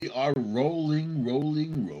are rolling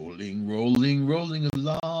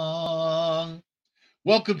along.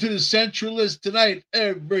 Welcome to the Centralist tonight,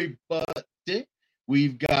 everybody.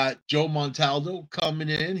 We've got Joe Montaldo coming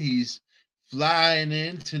in. He's flying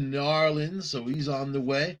into New Orleans, so he's on the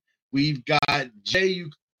way. We've got Jay. You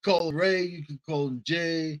can call him Ray. You can call him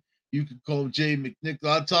Jay. You can call him Jay McNichol.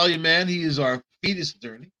 I'll tell you, man, he is our fetus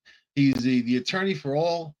attorney. He's the attorney for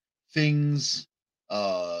all things,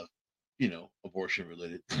 abortion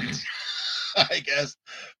related. I guess.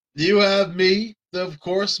 You have me, of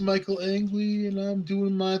course, Michael Angley, and I'm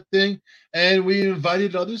doing my thing. And we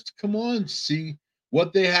invited others to come on, see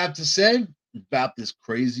what they have to say about this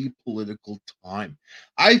crazy political time.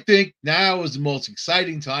 I think now is the most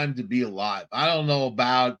exciting time to be alive. I don't know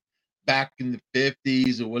about back in the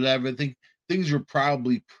 50s or whatever. I think things were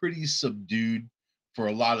probably pretty subdued for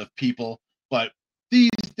a lot of people. But these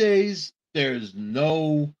days, there's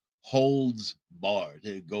no holds barred.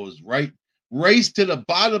 It goes right race to the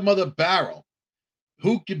bottom of the barrel.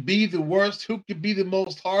 Who could be the worst? Who could be the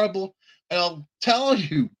most horrible? And I'll tell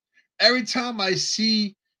you, every time I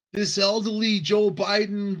see this elderly Joe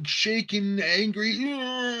Biden shaking, angry,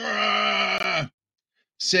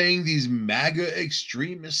 saying these MAGA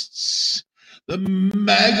extremists, the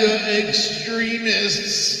MAGA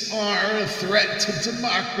extremists are a threat to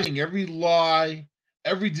democracy. Every lie,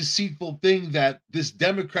 every deceitful thing that this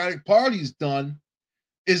Democratic Party's done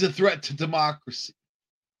is a threat to democracy.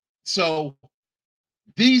 So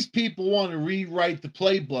these people want to rewrite the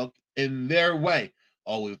playbook in their way.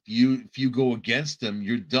 Oh, if you go against them,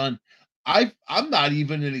 you're done. I'm not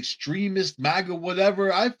even an extremist, MAGA,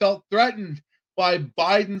 whatever. I felt threatened by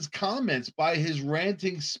Biden's comments, by his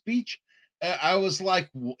ranting speech. I was like,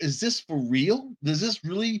 is this for real? Is this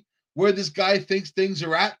really where this guy thinks things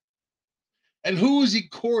are at? And who is he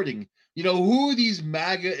courting? Who are these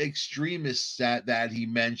MAGA extremists that he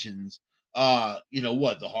mentions? The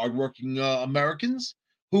hardworking Americans?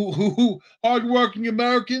 Who hardworking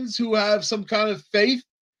Americans who have some kind of faith,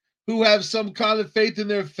 who have some kind of faith in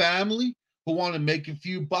their family, who want to make a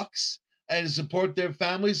few bucks and support their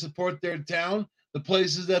family, support their town, the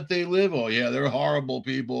places that they live. Oh, yeah, they're horrible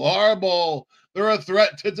people. Horrible. They're a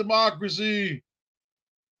threat to democracy.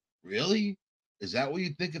 Really? Is that what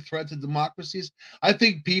you think a threat to democracy is? I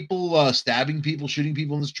think people stabbing people, shooting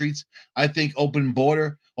people in the streets. I think open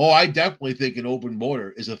border. Oh, I definitely think an open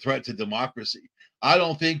border is a threat to democracy. I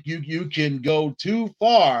don't think you can go too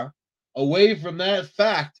far away from that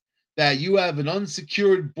fact that you have an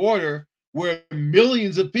unsecured border where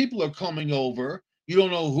millions of people are coming over. You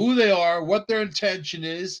don't know who they are, what their intention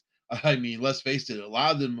is. I mean, let's face it, a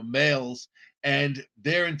lot of them are males, and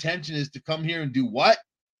their intention is to come here and do what?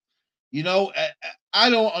 I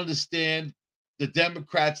don't understand the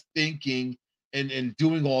Democrats thinking and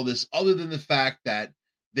doing all this other than the fact that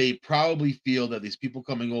they probably feel that these people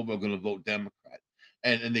coming over are going to vote Democrat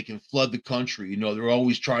and they can flood the country. They're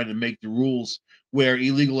always trying to make the rules where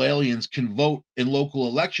illegal aliens can vote in local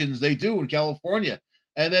elections. They do in California.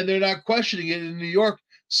 And then they're not questioning it in New York.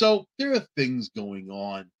 So there are things going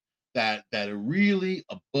on that are really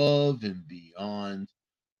above and beyond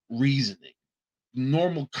reasoning,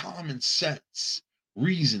 normal common sense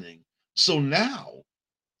reasoning. So now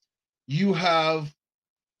you have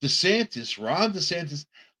Ron DeSantis.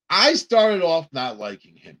 I started off not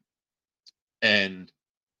liking him. And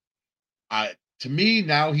to me,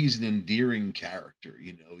 now he's an endearing character.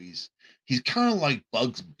 He's kind of like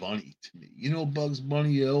Bugs Bunny to me. Bugs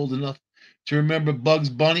Bunny, you're old enough to remember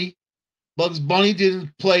Bugs Bunny. Bugs Bunny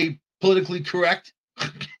didn't play politically correct.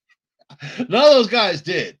 None of those guys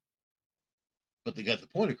did. But they got the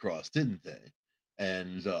point across, didn't they?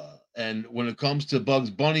 And when it comes to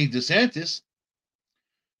Bugs Bunny DeSantis,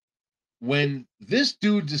 when this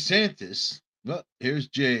dude DeSantis, well, here's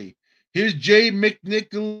Jay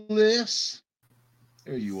McNicholas.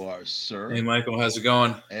 There you are, sir. Hey, Michael, how's it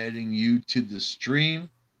going? Adding you to the stream,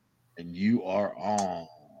 and you are on.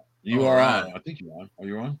 You All are right. on. I think you're on. Are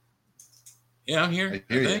you on? Yeah, I'm here. I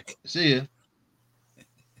hear you. I see you.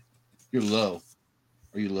 You're low.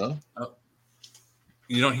 Are you low? Oh.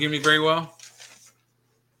 You don't hear me very well?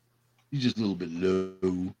 You're just a little bit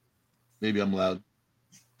low. Maybe I'm loud.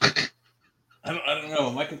 I don't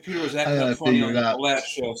know. My computer was acting up funny on the last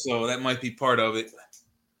show, so that might be part of it.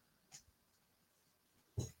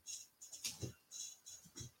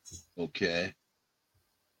 Okay.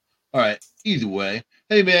 All right. Either way.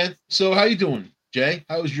 Hey, man. So how you doing, Jay?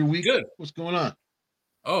 How was your week? Good. What's going on?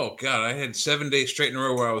 Oh, God. I had 7 days straight in a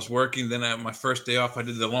row where I was working. Then my first day off, I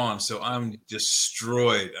did the lawn. So I'm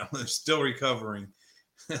destroyed. I'm still recovering.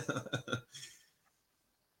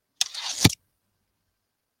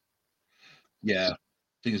 Yeah.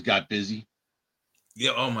 things got busy.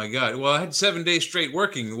 Yeah. Oh my God. Well, I had 7 days straight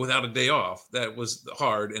working without a day off. That was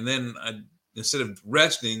hard. And then instead of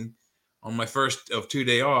resting on my first of 2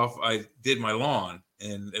 day off, I did my lawn,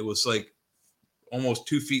 and it was like almost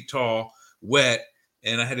 2 feet tall, wet,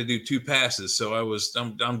 and I had to do 2 passes. So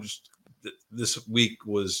I'm just, this week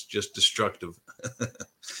was just destructive,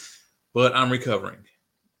 but I'm recovering.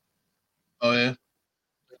 Oh yeah.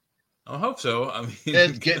 I hope so. I mean,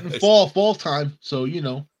 It's getting fall time, so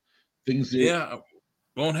things yeah, I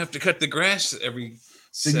won't have to cut the grass every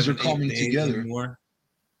things are 7-8 coming days together. anymore.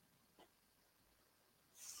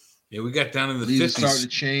 Yeah, we got down in the Leaves 50s. starting to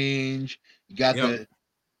change. You got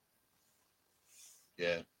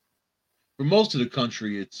For most of the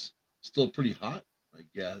country, it's still pretty hot, I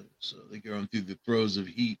gather. So they're going through the throes of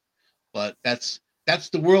heat, but that's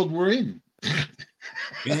the world we're in.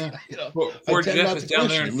 Yeah. Poor Jeff is down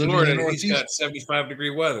there in Florida. He's got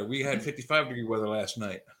 75-degree weather. We had 55-degree weather last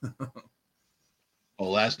night.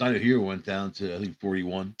 Last night here went down to, I think,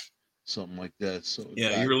 41, something like that. So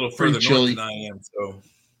yeah, you're a little further north than I am. So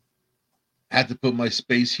I had to put my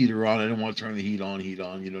space heater on. I didn't want to turn the heat on. You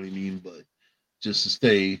know what I mean? But just to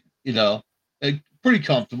stay, pretty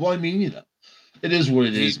comfortable. I mean, it is what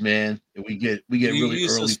it is, man. We get really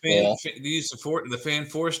early fall. Do you use the fan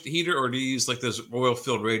forced heater, or do you use like those oil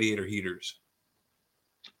filled radiator heaters?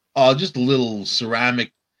 Just a little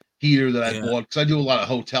ceramic heater that I bought because I do a lot of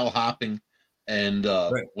hotel hopping, and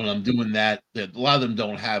when I'm doing that, a lot of them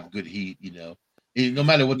don't have good heat. No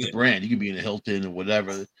matter what the brand, you can be in a Hilton or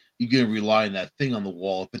whatever. You can rely on that thing on the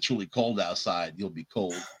wall. If it's really cold outside, you'll be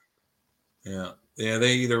cold. Yeah,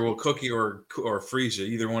 they either will cook you or freeze you.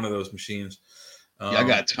 Either one of those machines. I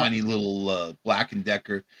got a tiny little Black &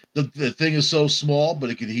 Decker. The thing is so small,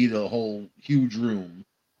 but it could heat a whole huge room.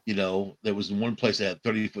 There was one place that had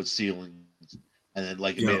 30-foot ceilings, and then it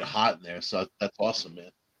made it hot in there. So that's awesome,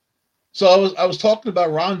 man. So I was talking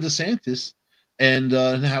about Ron DeSantis and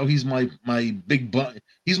how he's my big bunny.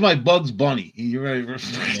 He's my Bugs Bunny. He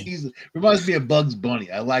reminds me of Bugs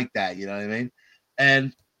Bunny. I like that. You know what I mean?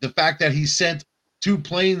 And the fact that he sent 2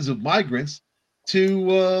 planes of migrants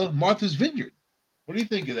to Martha's Vineyard. What do you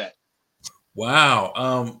think of that?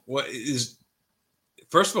 Wow.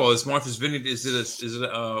 First of all, is Martha's Vineyard, is it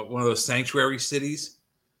one of those sanctuary cities?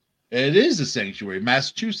 It is a sanctuary.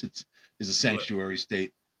 Massachusetts is a sanctuary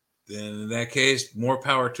state. Then in that case, more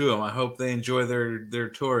power to them. I hope they enjoy their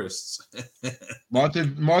tourists.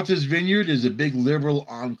 Martha's Vineyard is a big liberal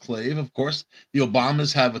enclave. Of course, the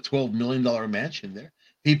Obamas have a $12 million mansion there.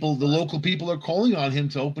 The local people are calling on him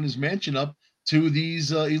to open his mansion up to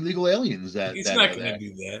these illegal aliens. He's not going to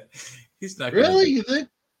do that. He's not really. You think?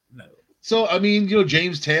 No. So I mean,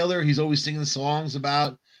 James Taylor. He's always singing songs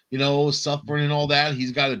about suffering and all that.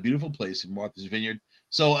 He's got a beautiful place in Martha's Vineyard.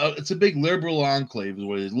 So it's a big liberal enclave, is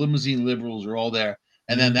what it is. Limousine liberals are all there,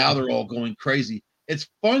 and then now they're all going crazy. It's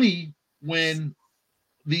funny when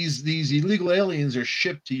these illegal aliens are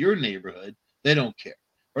shipped to your neighborhood, they don't care,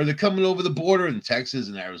 or they're coming over the border in Texas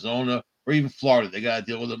and Arizona or even Florida. They got to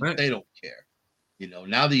deal with them. Right. They don't care.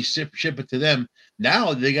 Now they ship it to them.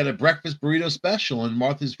 Now they got a breakfast burrito special in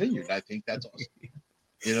Martha's Vineyard. I think that's awesome.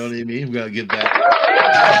 You know what I mean? We got to give that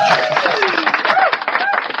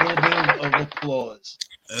a little bit of applause.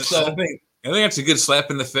 So I think that's a good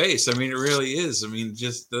slap in the face. I mean, it really is. I mean,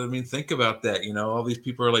 think about that. All these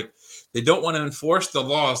people are like, they don't want to enforce the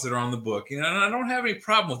laws that are on the book. And I don't have any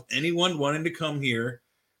problem with anyone wanting to come here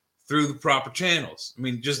through the proper channels. I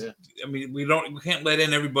mean, we can't let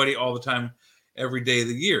in everybody all the time, every day of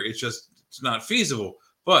the year. It's not feasible.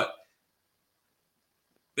 But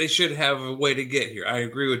they should have a way to get here. I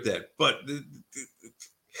agree with that. But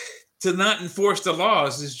to not enforce the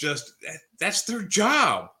laws is that's their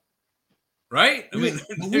job, right? I mean,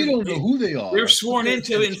 we don't know who they are. They're sworn in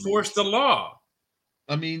to enforce the law.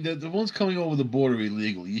 I mean, the ones coming over the border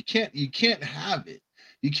illegally. You can't have it.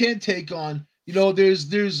 You can't take on.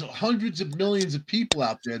 There's hundreds of millions of people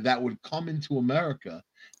out there that would come into America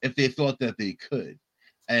if they thought that they could,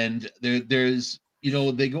 and there's.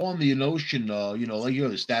 They go on the notion,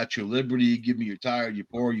 the Statue of Liberty, give me your tired, you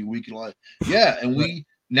poor, you weak, and all that. Yeah, and we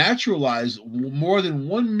naturalize more than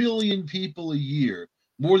 1 million people a year,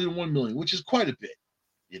 more than 1 million, which is quite a bit,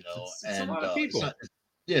 It's a lot of people.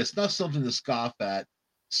 It's not something to scoff at.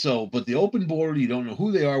 So, but the open border, you don't know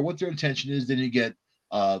who they are, what their intention is. Then you get,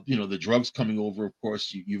 the drugs coming over. Of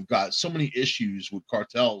course, you've got so many issues with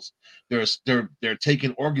cartels. They're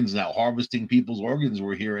taking organs now, harvesting people's organs.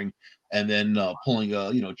 We're hearing. And then pulling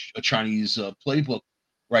a Chinese playbook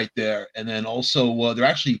right there, and then also they're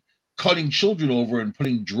actually cutting children over and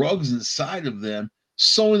putting drugs inside of them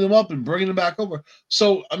sewing them up and bringing them back over.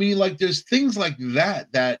 So I mean, like there's things like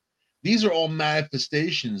that these are all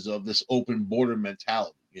manifestations of this open border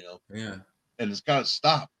mentality, Yeah. and it's got to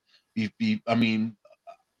stop. I mean,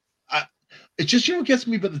 I, it's just what gets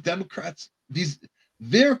me about the Democrats.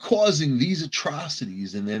 They're causing these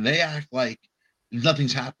atrocities, and then they act like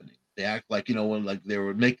nothing's happening. They act like when like they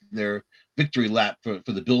were making their victory lap for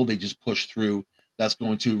the bill they just pushed through. That's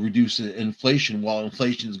going to reduce inflation while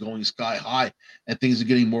inflation is going sky high and things are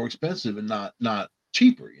getting more expensive and not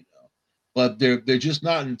cheaper. But they're just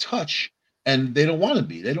not in touch, and they don't want to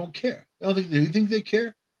be. They don't care. I don't think. Do you think they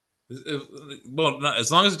care? Well, not,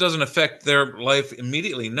 as long as it doesn't affect their life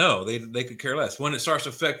immediately, no, they could care less. When it starts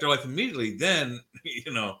to affect their life immediately, then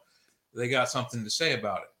they got something to say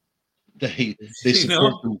about They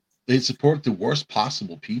it. they support the worst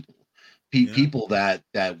possible people, Yeah. people that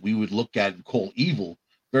we would look at and call evil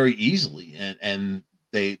very easily, and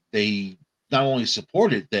they not only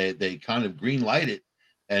support it, they kind of green light it,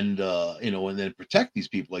 and and then protect these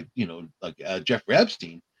people like Jeffrey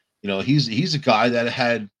Epstein. He's a guy that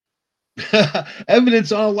had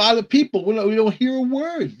evidence on a lot of people. We don't hear a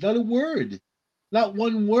word, not a word, not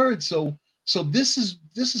one word. So this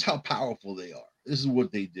is how powerful they are. This is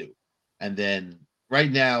what they do. And then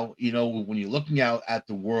right now, when you're looking out at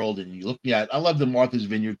the world and you're looking at, I love the Martha's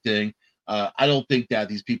Vineyard thing. I don't think that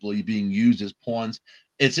these people are being used as pawns.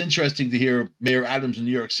 It's interesting to hear Mayor Adams in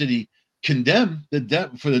New York City condemn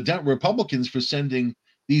the Republicans for sending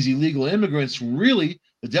these illegal immigrants. Really,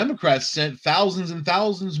 the Democrats sent thousands and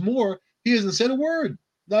thousands more. He hasn't said a word,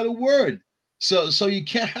 not a word. So you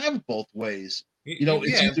can't have it both ways.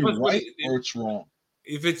 It's either right or it's wrong.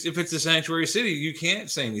 If it's a sanctuary city, you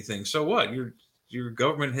can't say anything. So what? Your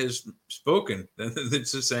government has spoken.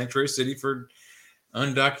 It's a sanctuary city for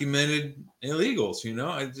undocumented illegals. And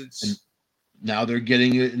now they're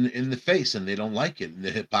getting it in the face, and they don't like it. And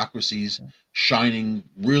the hypocrisy's shining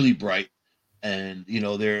really bright. And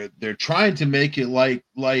they're trying to make it like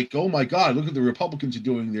oh my God, look at the Republicans are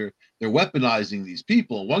doing. They're weaponizing these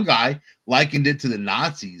people. One guy likened it to the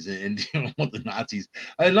Nazis, and what the Nazis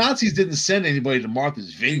didn't send anybody to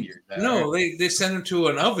Martha's Vineyard. No, they sent them to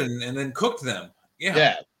an oven and then cooked them.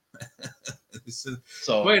 Yeah. It's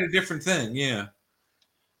quite a different thing. Yeah.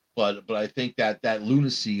 But I think that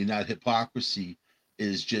lunacy and that hypocrisy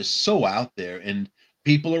is just so out there, and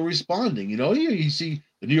people are responding. You see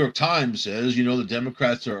the New York Times says, the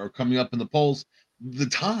Democrats are coming up in the polls. The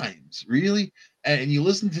Times, really? And you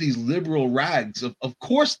listen to these liberal rags. Of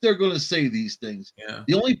course they're going to say these things. Yeah.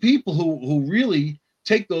 The only people who really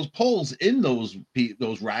take those polls in those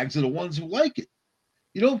rags are the ones who like it.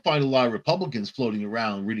 You don't find a lot of Republicans floating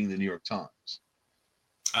around reading the New York Times.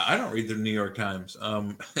 I don't read the New York Times.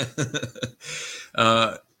 But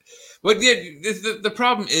yeah, the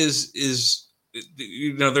problem is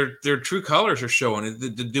their true colors are showing. The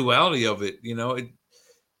duality of it.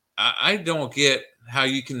 I don't get how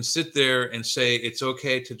you can sit there and say it's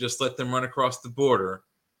okay to just let them run across the border,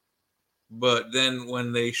 but then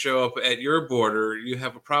when they show up at your border, you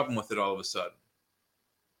have a problem with it all of a sudden.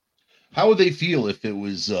 How would they feel if it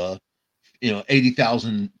was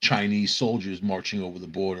 80,000 Chinese soldiers marching over the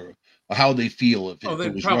border? Or how would they feel if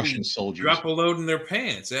it was Russian soldiers? Drop a load in their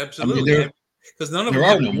pants. Absolutely. Because none of there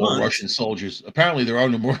are no more Russian soldiers. Apparently, there are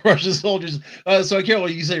no more Russian soldiers. So I can't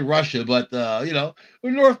let you say Russia, but or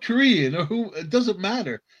North Korean, or who? It doesn't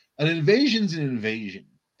matter. An invasion's an invasion,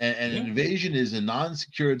 and an invasion is a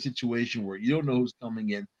non-secure situation where you don't know who's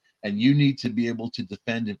coming in, and you need to be able to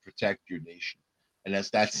defend and protect your nation. And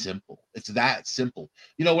that's that simple. It's that simple.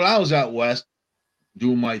 When I was out west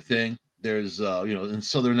doing my thing, there's in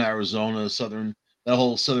southern Arizona, that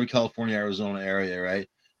whole Southern California, Arizona area, right?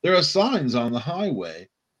 There are signs on the highway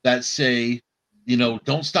that say,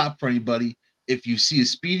 don't stop for anybody. If you see a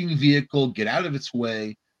speeding vehicle, get out of its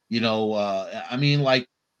way. They're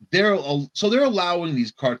allowing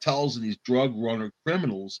these cartels and these drug runner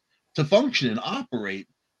criminals to function and operate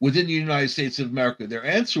within the United States of America. Their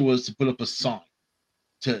answer was to put up a sign.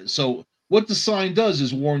 So what the sign does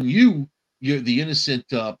is warn you're the innocent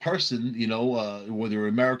person, whether you're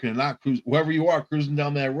American or not, whoever you are cruising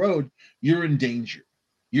down that road, you're in danger.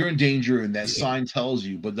 You're in danger, and that sign tells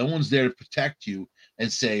you, but no one's there to protect you and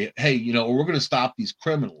say, hey, we're going to stop these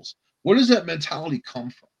criminals. Where does that mentality come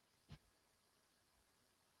from?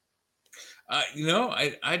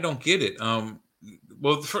 I don't get it.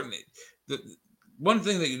 Well, the one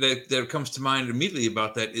thing that comes to mind immediately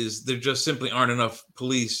about that is there just simply aren't enough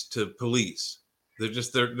police to police. They're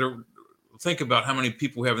think about how many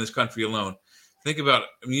people we have in this country alone. Think about,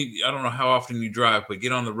 I don't know how often you drive, but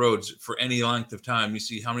get on the roads for any length of time. You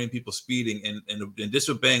see how many people speeding and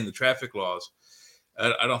disobeying the traffic laws.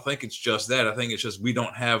 I don't think it's just that. I think it's just we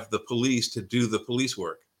don't have the police to do the police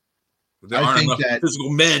work. There I aren't think enough that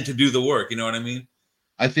physical men to do the work. You know what I mean?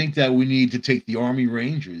 I think that we need to take the Army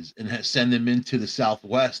Rangers and send them into the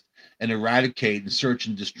Southwest and eradicate and search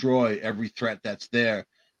and destroy every threat that's there,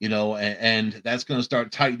 and that's going to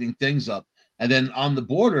start tightening things up. And then on the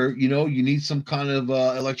border, you need some kind of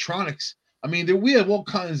electronics. I mean, we have all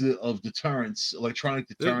kinds of deterrents, electronic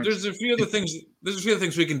deterrents. There's a few other things. There's a few other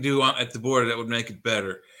things we can do at the border that would make it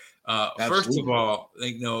better. First of Absolutely. all,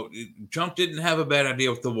 Trump didn't have a bad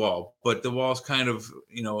idea with the wall, but the wall's kind of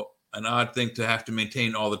an odd thing to have to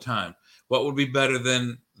maintain all the time. What would be better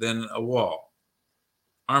than a wall?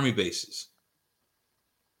 Army bases.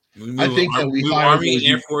 I think that we hire Army those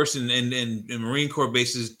and Air Force and Marine Corps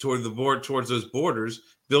bases towards those borders,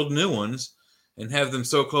 build new ones, and have them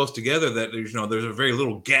so close together that there's a very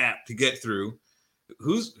little gap to get through.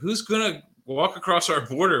 Who's gonna walk across our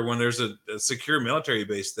border when there's a secure military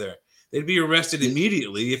base there? They'd be arrested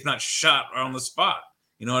immediately, if not shot on the spot.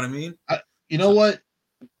 You know what I mean? You know what?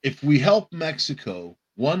 If we help Mexico,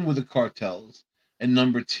 one, with the cartels, and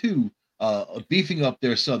number two, beefing up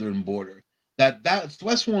their southern border,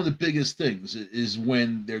 that's one of the biggest things is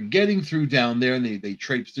when they're getting through down there and they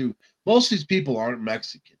traipse through. Most of these people aren't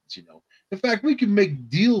Mexicans. In fact, we can make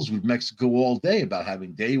deals with Mexico all day about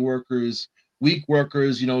having day workers, week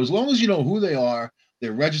workers. As long as you know who they are,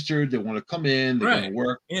 they're registered, they want to come in, they're going to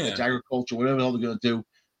work, it's agriculture, whatever the hell they're going to do.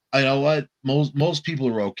 I know what most people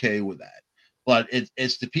are okay with that. But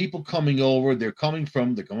it's the people coming over. They're coming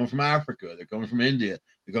from Africa. They're coming from India.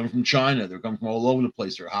 They're coming from China. They're coming from all over the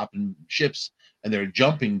place. They're hopping ships and they're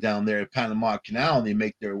jumping down there at Panama Canal and they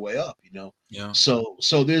make their way up. Yeah. So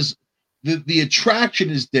there's the attraction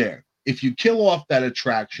is there. If you kill off that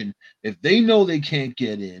attraction, if they know they can't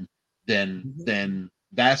get in, then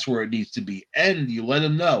that's where it needs to be. And you let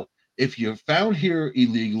them know if you're found here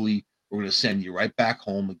illegally, we're going to send you right back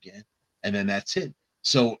home again, and then that's it.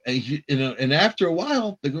 So, and after a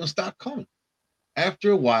while, they're going to stop coming. After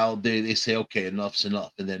a while, they say, okay, enough's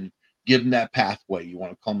enough. And then give them that pathway. You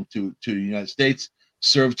want to come to the United States,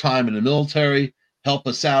 serve time in the military, help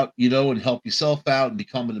us out, and help yourself out and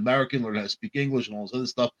become an American, learn how to speak English and all this other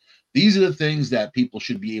stuff. These are the things that people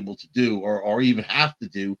should be able to do or even have to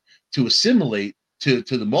do to assimilate to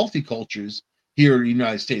the multicultures here in the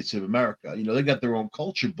United States of America. They got their own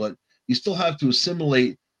culture, but you still have to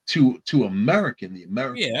assimilate to the American.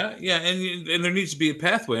 Yeah, and there needs to be a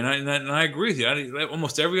pathway, and I agree with you.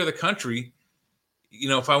 Almost every other country,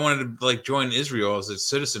 if I wanted to join Israel as a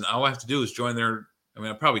citizen, all I have to do is join their. I mean,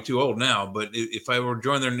 I'm probably too old now, but if I were to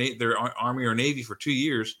join their army or navy for 2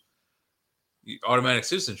 years, automatic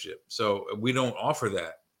citizenship. So we don't offer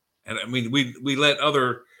that, and I mean we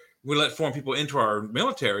let foreign people into our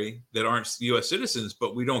military that aren't U.S. citizens,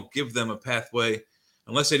 but we don't give them a pathway.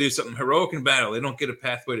 Unless they do something heroic in battle, they don't get a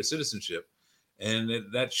pathway to citizenship.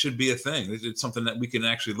 And that should be a thing. It's something that we can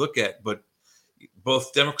actually look at. But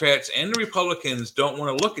both Democrats and the Republicans don't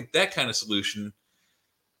want to look at that kind of solution.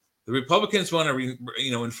 The Republicans want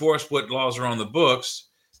to, enforce what laws are on the books.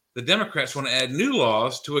 The Democrats want to add new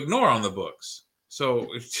laws to ignore on the books. So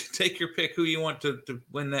take your pick who you want to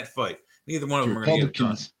win that fight. Neither one of them are going to get it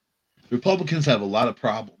done. Republicans have a lot of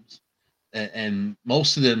problems. And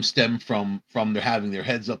most of them stem from their having their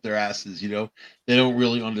heads up their asses. They don't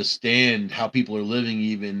really understand how people are living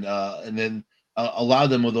even. And then a lot of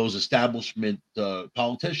them are those establishment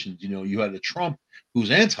politicians. You had a Trump who's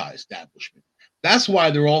anti-establishment. That's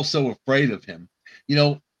why they're all so afraid of him.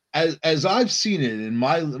 As I've seen it in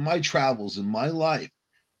my travels in my life,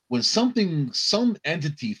 when some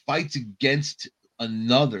entity fights against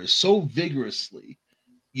another so vigorously,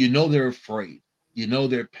 they're afraid.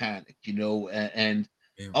 They're panicked, and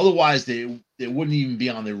otherwise they wouldn't even be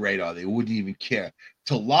on their radar. They wouldn't even care.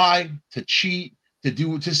 To lie, to cheat,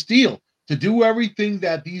 to steal, to do everything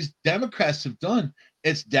that these Democrats have done.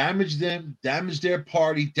 It's damaged them, damaged their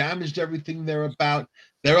party, damaged everything they're about.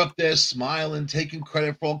 They're up there smiling, taking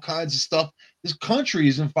credit for all kinds of stuff. This country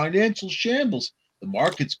is in financial shambles. The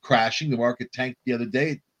market's crashing. The market tanked the other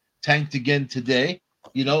day, tanked again today.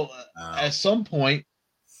 At some point,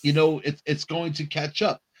 it's going to catch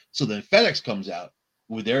up. So then FedEx comes out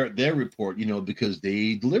with their report, because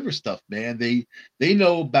they deliver stuff, man. They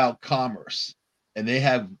know about commerce, and they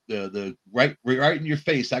have the right in your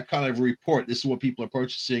face, that kind of report. This is what people are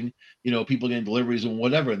purchasing, people getting deliveries and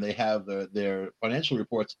whatever, and they have their financial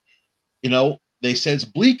reports. They say it's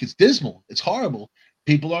bleak, it's dismal, it's horrible.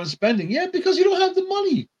 People aren't spending. Yeah, because you don't have the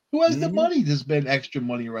money. Who has the money to spend extra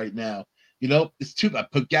money right now? It's too. I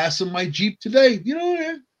put gas in my Jeep today.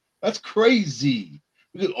 That's crazy.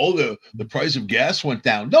 Because the price of gas went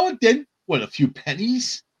down. No, it didn't. what, a few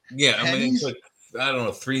pennies? Yeah, I mean, it's Pennies? like, I don't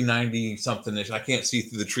know, 390 something ish. I can't see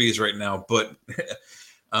through the trees right now, but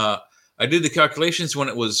uh, I did the calculations when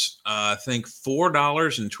it was, I think,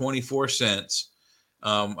 $4.24.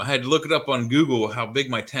 I had to look it up on Google how big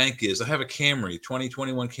my tank is. I have a Camry,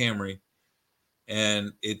 2021 Camry,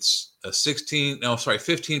 and it's a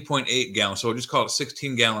 15.8 gallon. So I'll just call it a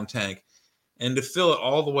 16-gallon tank. And to fill it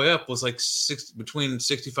all the way up was like between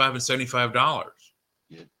 $65 and $75.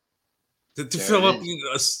 Yeah, To there it fill up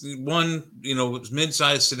is. one,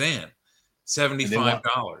 mid-sized sedan, And they want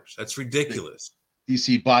 $75. That's the ridiculous. you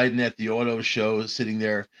see Biden at the auto show sitting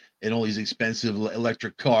there in all these expensive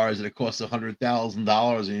electric cars that it costs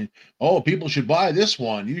 $100,000, and people should buy this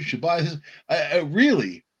one. You should buy this.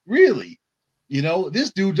 Really, really,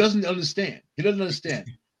 this dude doesn't understand. He doesn't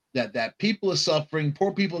understand that people are suffering,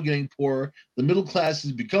 poor people are getting poorer, the middle class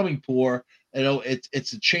is becoming poor.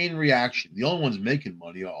 It's a chain reaction. The only ones making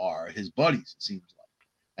money are his buddies, it seems like,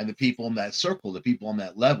 and the people in that circle, the people on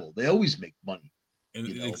that level. They always make money,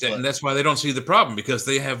 And but that's why they don't see the problem, because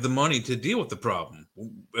they have the money to deal with the problem. wait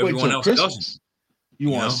Everyone till else doesn't, Christmas. You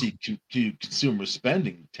you want know? to see consumer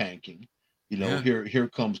spending tanking. Yeah. Here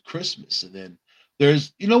comes Christmas, and then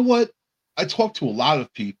there's what, I talk to a lot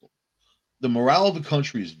of people. The morale of the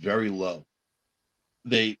country is very low.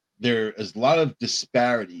 There is a lot of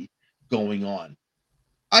disparity going on.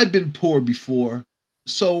 I've been poor before,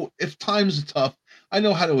 so if times are tough, I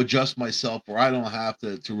know how to adjust myself where I don't have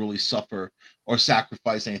to really suffer or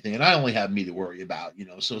sacrifice anything, and I only have me to worry about,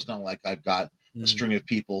 so it's not like I've got a Mhm. string of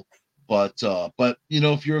people. But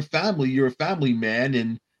if you're a family man,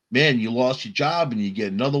 and man, you lost your job and you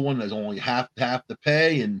get another one that's only half the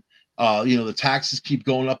pay, and the taxes keep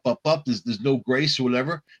going up. There's no grace or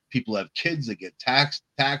whatever. People have kids that get tax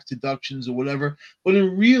deductions or whatever. But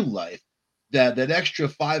in real life, that extra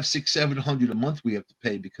 5, 6, 700 a month we have to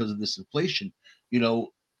pay because of this inflation, you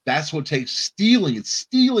know, that's what takes stealing. It's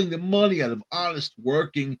stealing the money out of honest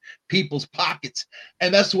working people's pockets.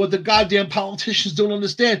 And that's what the goddamn politicians don't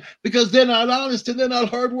understand, because they're not honest and they're not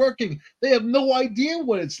hardworking. They have no idea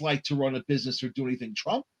what it's like to run a business or do anything.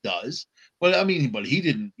 Trump does. But I mean, he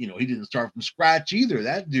didn't start from scratch either,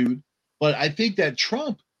 that dude. But I think that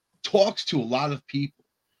Trump talks to a lot of people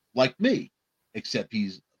like me, except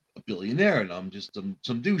he's a billionaire and I'm just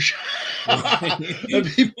some douche.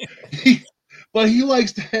 And but he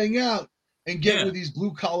likes to hang out and get Yeah. with these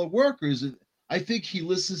blue collar workers. And I think he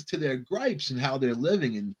listens to their gripes and how they're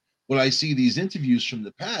living. And when I see these interviews from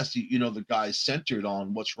the past, the guy's centered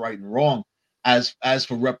on what's right and wrong as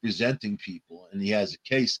for representing people, and he has a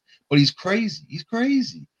case. But he's crazy. He's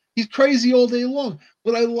crazy all day long.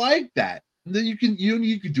 But I like that. And then you can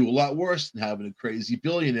do a lot worse than having a crazy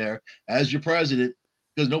billionaire as your president,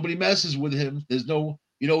 because nobody messes with him. There's no,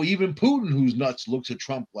 even Putin, who's nuts, looks at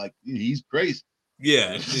Trump like he's crazy. Yeah,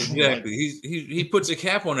 Like, exactly. He puts a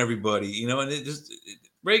cap on everybody, and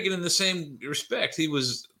Reagan, in the same respect, he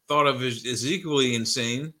was thought of as equally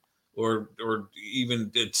insane, or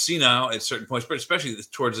even senile at certain points, but especially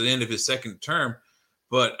towards the end of his second term.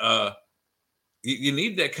 But you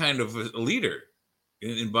need that kind of a leader,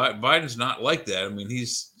 and Biden's not like that. I mean,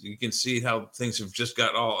 you can see how things have just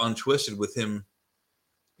got all untwisted with him.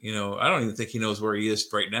 I don't even think he knows where he is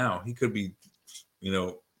right now. He could be,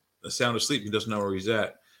 sound asleep. He doesn't know where he's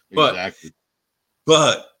at. exactly.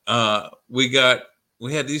 But we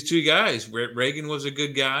had these two guys. Reagan was a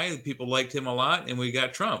good guy. People liked him a lot, and we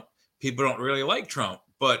got Trump. People don't really like Trump,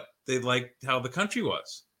 but they liked how the country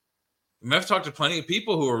was. I mean, I've talked to plenty of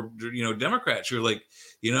people who are, Democrats who are like,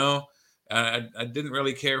 I didn't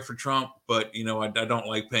really care for Trump, but I don't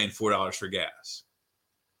like paying $4 for gas.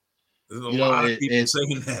 There's a lot of people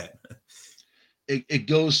saying that. It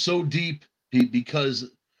goes so deep,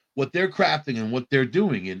 because what they're crafting and what they're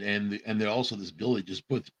doing, and they're also, this bill they just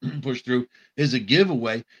pushed through is a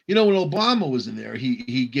giveaway. When Obama was in there,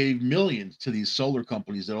 he gave millions to these solar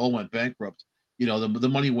companies that all went bankrupt. The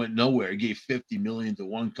money went nowhere. He gave 50 million to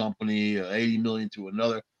one company, 80 million to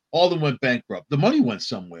another. All of them went bankrupt. The money went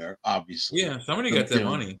somewhere, obviously. Yeah, somebody got that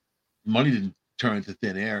money. Money didn't turn into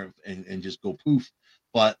thin air and just go poof.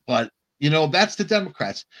 But that's the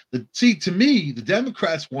Democrats. To me, the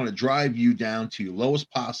Democrats want to drive you down to your lowest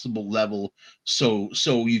possible level, so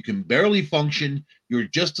you can barely function. You're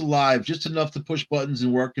just alive, just enough to push buttons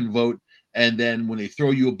and work and vote. And then when they throw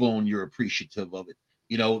you a bone, you're appreciative of it.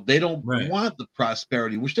 They don't Right. want the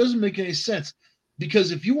prosperity, which doesn't make any sense.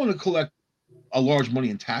 Because if you want to collect a large money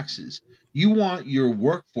in taxes. You want your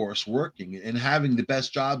workforce working and having the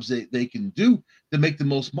best jobs they can do to make the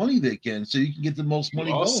most money they can, so you can get the most You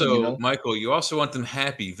money going. You also, know, Michael, you also want them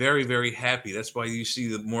happy, very, very happy. That's why you see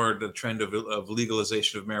the trend of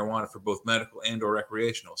legalization of marijuana for both medical and or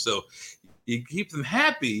recreational. So you keep them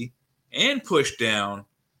happy and push down.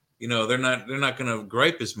 They're not going to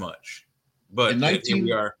gripe as much. in But yet here we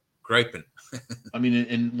 19, are griping. I mean,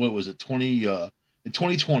 in what was it,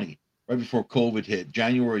 2020, right before COVID hit,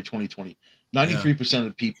 January 2020, Yeah. 93%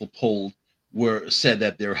 of people polled said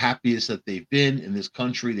that they're happiest that they've been in this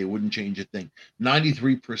country. They wouldn't change a thing.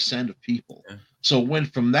 93% of people. Yeah. So it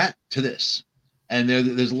went from that to this, and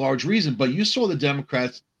there's a large reason. But you saw the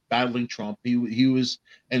Democrats battling Trump. He was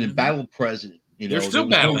an Mhm. embattled president. You They're know, there still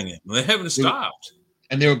was no battling it. They haven't there, stopped.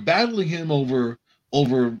 and they were battling him over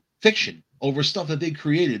fiction, over stuff that they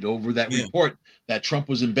created, over that Yeah. report that Trump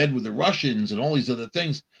was in bed with the Russians and all these other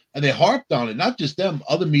things. And they harped on it, not just them,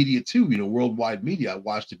 other media too, worldwide media. I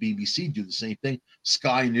watched the BBC do the same thing.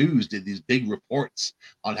 Sky News did these big reports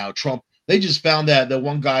on how Trump, they just found that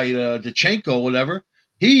one guy, Dachenko, whatever,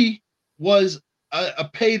 he was a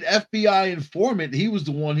paid FBI informant. He was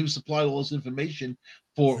the one who supplied all this information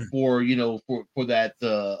for that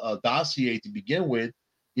dossier to begin with.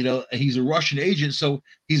 He's a Russian agent, so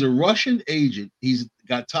he's a Russian agent. He's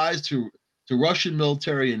got ties to Russian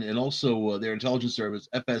military and also their intelligence service,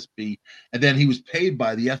 FSB, and then he was paid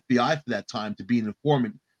by the FBI for that time to be an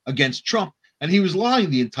informant against Trump, and he was lying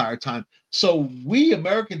the entire time. So we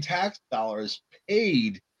American tax dollars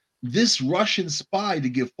paid this Russian spy to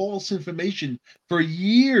give false information for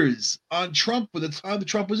years on Trump for the time that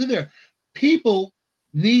Trump was in there. People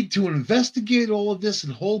need to investigate all of this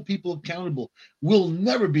and hold people accountable. We'll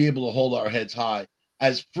never be able to hold our heads high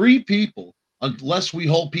as free people unless we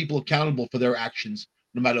hold people accountable for their actions,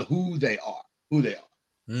 no matter who they are.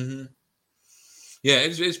 Mm-hmm. Yeah,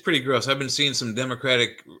 it's pretty gross. I've been seeing some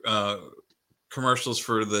Democratic commercials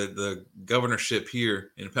for the governorship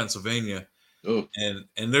here in Pennsylvania, Oh,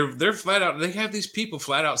 and they're flat out. They have these people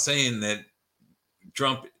flat out saying that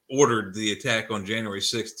Trump ordered the attack on January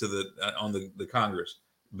 6th to on the Congress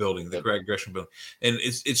building, the Craig Gresham building, and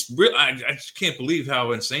it's real. I just can't believe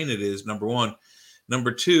how insane it is. Number one,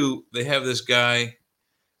 number two, they have this guy.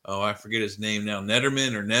 Oh, I forget his name now.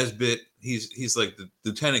 Netterman or Nesbitt. He's like the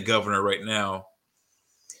lieutenant governor right now.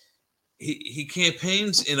 He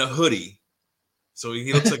campaigns in a hoodie, so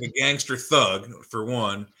he looks like a gangster thug, for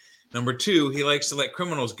one. Number two, he likes to let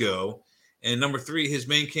criminals go. And number three, his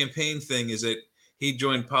main campaign thing is that he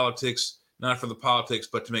joined politics not for the politics,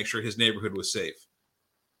 but to make sure his neighborhood was safe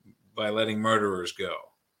by letting murderers go.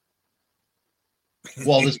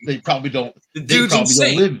 Well, they probably don't. The They dude's probably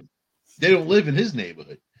insane. don't live. They don't live in his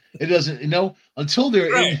neighborhood. It doesn't, until they're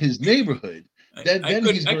in Right. his neighborhood. Then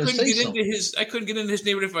he's going to say something. I couldn't get into his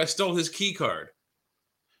neighborhood if I stole his key card.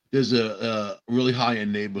 There's a really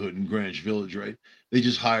high-end neighborhood in Greenwich Village, right? They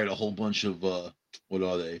just hired a whole bunch of what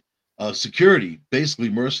are they? Security, basically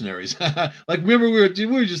mercenaries. Like, remember we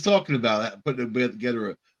were just talking about that, putting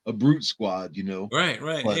together a brute squad, Right.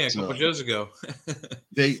 But, Yeah, a couple shows ago.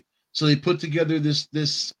 they put together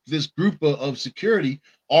this group of security,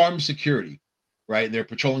 armed security, right? They're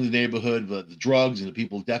patrolling the neighborhood, the drugs and the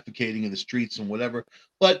people defecating in the streets and whatever.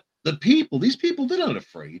 But these people, they're not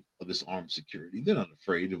afraid of this armed security. They're not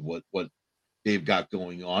afraid of what they've got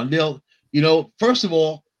going on. They'll, first of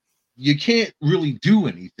all, you can't really do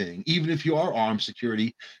anything, even if you are armed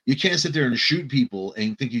security. You can't sit there and shoot people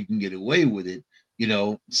and think you can get away with it.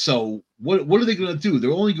 So what are they going to do?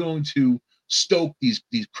 They're only going to stoke these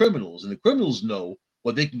criminals, and the criminals know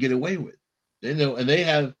what they can get away with. They know, and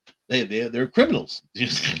they're criminals.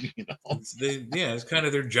 It's kind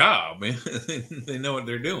of their job. They know what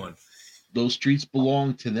they're doing. Those streets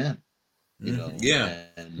belong to them. Yeah.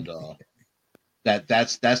 And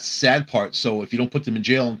that's the sad part. So if you don't put them in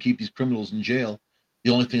jail and keep these criminals in jail,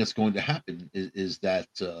 the only thing that's going to happen is that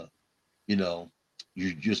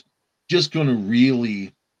you're just going to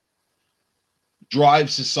really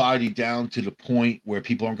drive society down to the point where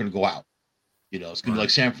people aren't going to go out. It's going to be like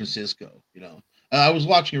San Francisco. I was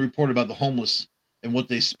watching a report about the homeless and what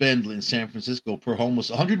they spend in San Francisco per homeless.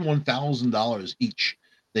 $101,000 each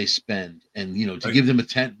they spend, and to give them a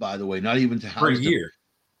tent. By the way, not even to house for a them. year.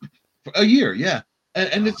 For a year, yeah,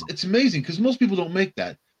 and it's amazing because most people don't make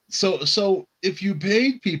that. So if you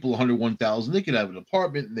paid people $101,000, they could have an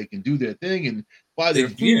apartment and they can do their thing and buy their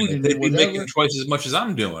food and they'd be whatever. making twice as much as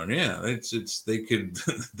I'm doing. Yeah,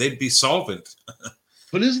 they'd be solvent.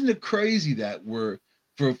 But isn't it crazy that we're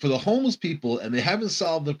for the homeless people and they haven't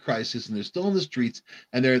solved the crisis and they're still in the streets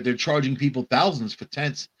and they're charging people thousands for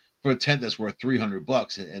tents. for a tent that's worth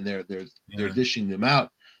 $300, and they're Yeah. dishing them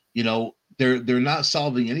out. They're not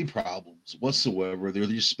solving any problems whatsoever. They're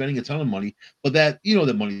just spending a ton of money, but that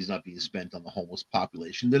money is not being spent on the homeless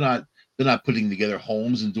population. They're not putting together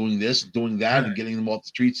homes and doing this, doing that, and Right. getting them off the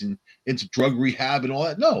streets and into drug rehab and all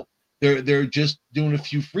that. No, they're just doing a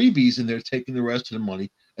few freebies, and they're taking the rest of the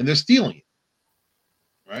money and they're stealing it.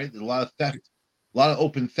 Right? There's a lot of theft, a lot of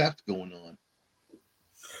open theft going on.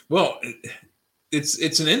 Well,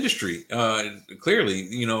 it's an industry.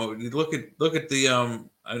 Clearly, look at the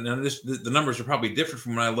and the numbers are probably different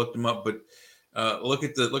from when I looked them up, but look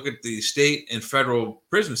at the state and federal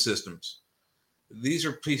prison systems. These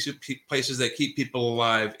are places that keep people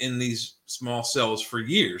alive in these small cells for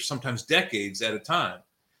years, sometimes decades at a time,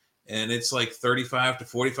 and it's like $35,000 to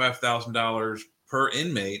 $45,000 per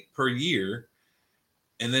inmate per year.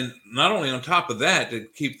 And then not only on top of that to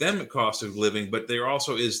keep them at cost of living, but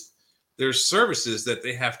there's services that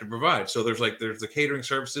they have to provide. So there's the catering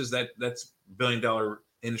services that's $1 billion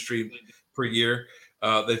industry per year.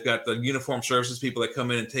 They've got the uniform services, people that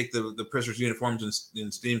come in and take the prisoners' uniforms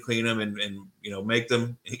and steam clean them and make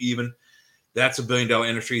them even. That's $1 billion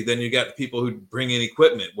industry. Then you got the people who bring in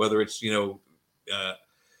equipment, whether it's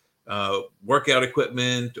workout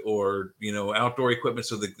equipment or outdoor equipment,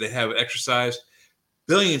 so that they have exercise.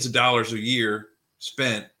 Billions of dollars a year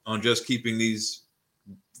spent on just keeping these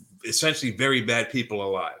essentially very bad people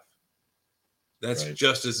alive. That's right.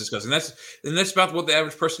 Just as disgusting. That's about what the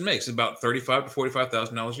average person makes, about $35,000 to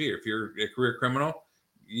 $45,000 a year. If you're a career criminal,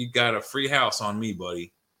 you got a free house on me,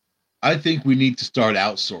 buddy. I think we need to start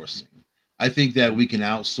outsourcing. I think that we can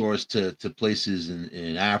outsource to places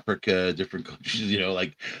in Africa, different countries,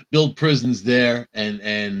 like build prisons there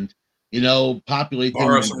and populate them.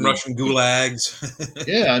 Borrow some Russian gulags.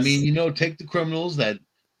 Yeah, I mean, take the criminals that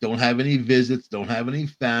don't have any visits, don't have any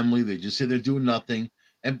family, they just sit there doing nothing,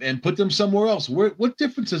 and put them somewhere else. What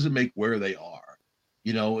difference does it make where they are?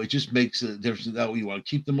 It just makes a difference. That you want to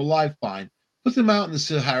keep them alive, fine. Put them out in the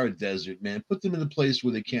Sahara Desert, man. Put them in a place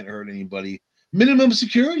where they can't hurt anybody. Minimum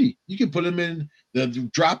security. You can put them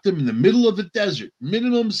drop them in the middle of the desert.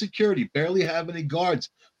 Minimum security. Barely have any guards.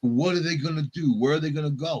 What are they going to do? Where are they going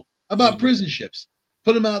to go? How about prison ships?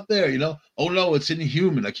 Put them out there, Oh, no, it's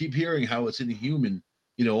inhuman. I keep hearing how it's inhuman.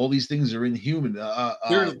 All these things are inhuman.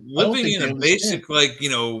 They're living in a basic,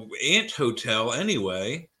 ant hotel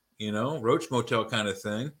anyway, roach motel kind of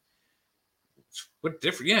thing. What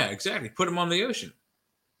different? Yeah, exactly. Put them on the ocean.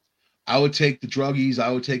 I would take the druggies.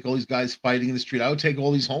 I would take all these guys fighting in the street. I would take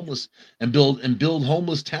all these homeless and build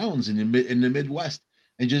homeless towns in the Midwest,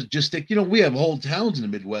 and just stick. We have whole towns in the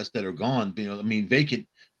Midwest that are gone. Vacant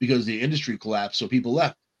because the industry collapsed, so people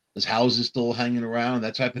left. There's houses still hanging around,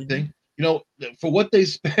 that type of thing. For what they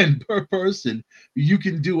spend per person, you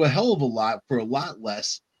can do a hell of a lot for a lot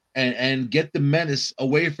less, and get the menace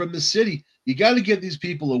away from the city. You got to get these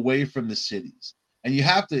people away from the cities. And you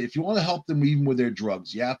have to, if you want to help them even with their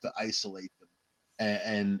drugs, you have to isolate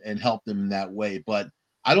them and help them in that way. But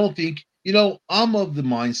I don't think, I'm of the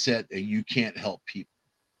mindset that you can't help people.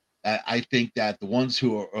 I think that the ones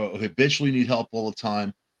who are habitually need help all the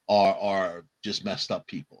time are just messed up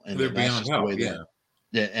people. And they're beyond help,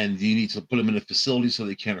 and you need to put them in a facility so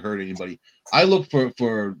they can't hurt anybody. I look for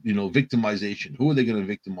victimization. Who are they going to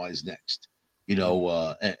victimize next? And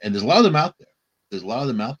there's a lot of them out there. There's a lot of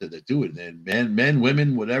them out there that do it. And men,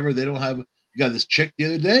 women, whatever, they don't have. You got this chick the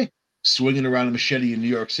other day swinging around a machete in New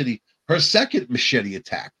York City. Her second machete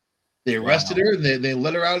attack. They arrested her and they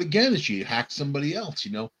let her out again, and she hacked somebody else.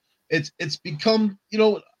 It's become.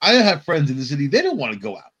 I have friends in the city. They don't want to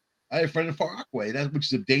go out. I have a friend in Far Rockaway, which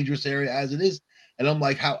is a dangerous area as it is. And I'm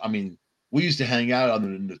like, we used to hang out on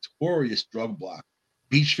the notorious drug block,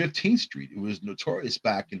 Beach 15th Street. It was notorious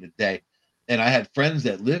back in the day. And I had friends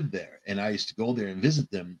that lived there, and I used to go there and visit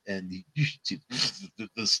them. And you should see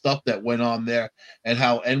the stuff that went on there and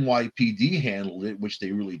how NYPD handled it, which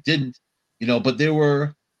they really didn't, but they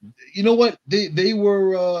were, they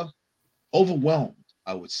were overwhelmed,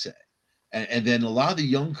 I would say. And then a lot of the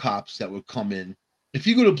young cops that would come in, if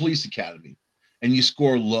you go to police academy and you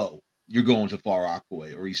score low, you're going to Far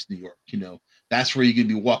Rockaway or East New York, that's where you're going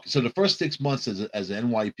to be walking. So the first 6 months as an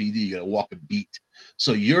NYPD, you got to walk a beat.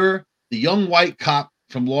 So you're the young white cop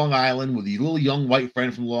from Long Island with the little young white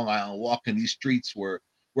friend from Long Island walking these streets where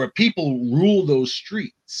people rule those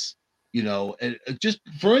streets, and just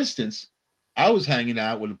for instance, I was hanging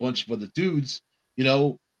out with a bunch of other dudes,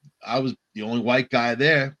 I was the only white guy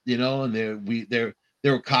there, and there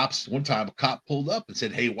were cops. One time a cop pulled up and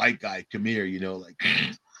said, "Hey, white guy, come here,"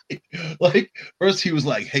 like first he was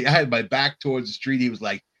like, "Hey," I had my back towards the street. He was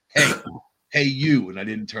like, hey, you. And I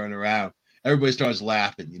didn't turn around. everybody starts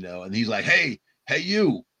laughing, and he's like, hey,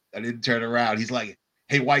 you. I didn't turn around. He's like,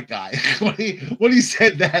 hey, white guy. when he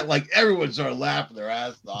said that, like everyone started laughing their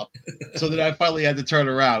ass off. So then I finally had to turn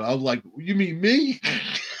around. I was like, you mean me?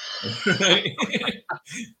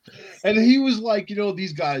 And he was like,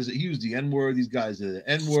 these guys, he used the N-word, these guys are the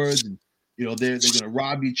N-words, and they're gonna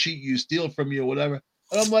rob you, cheat you, steal from you, or whatever.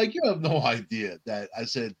 And I'm like, you have no idea that I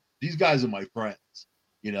said these guys are my friends,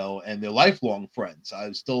 and they're lifelong friends.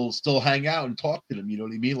 I still hang out and talk to them, you know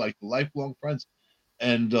what I mean? Like the lifelong friends.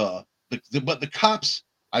 And but the cops,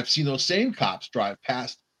 I've seen those same cops drive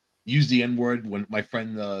past, use the N-word when my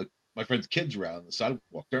friend's kids were out on the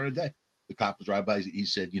sidewalk during the day. The cop was driving by. He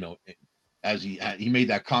said, as he made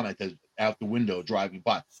that comment as out the window driving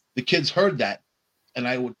by, the kids heard that, and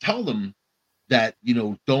I would tell them that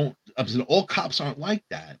don't. I'm saying all cops aren't like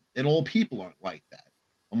that, and all people aren't like that.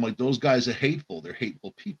 I'm like, those guys are hateful. They're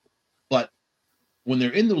hateful people. But when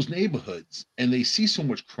they're in those neighborhoods and they see so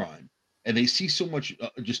much crime and they see so much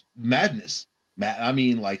just madness, I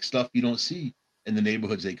mean, like stuff you don't see in the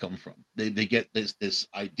neighborhoods they come from. They get this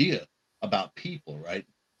idea about people, right?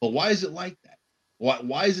 But why is it like that?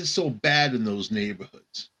 Why is it so bad in those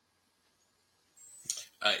neighborhoods?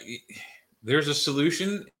 There's a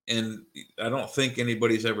solution, and I don't think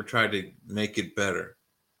anybody's ever tried to make it better.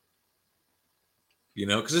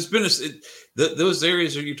 Because it's been those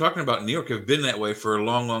areas that you're talking about in New York have been that way for a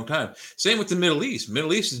long, long time. Same with the Middle East.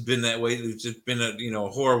 Middle East has been that way. It's just been a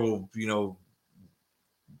horrible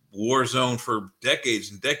war zone for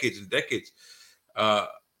decades and decades and decades.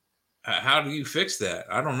 How do you fix that?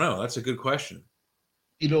 I don't know. That's a good question.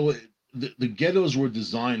 The ghettos were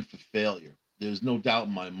designed for failure. There's no doubt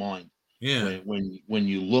in my mind. Yeah. When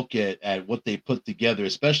you look at what they put together,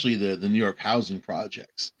 especially the New York housing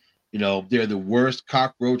projects, they're the worst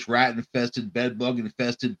cockroach, rat infested, bed bug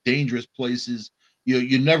infested, dangerous places.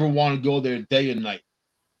 You never want to go there day and night.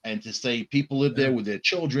 And to say people live there with their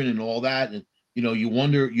children and all that, and you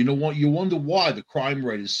wonder, you wonder why the crime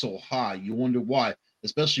rate is so high. You wonder why,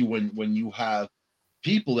 especially when you have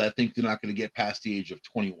people that think they're not going to get past the age of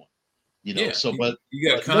 21. So but you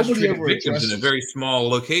got concentrated victims in a very small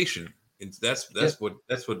location. That's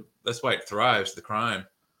why it thrives, the crime.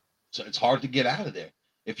 So it's hard to get out of there.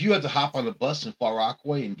 If you had to hop on a bus in Far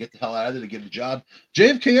Rockaway and get the hell out of there to get a job,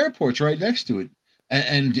 JFK Airport's right next to it,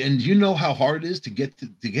 and you know how hard it is to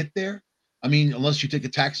get there. I mean, unless you take a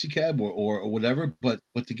taxi cab or whatever, but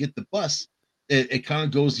to get the bus, it kind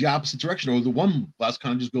of goes the opposite direction, or the one bus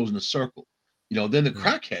kind of just goes in a circle. Then the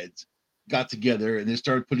crackheads got together and they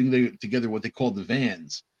started putting together what they called the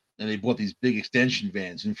vans, and they bought these big extension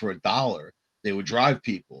vans, and for $1 they would drive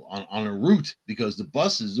people on a route, because the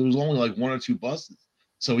buses, there was only like one or two buses.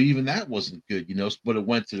 So even that wasn't good, but it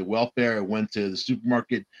went to the welfare, it went to the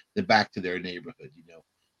supermarket, then back to their neighborhood.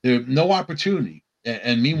 There's no opportunity.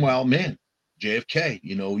 And meanwhile, man, JFK,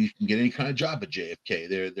 you can get any kind of job at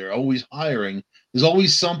JFK. They're always hiring. There's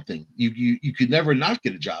always something. You could never not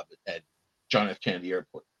get a job at John F. Kennedy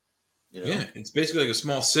Airport. Yeah, it's basically like a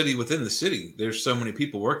small city within the city. There's so many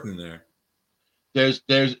people working there. There's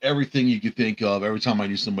everything you could think of. Every time I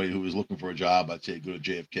knew somebody who was looking for a job, I'd say go to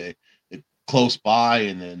JFK. It's close by,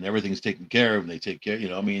 and then everything's taken care of, and they take care.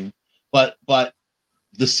 But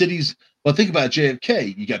the cities. But think about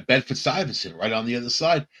JFK. You got Bedford-Stuyvesant right on the other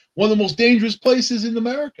side. One of the most dangerous places in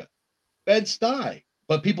America, Bed-Stuy.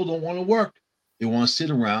 But people don't want to work. They want to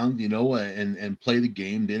sit around, and play the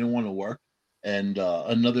game. They don't want to work. And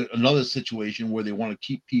another situation where they want to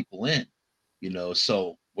keep people in.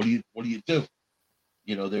 So what do you do?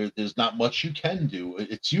 There's not much you can do.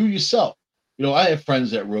 It's you yourself. I have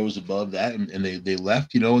friends that rose above that, and they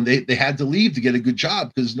left, and they had to leave to get a good job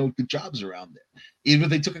because there's no good jobs around there. Even if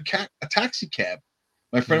they took a taxi cab.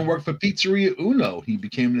 My friend worked for Pizzeria Uno. He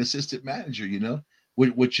became an assistant manager,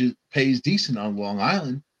 which pays decent on Long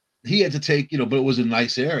Island. He had to take, but it was a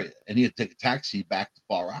nice area, and he had to take a taxi back to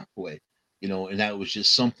Far Rockaway, and that was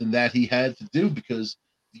just something that he had to do because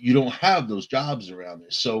you don't have those jobs around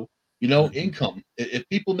there. So, income. If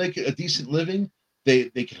people make a decent living, they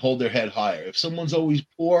can hold their head higher. If someone's always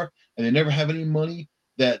poor and they never have any money,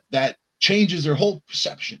 that changes their whole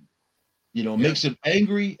perception. Makes them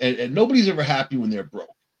angry, and nobody's ever happy when they're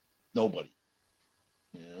broke. Nobody.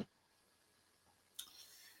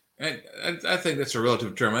 I think that's a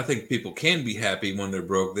relative term. I think people can be happy when they're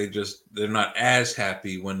broke. They're not as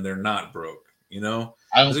happy when they're not broke. I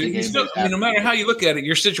don't think no matter how you look at it,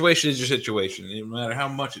 your situation is your situation. No matter how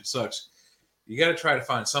much it sucks, you got to try to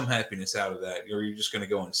find some happiness out of that, or you're just going to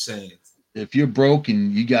go insane. If you're broke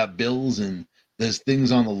and you got bills and there's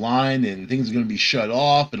things on the line and things are going to be shut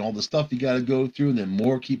off and all the stuff you got to go through, and then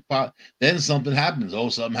more keep pop. Then something happens. Oh,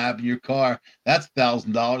 something happened in your car. That's $1,000.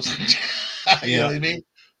 You know Yeah. what I mean?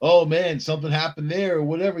 Oh man, something happened there or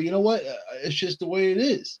whatever. You know what? It's just the way it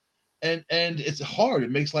is, and it's hard. It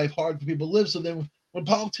makes life hard for people to live. So then when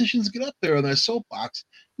politicians get up there on their soapbox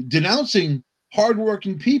denouncing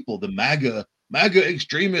hardworking people, the MAGA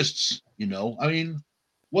extremists, I mean,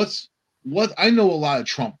 what I know a lot of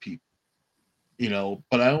Trump people,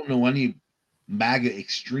 but I don't know any MAGA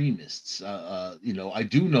extremists. I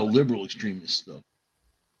do know liberal extremists though.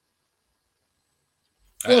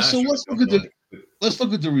 Well, so let's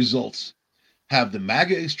look at the results. Have the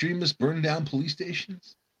MAGA extremists burned down police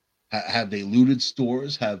stations? Have they looted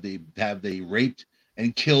stores? Have they raped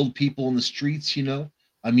and killed people in the streets?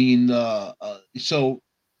 I mean, so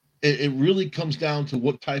it really comes down to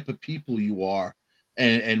what type of people you are,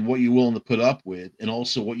 and what you're willing to put up with, and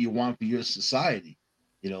also what you want for your society.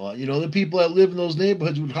 The people that live in those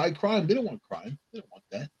neighborhoods with high crime, they don't want crime. They don't want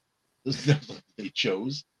that. This is what they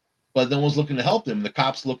chose. But no one's looking to help them. The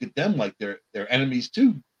cops look at them like they're enemies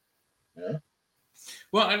too. Yeah.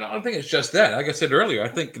 Well, I don't think it's just that. Like I said earlier, I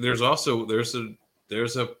think there's a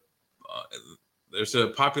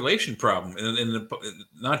population problem, and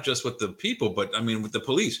not just with the people, but I mean with the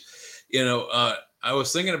police. I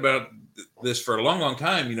was thinking about this for a long, long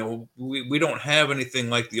time. We don't have anything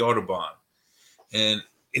like the Autobahn, and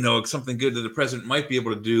it's something good that the president might be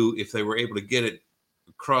able to do if they were able to get it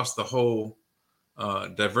across the whole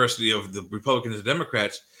diversity of the Republicans and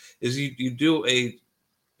Democrats. Is you do a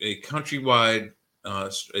countrywide,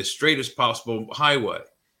 as straight as possible highway,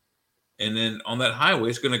 and then on that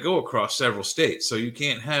highway it's going to go across several states. So you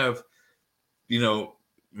can't have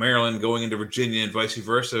Maryland going into Virginia and vice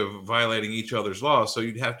versa, violating each other's laws. So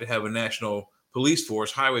you'd have to have a national police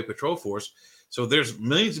force, highway patrol force. So there's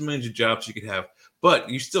millions and millions of jobs you could have, but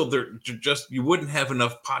you wouldn't have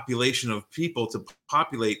enough population of people to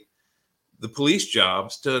populate the police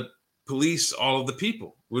jobs to police all of the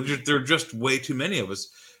people. There are just way too many of us.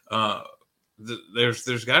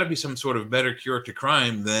 There's got to be some sort of better cure to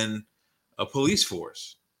crime than a police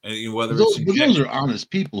force. And but those are honest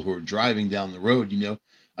people who are driving down the road.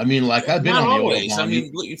 I mean, like I've been not on always. the I mean,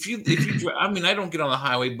 if you I mean, I don't get on the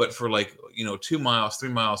highway, but for 2 miles, 3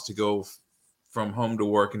 miles to go from home to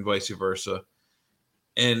work and vice versa.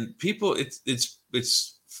 And people, it's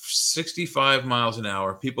 65 miles an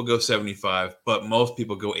hour. People go 75, but most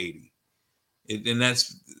people go 80. And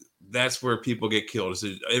that's where people get killed.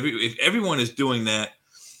 If everyone is doing that,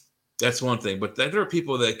 that's one thing. But there are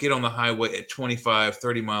people that get on the highway at 25,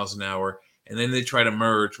 30 miles an hour, and then they try to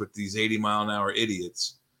merge with these 80 mile an hour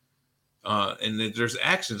idiots. And there's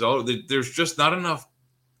actions. There's just not enough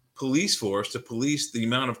police force to police the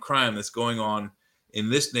amount of crime that's going on in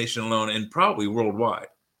this nation alone, and probably worldwide.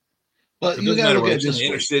 But it doesn't matter whether it's in the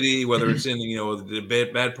inner city, whether it's in the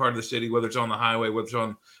bad part of the city, whether it's on the highway, whether it's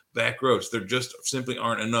on back roads. There just simply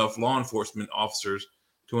aren't enough law enforcement officers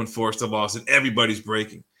to enforce the laws that everybody's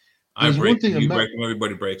breaking. I break them, you break them,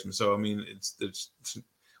 everybody breaks them. So I mean,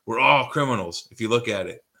 we're all criminals if you look at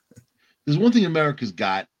it. There's one thing America's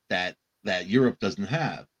got that Europe doesn't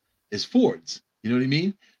have is Fords. You know what I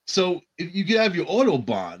mean? So if you could have your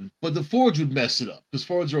Autobahn, but the Fords would mess it up because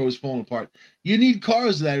Fords are always falling apart. You need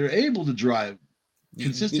cars that are able to drive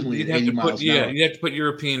consistently at 80 miles an hour. You have to put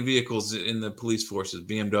European vehicles in the police forces,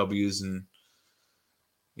 BMWs, and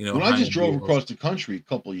When I just drove across the country a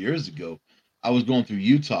couple of years ago, I was going through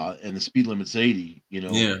Utah and the speed limit's 80.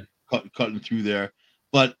 Cutting through there,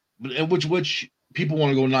 but which people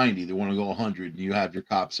want to go 90, they want to go 100, and you have your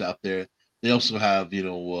cops out there. They also have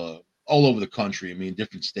all over the country. I mean,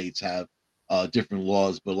 different states have different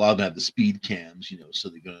laws, but a lot of them have the speed cams, so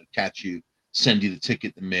they're going to catch you, send you the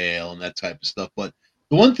ticket in the mail, and that type of stuff. But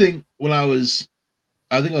the one thing,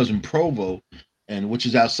 I think I was in Provo, and which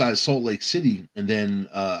is outside of Salt Lake City, and then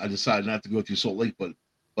I decided not to go through Salt Lake,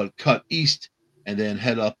 but cut east and then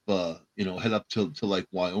head up to like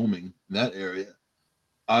Wyoming, in that area.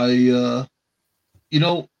 I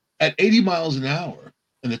at 80 miles an hour,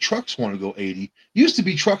 and the trucks want to go 80. Used to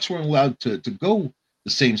be trucks weren't allowed to go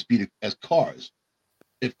the same speed as cars.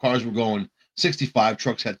 If cars were going 65,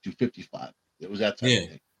 trucks had to do 55. It was that type of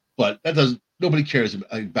thing. But nobody cares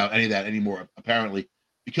about any of that anymore, apparently,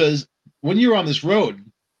 because when you're on this road,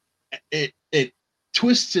 it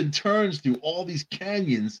twists and turns through all these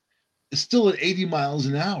canyons. It's still at 80 miles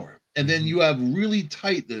an hour. And then you have really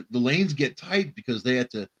tight, the lanes get tight because they had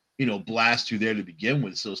to, blast through there to begin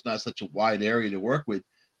with. So it's not such a wide area to work with.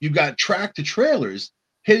 You've got tractor trailers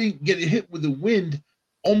getting hit with the wind,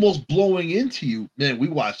 almost blowing into you. Man, we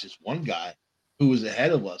watched this one guy who was ahead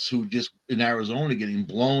of us, who just in Arizona getting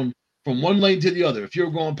blown from one lane to the other. If you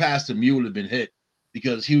were going past him, you would have been hit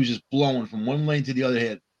because he was just blowing from one lane to the other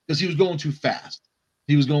head because he was going too fast.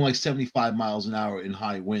 He was going like 75 miles an hour in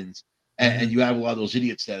high winds. And you have a lot of those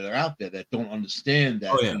idiots that are out there that don't understand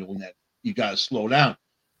that, that you got to slow down.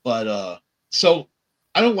 But so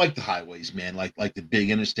I don't like the highways, man, like the big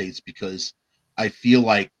interstates, because I feel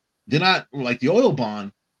like they're not like the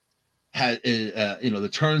Autobahn has, the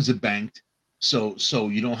turns are banked. So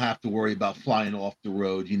you don't have to worry about flying off the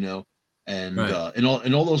road, and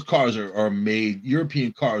all those cars are made.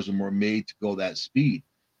 European cars are more made to go that speed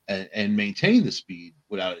and maintain the speed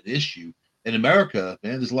without an issue. In America,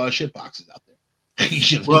 man, there's a lot of shit boxes out there.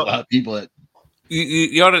 A lot of people that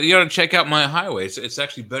you ought to check out my highway. It's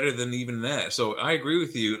actually better than even that. So I agree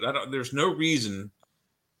with you. There's no reason,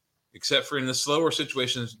 except for in the slower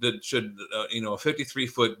situations, that should a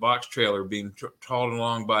 53-foot box trailer being hauled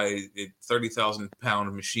along by a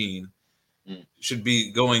 30,000-pound machine should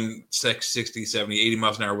be going 60, 70, 80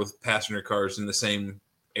 miles an hour with passenger cars in the same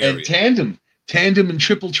area. And tandem and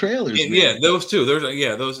triple trailers. Yeah, those two. Those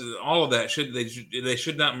all of that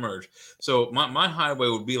should not merge. So my highway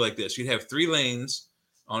would be like this. You'd have 3 lanes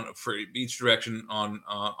for each direction on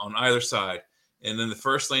either side. And then the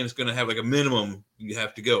first lane is going to have like a minimum you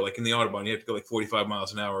have to go. Like in the Autobahn, you have to go like 45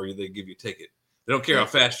 miles an hour or they give you a ticket. They don't care how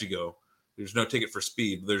fast you go. There's no ticket for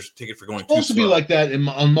speed. There's a ticket for going too slow. It's supposed to be like that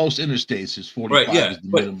on most interstates. Is 45 is the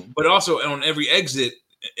minimum. But also on every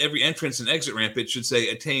entrance and exit ramp, it should say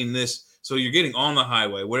attain this. So you're getting on the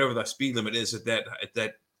highway, whatever the speed limit is at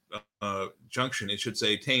that junction. It should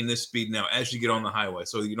say attain this speed now as you get on the highway.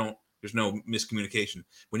 So there's no miscommunication.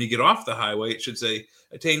 When you get off the highway, it should say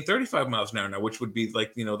attain 35 miles an hour now, which would be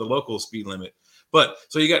like, the local speed limit. But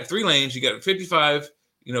so you got 3 lanes, you got 55,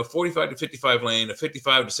 45 to 55 lane, a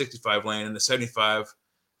 55 to 65 lane, and a 75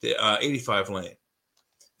 to 85 lane.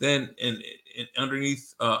 Then in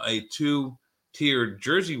underneath a 2-tiered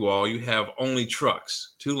Jersey wall, you have only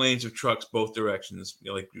trucks, 2 lanes of trucks, both directions,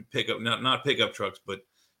 like pickup, not pickup trucks, but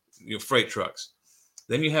freight trucks.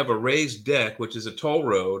 Then you have a raised deck, which is a toll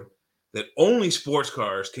road that only sports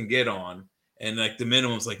cars can get on. And like the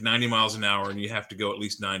minimum is like 90 miles an hour and you have to go at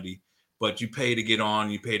least 90, but you pay to get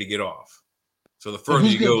on, you pay to get off. So the further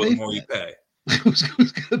you go, the more you pay. Who's going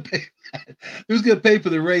to pay that? Who's going to pay for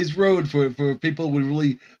the raised road for people with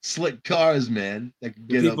really slick cars, man? That can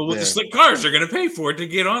get people with the slick cars are going to pay for it to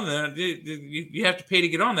get on there. You have to pay to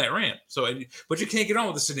get on that ramp. So, but you can't get on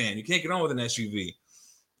with a sedan. You can't get on with an SUV.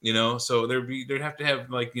 So there'd have to have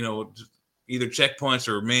either checkpoints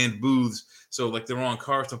or manned booths, so like the wrong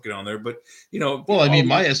cars don't get on there. But well, I mean,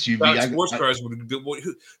 my SUV, sports cars would be.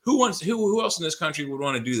 Who else in this country would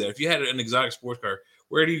want to do that? If you had an exotic sports car,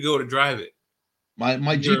 where do you go to drive it?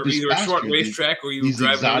 My Jeep is either a short racetrack or you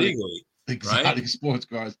drive it illegally. Exotic sports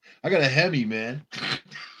cars. I got a Hemi, man.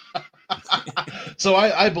 So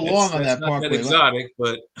I belong on that parkway. That exotic,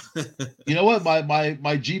 but you know what?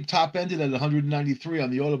 My Jeep top ended at 193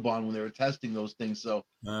 on the Autobahn when they were testing those things. So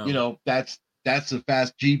that's a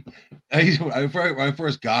fast Jeep. When I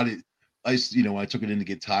first got it, I took it in to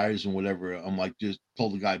get tires and whatever. I'm like, just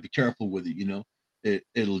told the guy, be careful with it.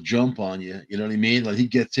 It'll jump on you. You know what I mean? Like he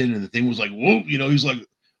gets in and the thing was like, whoa. He's like,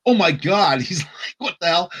 oh my God. He's like, what the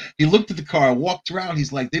hell? He looked at the car, walked around.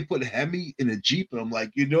 He's like, they put Hemi in a Jeep. And I'm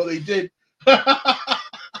like, they did.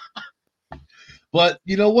 But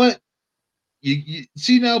you know what? You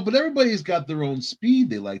see now, but everybody's got their own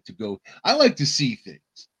speed they like to go. I like to see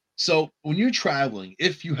things. So when you're traveling,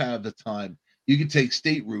 if you have the time, you can take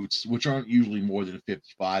state routes, which aren't usually more than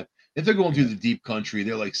 55. If they're going through the deep country,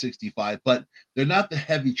 they're like 65, but they're not the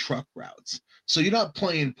heavy truck routes. So you're not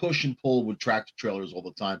playing push and pull with tractor trailers all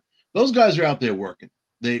the time. Those guys are out there working.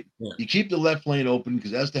 You keep the left lane open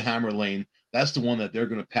because that's the hammer lane. That's the one that they're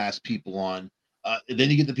going to pass people on. And then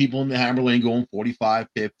you get the people in the hammer lane going 45,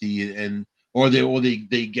 50, or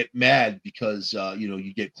they get mad because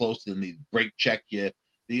you get close to them, they brake check you.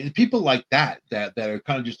 People like that are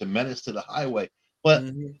kind of just a menace to the highway. But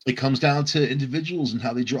it comes down to individuals and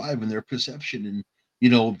how they drive and their perception. And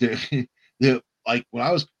they're like when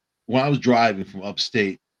I was driving from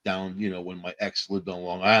upstate down, when my ex lived on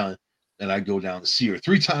Long Island, and I go down to see her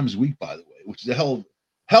 3 times a week, by the way, which is a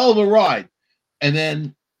hell of a ride. And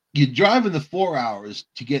then you drive in the 4 hours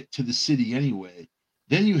to get to the city anyway.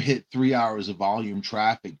 Then you hit 3 hours of volume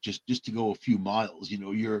traffic just to go a few miles.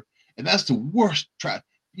 And that's the worst traffic.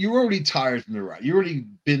 You're already tired from the ride. You already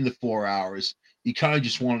been the 4 hours. You kind of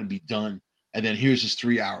just want to be done. And then here's this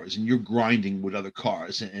 3 hours, and you're grinding with other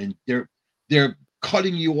cars, and they're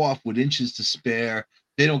cutting you off with inches to spare.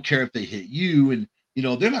 They don't care if they hit you, and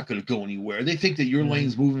they're not going to go anywhere. They think that your Mhm.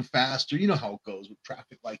 lane's moving faster. You know how it goes with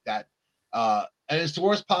traffic like that. And it's the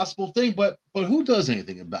worst possible thing. But who does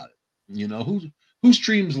anything about it? Who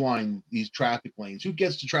streamlines these traffic lanes? Who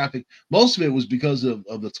gets the traffic? Most of it was because of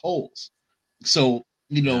the tolls. So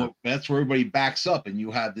Yeah. that's where everybody backs up, and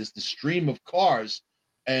you have this stream of cars,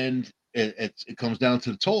 and it comes down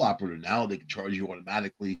to the toll operator. Now they can charge you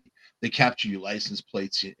automatically. They capture your license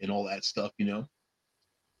plates and all that stuff.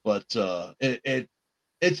 But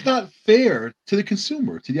it's not fair to the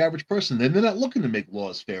consumer, to the average person. They're not looking to make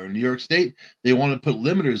laws fair. In New York State, they want to put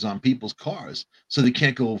limiters on people's cars so they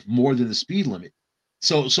can't go more than the speed limit.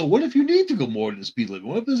 So what if you need to go more than the speed limit?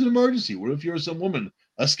 What if there's an emergency? What if you're some woman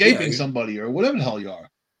Yeah. escaping somebody or whatever the hell you are?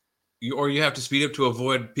 Or you have to speed up to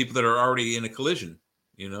avoid people that are already in a collision.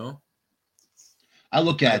 I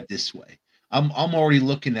look at I, it this way. I'm already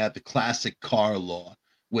looking at the classic car law,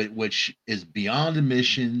 which is beyond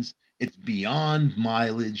emissions. It's beyond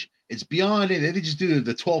mileage. It's beyond it. They just do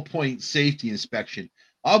the 12-point safety inspection.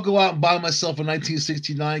 I'll go out and buy myself a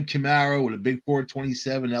 1969 Camaro with a big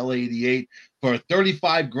 427 L88 for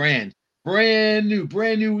 35 grand. Brand new,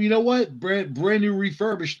 brand new. You know what? Brand new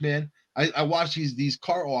refurbished, man. I watch these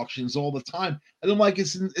car auctions all the time, and I'm like,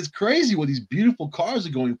 it's crazy what these beautiful cars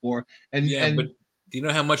are going for. And yeah, but and do you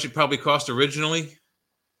know how much it probably cost originally?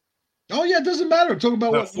 oh yeah, it doesn't matter. I'm talking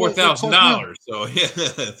about About what cost now. $4,000. So yeah,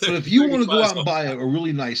 But if you want to go 35. out and buy a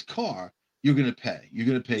really nice car, you're gonna pay. You're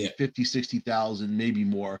gonna pay Yeah. 50, 60,000, maybe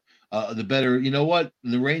more. The better, you know what?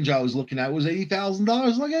 The range I was looking at was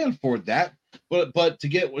 $80,000. Like I can afford that. But to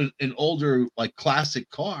get an older like classic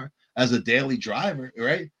car as a daily driver,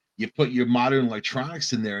 right? You put your modern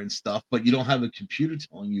electronics in there and stuff, but you don't have a computer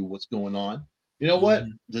telling you what's going on. You know what?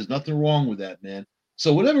 Mhm. There's nothing wrong with that, man.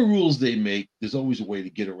 So whatever rules they make, there's always a way to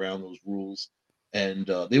get around those rules. And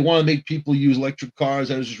they want to make people use electric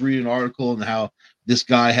cars. I was just reading an article on how this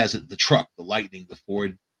guy has the truck, the Lightning, the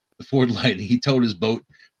Ford Lightning. He towed his boat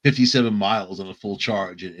 57 miles on a full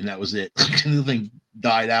charge, and that was it. The thing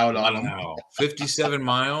died out on him. Wow, 57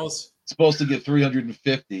 miles. Supposed to get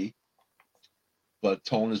 350, but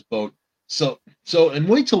towing his boat. And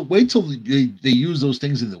wait till they use those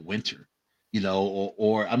things in the winter,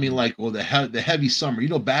 or I mean, like, or the heavy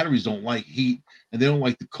summer. Batteries don't like heat and they don't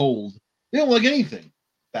like the cold. They don't like anything.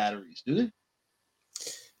 Batteries, do they?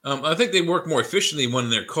 I think they work more efficiently when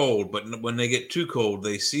they're cold, but when they get too cold,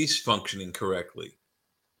 they cease functioning correctly.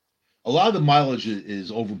 A lot of the mileage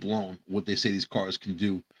is overblown. What they say these cars can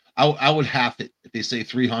do, I would half it. If they say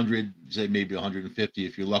 300, say maybe 150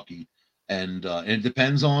 if you're lucky, and it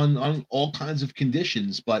depends on all kinds of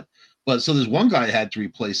conditions. But so there's one guy that had to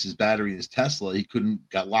replace his battery in his Tesla. He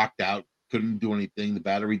got locked out, couldn't do anything. The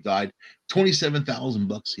battery died.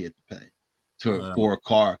 $27,000 he had to pay for a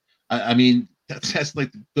car. I mean, that's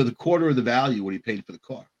like the quarter of the value what he paid for the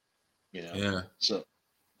car. Yeah. So.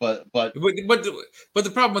 But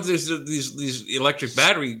the problem with these electric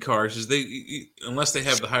battery cars is unless they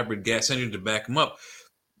have the hybrid gas engine to back them up,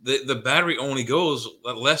 the battery only goes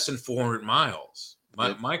less than 400 miles.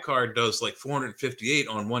 My car does like 458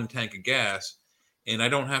 on one tank of gas, and I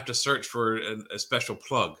don't have to search for a special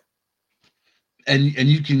plug. And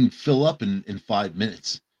you can fill up in 5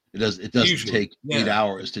 minutes. It doesn't Usually, take yeah. 8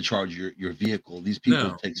 hours to charge your vehicle. These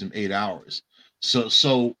people it takes them 8 hours.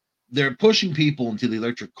 So they're pushing people into the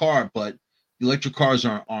electric car, but the electric cars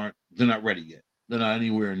aren't they're not ready yet. They're not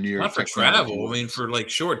anywhere near. Not for travel. I mean, for like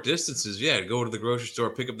short distances, yeah. Go to the grocery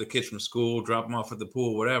store, pick up the kids from school, drop them off at the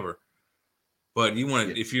pool, whatever. But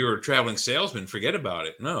if you're a traveling salesman, forget about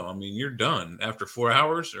it. No, I mean, you're done after 4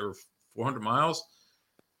 hours or 400 miles.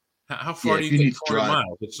 How far do you get 400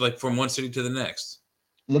 miles? It's like from one city to the next.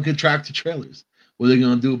 Look at tractor trailers. What are they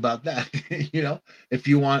going to do about that? If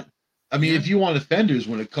you want. I mean, if you want offenders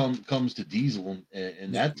when it comes to diesel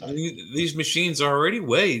and that type. These machines already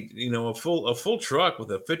weigh, a full truck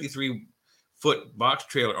with a 53-foot box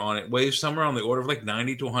trailer on it weighs somewhere on the order of like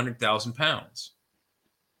 90 to 100,000 pounds.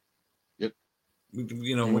 Yep.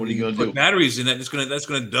 When you put batteries in it, that's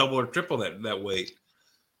gonna double or triple that weight.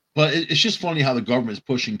 But it's just funny how the government is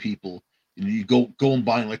pushing people. You go and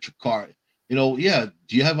buy an electric car. Yeah.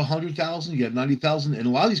 Do you have 100,000? You have 90,000? And a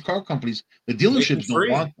lot of these car companies, the dealerships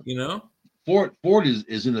don't want them. Ford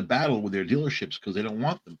is in a battle with their dealerships because they don't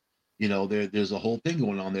want them. There's a whole thing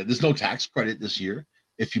going on there. There's no tax credit this year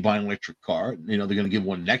if you buy an electric car. They're going to give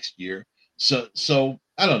one next year. So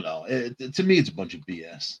I don't know. To me, it's a bunch of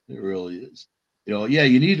BS. It really is. Yeah,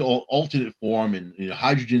 you need alternate form, and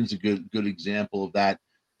hydrogen's a good example of that.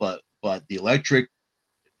 But the electric,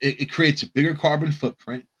 it creates a bigger carbon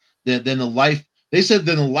footprint than the life. They said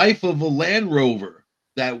than the life of a Land Rover.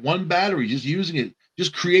 That one battery, just using it,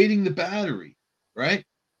 just creating the battery. right?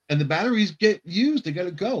 And the batteries get used. They got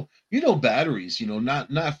to go. Batteries.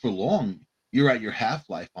 Not for long. You're at your half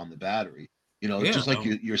life on the battery. It's Yeah. just like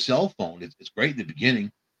your cell phone. It's great in the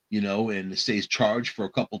beginning, and it stays charged for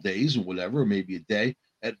a couple days or whatever, or maybe a day.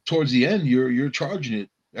 And towards the end, you're charging it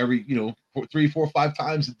every 3, 4, 5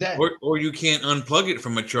 times a day. Or you can't unplug it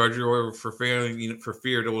from a charger, or for fear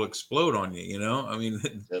it will explode on you. I mean,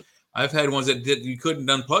 Yep. I've had ones that you couldn't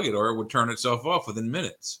unplug it, or it would turn itself off within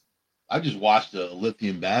minutes. I just watched a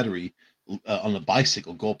lithium battery on a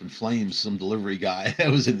bicycle go up in flames. Some delivery guy that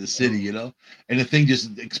was in the city, and the thing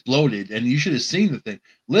just exploded. And you should have seen the thing.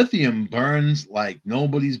 Lithium burns like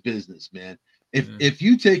nobody's business, man. If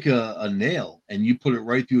you take a nail and you put it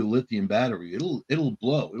right through a lithium battery, it'll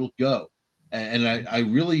blow, it'll go. And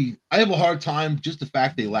I have a hard time just the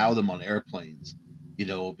fact they allow them on airplanes,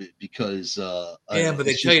 because yeah, but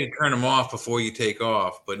they tell you to turn them off before you take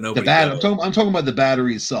off, but nobody. I'm talking about the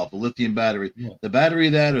battery itself, a lithium battery. Yeah. The battery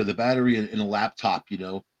of that, or the battery in a laptop,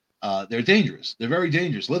 they're dangerous. They're very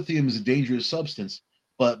dangerous. Lithium is a dangerous substance,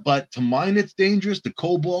 but to mine it's dangerous. The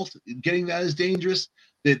cobalt, getting that is dangerous.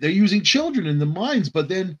 They're using children in the mines, but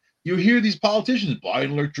then you hear these politicians buy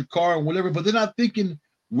an electric car and whatever, but they're not thinking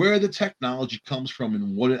where the technology comes from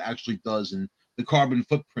and what it actually does and the carbon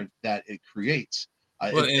footprint that it creates.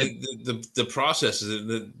 Well, the process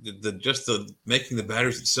is just the making the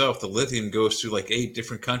batteries itself. The lithium goes through like 8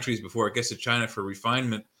 different countries before it gets to China for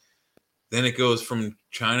refinement. Then it goes from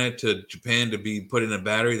China to Japan to be put in a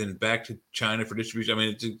battery, then back to China for distribution. I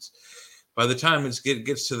mean, it's by the time it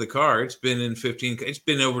gets to the car, it's been in 15. It's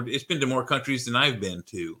been to more countries than I've been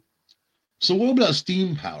to. So what about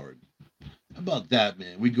steam powered? How about that,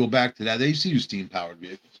 man? We go back to that. They used to use steam powered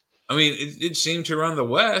vehicles. I mean, it seemed to run the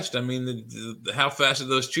West. I mean, how fast did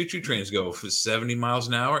those choo-choo trains go? For 70 miles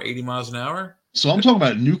an hour, 80 miles an hour? So I'm talking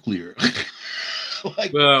about nuclear.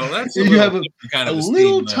 Well, that's you have a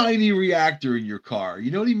little tiny reactor in your car.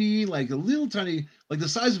 You know what I mean? Like a little tiny, like the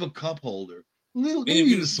size of a cup holder. Little,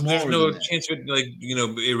 maybe even smaller. There's no chance of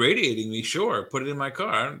irradiating me. Sure, put it in my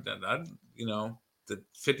car. The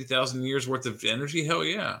 50,000 years worth of energy. Hell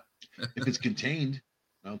yeah. If it's contained.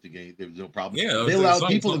 I don't think there's no problem. Yeah, they allow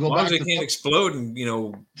people to go back. They can't explode and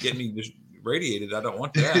get me just radiated. I don't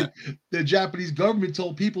want that. The Japanese government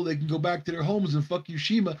told people they can go back to their homes in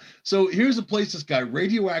Fukushima. So here's a place that's got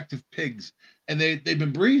radioactive pigs, and they've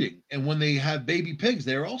been breeding. And when they have baby pigs,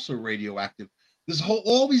 they're also radioactive.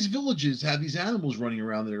 All these villages have these animals running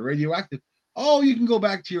around that are radioactive. Oh, you can go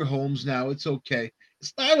back to your homes now. It's okay.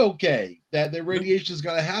 It's not okay. That the radiation's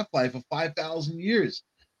got a half-life of 5,000 years.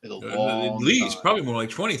 At least probably more like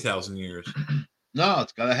 20,000 years. No,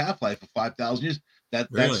 it's got a half-life of 5,000 years.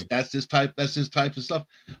 That's this type of stuff.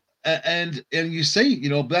 And you say,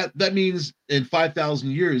 that means in 5,000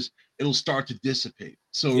 years it'll start to dissipate.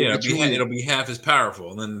 So yeah, it'll be half as powerful,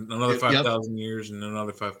 and then another 5,000 years, and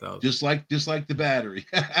another 5,000. Just like the battery,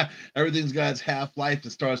 everything's got its half-life. It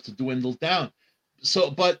starts to dwindle down. So,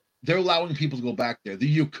 but they're allowing people to go back there.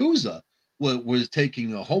 The Yakuza was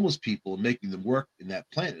taking homeless people and making them work in that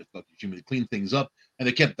plant at Fukushima to clean things up, and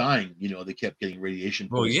they kept dying. They kept getting radiation.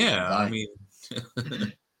 Well, yeah, I mean,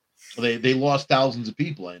 they lost thousands of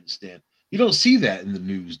people. I understand. You don't see that in the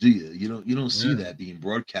news, do you? You don't see that being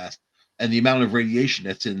broadcast, and the amount of radiation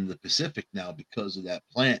that's in the Pacific now because of that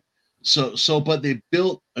plant. But they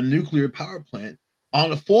built a nuclear power plant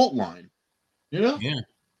on a fault line. Yeah.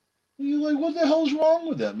 You're like, what the hell's wrong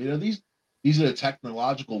with them? These are the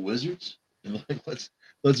technological wizards.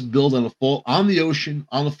 Let's build on the ocean,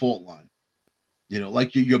 on the fault line.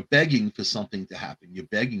 Like you're begging for something to happen. You're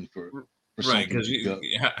begging for right, because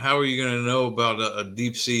how are you going to know about a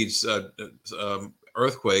deep sea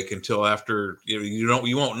earthquake until after you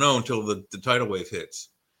won't know until the tidal wave hits.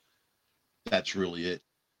 That's really it.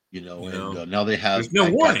 And now they have there's no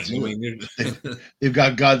warning. I mean, they've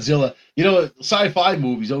got Godzilla. Sci-fi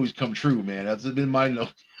movies always come true, man. That's been my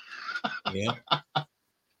note. Yeah.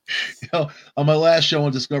 On my last show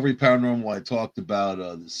on Discovery Paranormal, I talked about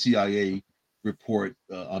the CIA report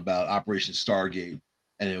about Operation Stargate,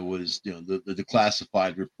 and it was the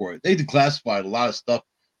declassified report. They declassified a lot of stuff,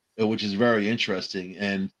 which is very interesting.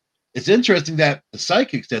 And it's interesting that the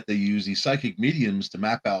psychics that they use, these psychic mediums, to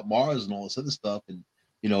map out Mars and all this other stuff, and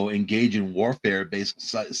engage in warfare,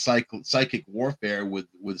 basically psychic warfare with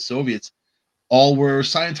Soviets, all were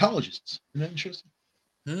Scientologists. Isn't that interesting?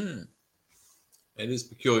 It is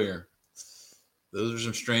peculiar. Those are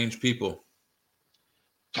some strange people.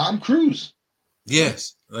 Tom Cruise.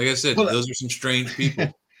 Yes, like I said, those are some strange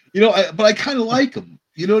people. But I kind of like him.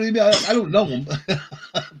 You know what I mean? I don't know him,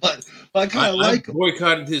 but I kind of like him. I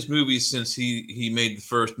boycotted his movies since he made the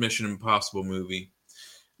first Mission Impossible movie.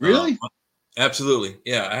 Really? Absolutely.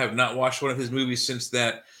 Yeah, I have not watched one of his movies since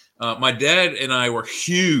that. My dad and I were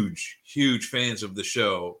huge fans of the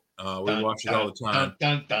show. We Dun, watched it all dun, the dun, time.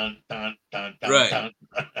 dun, dun, dun, dun, dun, Right. dun.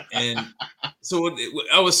 And so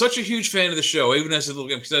I was such a huge fan of the show, even as a little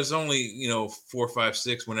kid, because I was only, 4, 5,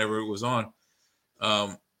 6 whenever it was on.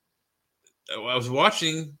 Um, I was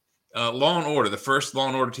watching Law and Order, the first Law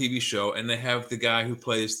and Order TV show, and they have the guy who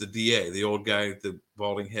plays the DA, the old guy with the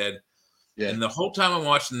balding head. Yeah. And the whole time I'm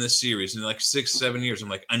watching this series, in like 6, 7 years, I'm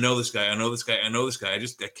like, I know this guy, I know this guy, I know this guy.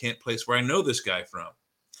 I can't place where I know this guy from.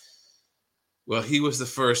 Well, he was the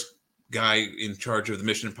first guy in charge of the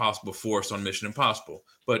Mission Impossible force on Mission Impossible.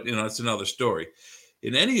 But, it's another story.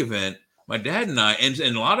 In any event, my dad and I, and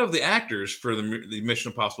a lot of the actors for the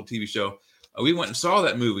Mission Impossible TV show, we went and saw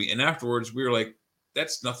that movie. And afterwards, we were like,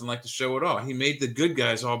 that's nothing like the show at all. He made the good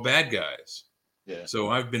guys all bad guys. Yeah. So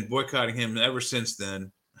I've been boycotting him ever since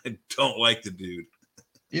then. I don't like the dude.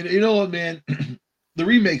 You know what, man? The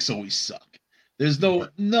remakes always suck. There's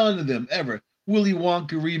none of them ever. Willy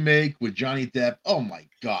Wonka remake with Johnny Depp. Oh my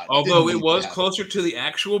God. Although it was closer to the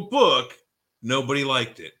actual book, nobody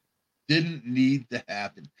liked it. Didn't need to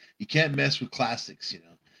happen. You can't mess with classics,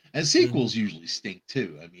 And sequels usually stink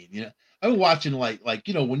too. I mean, I'm watching like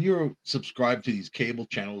when you're subscribed to these cable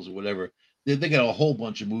channels or whatever, they got a whole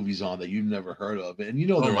bunch of movies on that you've never heard of, and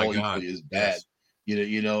they're all equally as bad.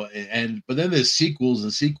 Yes. But then there's sequels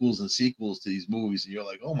and sequels and sequels to these movies, and you're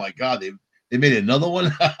like, oh my God, they made another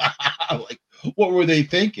one. Like, what were they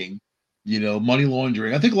thinking? Money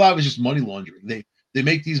laundering. I think a lot of it's just money laundering. They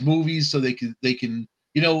make these movies so they can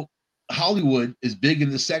Hollywood is big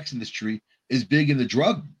in the sex industry, is big in the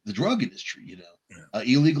drug industry.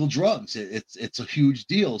 Illegal drugs. It's a huge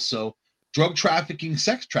deal. So drug trafficking,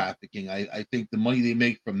 sex trafficking. I think the money they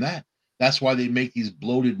make from that's why they make these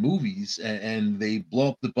bloated movies and they blow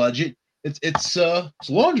up the budget. It's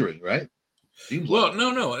laundering, right? Well,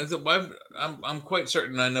 no. I'm quite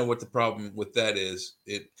certain I know what the problem with that is.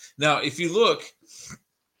 Now, if you look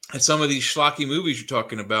at some of these schlocky movies you're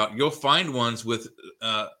talking about, you'll find ones with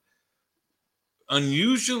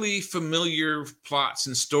unusually familiar plots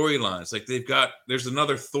and storylines. Like there's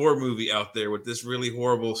another Thor movie out there with this really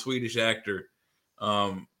horrible Swedish actor.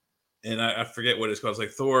 And I forget what it's called. It's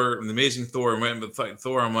like Thor, the Amazing Thor,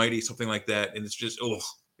 Thor Almighty, something like that. And it's just,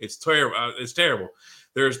 it's terrible. It's terrible.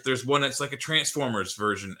 There's one that's like a Transformers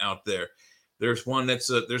version out there. There's one there's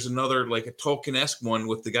another like a Tolkien-esque one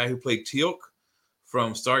with the guy who played Teal'c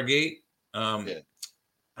from Stargate. Yeah.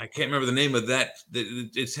 I can't remember the name of that.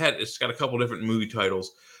 It's got a couple different movie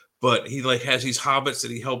titles, but he like has these hobbits that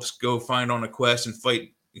he helps go find on a quest and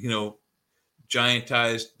fight,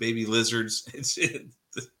 giantized baby lizards.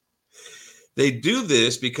 They do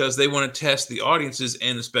this because they want to test the audiences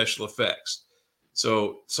and the special effects.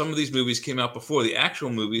 So some of these movies came out before the actual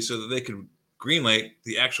movie so that they could greenlight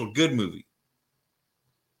the actual good movie.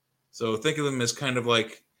 So think of them as kind of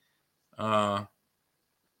like the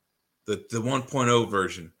 1.0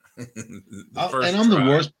 version. And I'm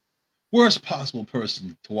the worst possible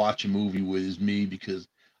person to watch a movie with is me, because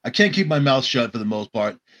I can't keep my mouth shut for the most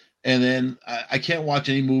part. And then I can't watch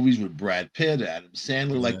any movies with Brad Pitt, Adam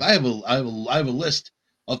Sandler. Like I have a list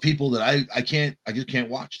of people that I just can't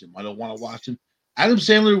watch them. I don't want to watch them. Adam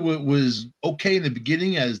Sandler was okay in the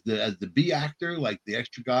beginning as the B actor, like the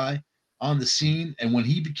extra guy on the scene, and when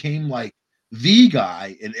he became like the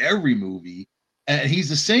guy in every movie, and he's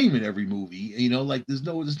the same in every movie. Like there's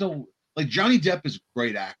no like Johnny Depp is a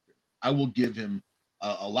great actor. I will give him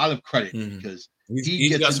a lot of credit because he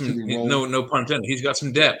gets got into the role. No pun intended. He's got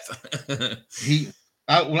some depth.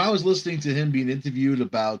 When I was listening to him being interviewed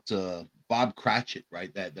about Bob Cratchit,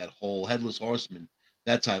 right, that whole Headless Horseman,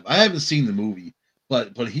 that time, I haven't seen the movie,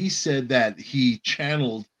 but he said that he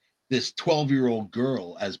channeled this 12-year-old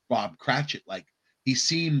girl as Bob Cratchit. Like he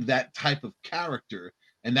seemed that type of character,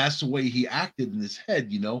 and that's the way he acted in his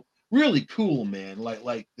head. Really cool, man.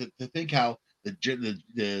 Like to think how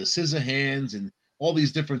the scissor hands and all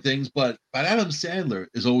these different things, but Adam Sandler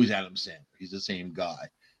is always Adam Sandler. He's the same guy.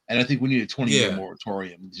 And I think we need a 20-year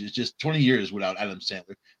moratorium. Just 20 years without Adam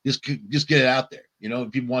Sandler. Just get it out there.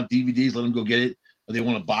 If people want DVDs, let them go get it. Or they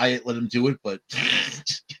want to buy it, let them do it. But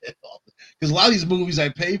just get it off. Because a lot of these movies I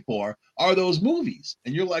pay for are those movies.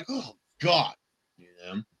 And you're like, oh, God.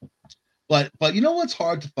 But you know what's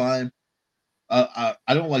hard to find? I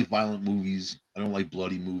don't like violent movies. I don't like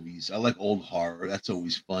bloody movies. I like old horror. That's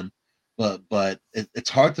always fun. But it's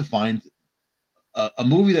hard to find a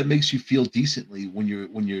movie that makes you feel decently when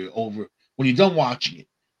you're done watching it.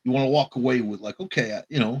 You want to walk away with like, okay, I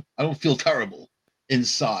don't feel terrible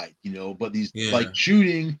inside, but these like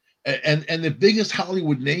shooting and the biggest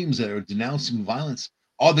Hollywood names that are denouncing violence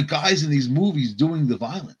are the guys in these movies doing the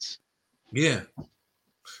violence. Yeah.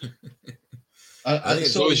 I think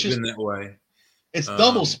it's So it's always just been that way. it's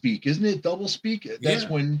double speak, isn't it? Double speak. That's Yeah.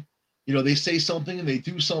 when they say something and they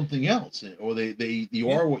do something else, or they you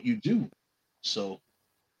Yeah. are what you do. So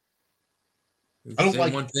I don't Say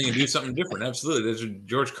like. one thing and do something different. Absolutely. There's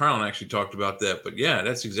George Carlin actually talked about that. But yeah,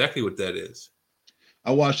 that's exactly what that is.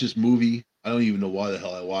 I watched this movie. I don't even know why the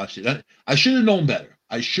hell I watched it. I should have known better.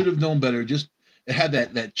 I should have known better. Just it had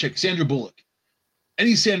that chick Sandra Bullock.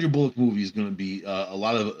 Any Sandra Bullock movie is going to be a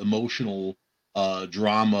lot of emotional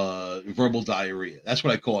drama, verbal diarrhea. That's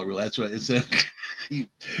what I call it. Really, that's what it's a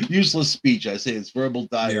useless speech. I say it's verbal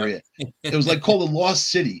Yeah. diarrhea. It was like called The Lost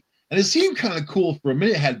City, and it seemed kind of cool for a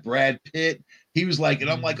minute. It had Brad Pitt. He was like, and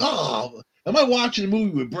I'm like, oh, am I watching a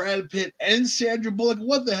movie with Brad Pitt and Sandra Bullock?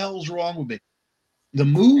 What the hell's wrong with me? The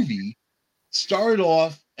movie started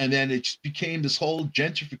off, and then it just became this whole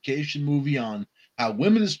gentrification movie on how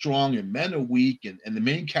women are strong and men are weak, and the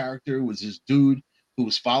main character was this dude who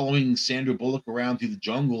was following Sandra Bullock around through the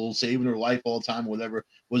jungle, saving her life all the time, whatever,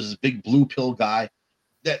 was this big blue pill guy.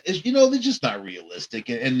 That is, they're just not realistic.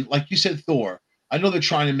 And like you said, Thor, I know they're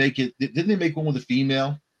trying to make it. Didn't they make one with a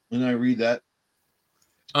female? Didn't I read that?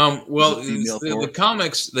 Well, Thor? the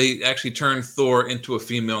comics, they actually turned Thor into a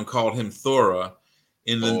female and called him Thora.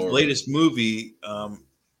 In the latest movie,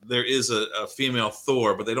 there is a female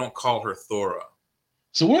Thor, but they don't call her Thora.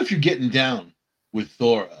 So what if you're getting down with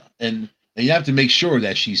Thora, and you have to make sure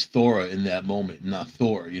that she's Thora in that moment, not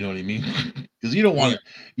Thor? You know what I mean? Because you don't want to.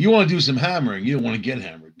 You want to do some hammering. You don't want to get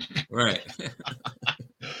hammered. Right.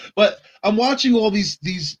 But I'm watching all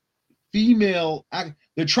these female.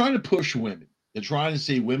 They're trying to push women. They're trying to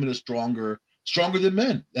say women are stronger than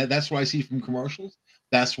men. That's what I see from commercials.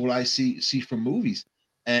 That's what I see from movies.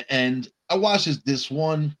 And I watched this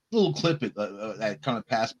one little clip that kind of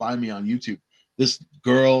passed by me on YouTube. This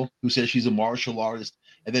girl who says she's a martial artist,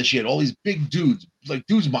 and then she had all these big dudes, like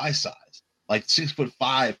dudes my size, like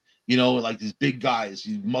 6'5", like these big guys,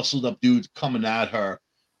 these muscled up dudes coming at her,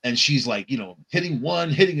 and she's like, hitting one,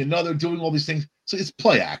 hitting another, doing all these things. So it's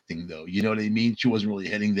play acting, though. You know what I mean? She wasn't really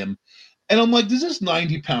hitting them. And I'm like, does this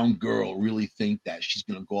 90-pound girl really think that she's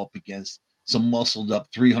going to go up against some muscled up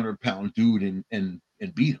 300-pound dude and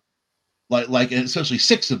beat him? Like, and especially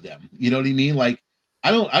 6 of them. You know what I mean? Like, I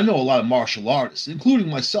know a lot of martial artists, including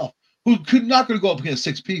myself, who could not going to go up against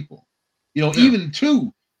 6 people. Even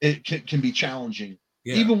 2 it can be challenging.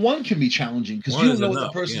 Yeah. Even 1 can be challenging because you don't know what the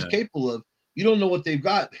person's capable of. You don't know what they've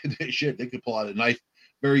got. Shit, they could pull out a knife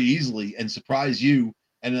very easily and surprise you.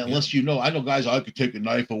 And unless I know guys, I could take a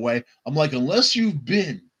knife away. I'm like, unless you've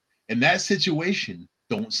been in that situation,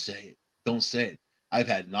 don't say it. Don't say it. I've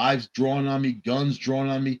had knives drawn on me, guns drawn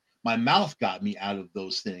on me. My mouth got me out of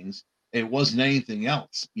those things. It wasn't anything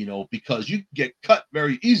else, because you get cut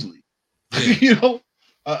very easily.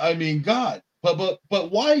 I mean, God. But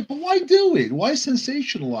why? But why do it? Why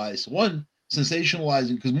sensationalize? One,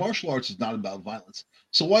 sensationalizing, because martial arts is not about violence.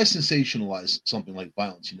 So why sensationalize something like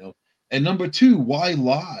violence? And number 2, why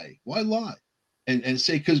lie? Why lie? And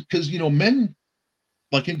say because men,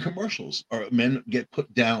 like in commercials, or men get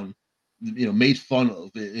put down, made fun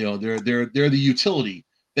of. They're the utility.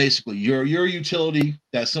 Basically, you're a utility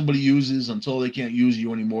that somebody uses until they can't use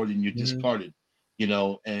you anymore, then you're discarded.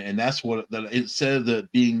 And that's what that instead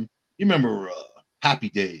of being. You remember Happy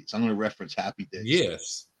Days? I'm going to reference Happy Days.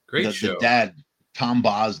 Yes, great show. The dad, Tom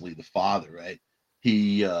Bosley, the father, right?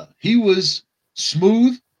 He was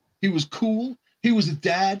smooth. He was cool. He was a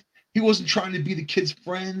dad. He wasn't trying to be the kids'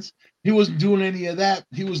 friends. He wasn't doing any of that.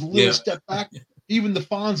 He was a little step back. Even the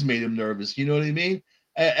Fonz made him nervous. You know what I mean?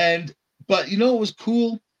 But it was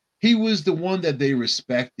cool. He was the one that they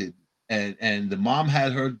respected. And the mom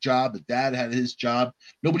had her job. The dad had his job.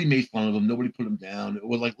 Nobody made fun of him. Nobody put him down. It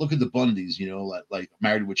was like, look at the Bundys, like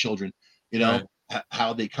Married with Children, right.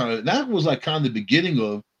 How they that was like kind of the beginning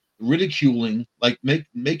of ridiculing, like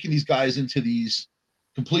making these guys into these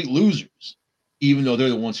complete losers, even though they're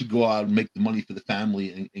the ones who go out and make the money for the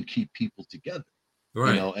family and keep people together.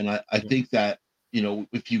 Right. And I think that,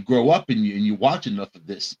 if you grow up and you watch enough of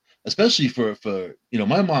this, especially for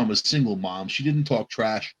my mom was a single mom. She didn't talk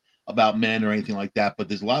trash about men or anything like that, but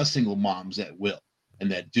there's a lot of single moms that will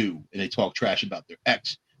and that do, and they talk trash about their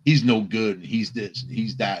ex. He's no good, and he's this, and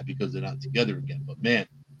he's that, because they're not together again. But then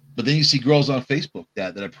you see girls on Facebook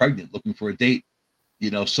that are pregnant looking for a date.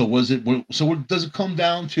 So does it come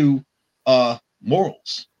down to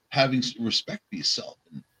morals, having respect for yourself,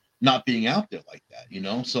 and not being out there like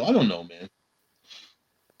that? So I don't know, man.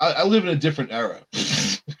 I live in a different era.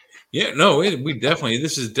 Yeah, no,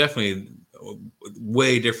 this is definitely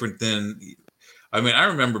way different than I mean, I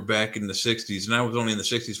remember back in the 60s, and I was only in the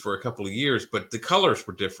 60s for a couple of years, but the colors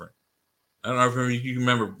were different. I don't know if you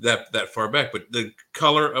remember that far back, but the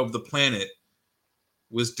color of the planet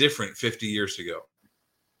was different 50 years ago.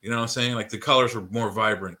 You know what I'm saying? Like the colors were more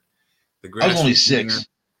vibrant. The I was grass only was greener.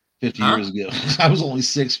 50 Huh? years ago. I was only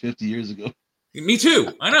 50 years ago. Me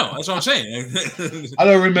too. I know. That's what I'm saying. I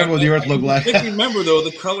don't remember what the Earth looked like. I think remember though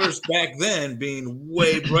the colors back then being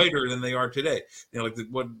way brighter than they are today. You know, like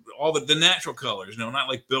all the natural colors. You know, not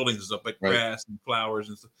like buildings and stuff, but Right. grass and flowers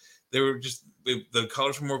and stuff. They were just the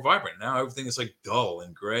colors were more vibrant. Now everything is like dull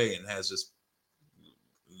and gray and has this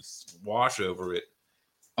wash over it.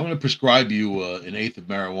 I'm going to prescribe you an eighth of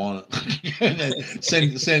marijuana and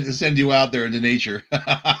then send you out there into nature.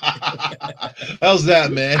 How's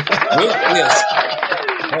that, man? Yes,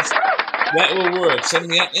 that will work. Send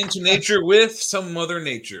me out into nature with some Mother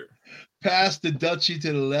Nature. Pass the Dutchie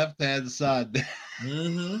to the left-hand side.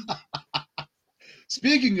 Mm-hmm.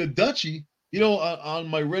 Speaking of Dutchie, on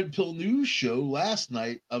my Red Pill News show last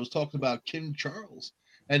night, I was talking about King Charles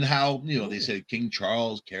and how, they said King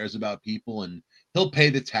Charles cares about people and he'll pay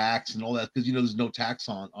the tax and all that because, there's no tax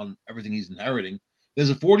on everything he's inheriting. There's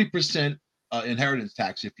a 40% inheritance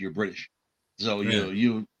tax if you're British. So,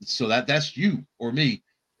 so that's you or me.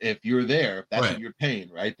 If you're there, that's Right. what you're paying,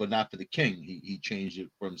 right? But not for the king. He changed it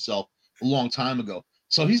for himself a long time ago.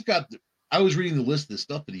 So he's got, I was reading the list of the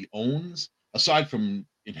stuff that he owns, aside from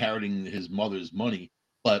inheriting his mother's money,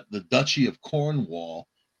 but the Duchy of Cornwall,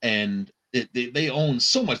 and they own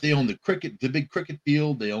so much. They own the big cricket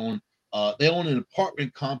field. They own an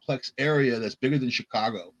apartment complex area that's bigger than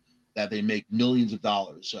Chicago that they make millions of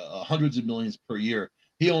dollars, hundreds of millions per year.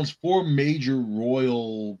 He owns 4 major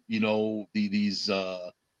royal, these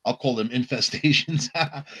I'll call them infestations,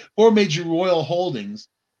 4 major royal holdings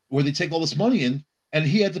where they take all this money in, and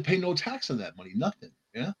he had to pay no tax on that money, nothing.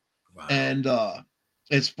 Yeah. Wow. And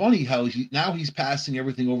it's funny how he's passing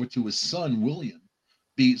everything over to his son William,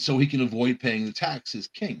 so he can avoid paying the tax as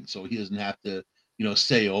king, so he doesn't have to,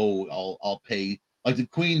 say, "Oh, I'll pay." Like the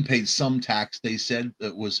Queen paid some tax. They said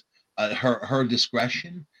it was her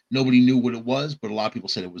discretion. Nobody knew what it was, but a lot of people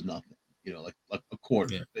said it was nothing. Like a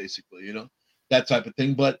quarter, basically. That type of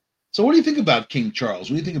thing. But so, what do you think about King Charles?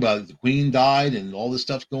 What do you think about it? The Queen died and all this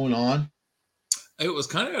stuff's going on? It was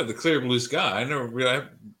kind of the clear blue sky. I never really,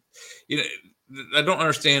 I don't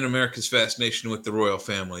understand America's fascination with the royal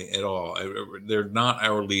family at all. They're not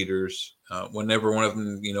our leaders. Whenever one of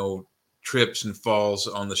them, trips and falls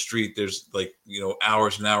on the street, there's like,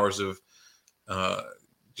 hours and hours of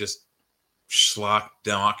just schlock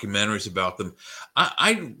documentaries about them.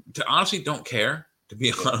 I honestly don't care, to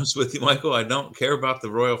be honest with you, Michael. I don't care about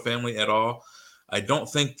the royal family at all. I don't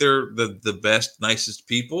think they're the best, nicest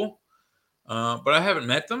people. But I haven't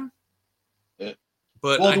met them.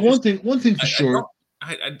 But one thing for sure,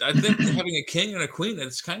 I think having a king and a queen,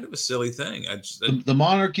 it's kind of a silly thing. The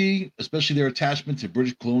monarchy, especially their attachment to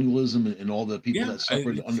British colonialism and all the people that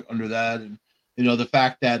suffered under that, and the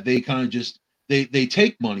fact that they kind of just they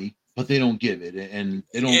take money, but they don't give it, and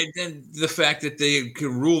they don't. And the fact that they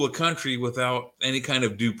can rule a country without any kind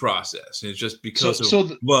of due process. It's just because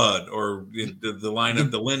of blood or the line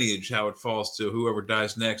of the lineage, how it falls to whoever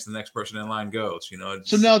dies next, the next person in line goes.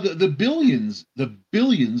 So now the billions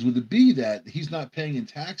with the B that he's not paying in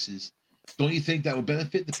taxes. Don't you think that would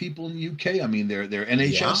benefit the people in the UK? I mean, their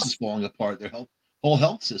NHS is falling apart. Their whole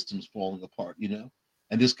health system's falling apart.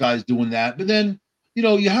 And this guy's doing that. But then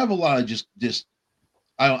you have a lot of just.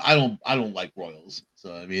 I don't like royals.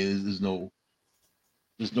 So I mean, there's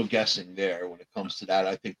no guessing there when it comes to that.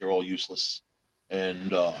 I think they're all useless,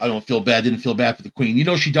 and I don't feel bad. Didn't feel bad for the Queen.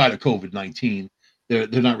 She died of COVID-19. They're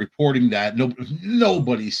not reporting that.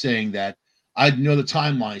 Nobody's saying that. I know the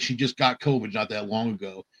timeline. She just got COVID not that long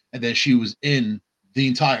ago, and then she was in the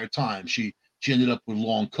entire time. She ended up with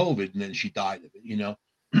long COVID, and then she died of it.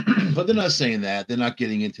 But they're not saying that. They're not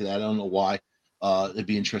getting into that. I don't know why. It'd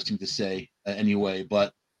be interesting to say anyway,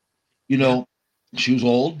 but she was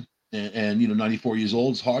old and 94 years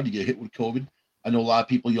old. It's hard to get hit with COVID. I know a lot of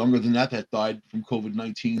people younger than that died from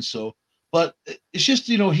COVID-19. So, but it's just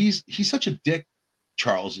he's such a dick.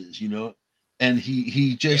 Charles is, and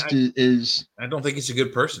he just is. I don't think he's a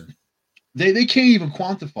good person. They can't even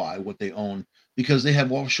quantify what they own because they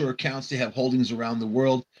have offshore accounts. They have holdings around the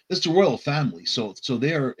world. It's the royal family, so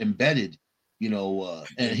they're embedded.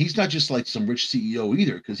 And he's not just like some rich CEO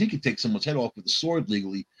either, because he could take someone's head off with a sword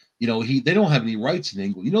legally. They don't have any rights in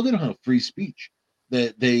England. They don't have free speech.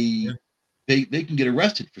 That they can get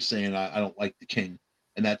arrested for saying I don't like the king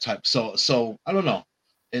and that type. So I don't know.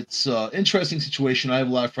 It's an interesting situation. I have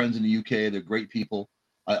a lot of friends in the UK. They're great people.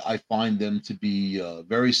 I find them to be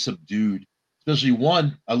very subdued Especially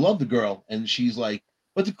one, I love the girl, and she's like,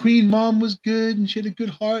 but the Queen Mom was good and she had a good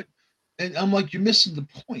heart. And I'm like, you're missing the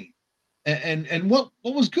point. And what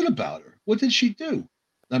was good about her? What did she do?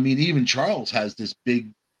 I mean, even Charles has this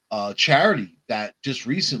big charity that just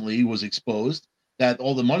recently was exposed that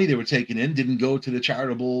all the money they were taking in didn't go to the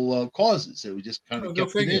charitable causes. It was just kind Oh, of go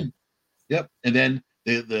kept it figure. in. Yep. And then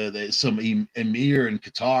the some emir in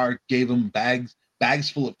Qatar gave him bags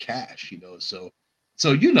full of cash. So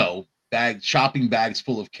shopping bags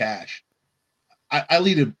full of cash. I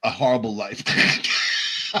lead a horrible life.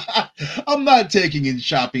 I'm not taking in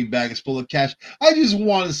shopping bags full of cash. I just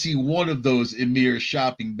want to see one of those Emir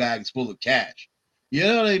shopping bags full of cash. You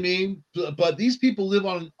know what I mean? But these people live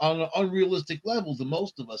on an unrealistic level to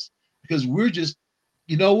most of us because we're just,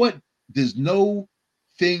 you know what? There's no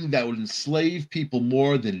thing that would enslave people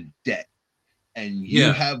more than debt. And you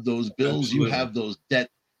Yeah, have those bills, you absolutely. have those debt.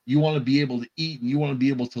 You want to be able to eat and you want to be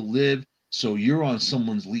able to live. So you're on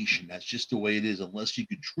someone's leash, and that's just the way it is, unless you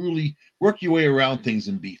could truly work your way around things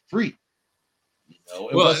and be free. And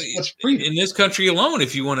Well, what's freedom? in this country alone,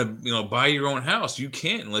 if you want to, buy your own house, you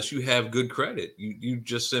can't unless you have good credit. You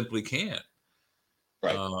just simply can't.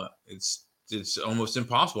 Right. It's almost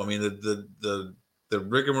impossible. I mean, the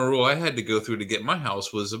rigmarole I had to go through to get my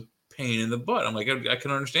house was a pain in the butt. I'm like, I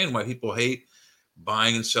can understand why people hate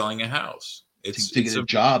buying and selling a house. To get a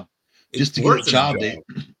job, It's just to get a worse than a job, they job.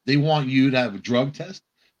 they want you to have a drug test.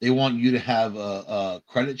 They want you to have a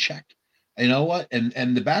credit check. You know what?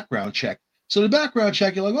 And the background check. So the background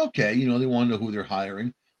check, you're like, okay, they want to know who they're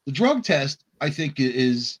hiring. The drug test, I think,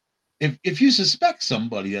 is if you suspect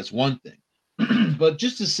somebody, that's one thing. But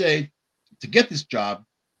just to say, to get this job,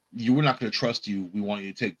 we're not going to trust you. We want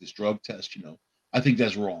you to take this drug test. I think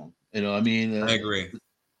that's wrong. I mean, I agree.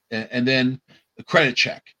 and then a credit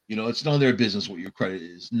check. It's none of their business what your credit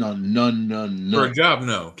is. None, none, none, For a none. job,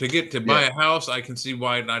 no. To buy Yeah, a house, I can see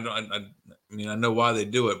why. I don't. I mean, I know why they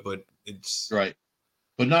do it, but right.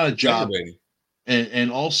 But not a it's job. aggravating.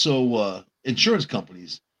 And also insurance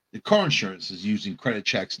companies. The car insurance is using credit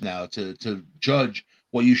checks now to judge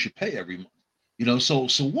what you should pay every month. So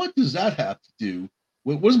what does that have to do?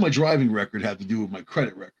 What does my driving record have to do with my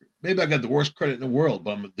credit record? Maybe I got the worst credit in the world,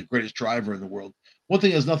 but I'm the greatest driver in the world. One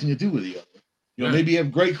thing has nothing to do with the other. Right. Maybe you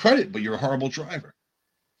have great credit, but you're a horrible driver.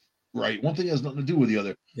 Right. One thing has nothing to do with the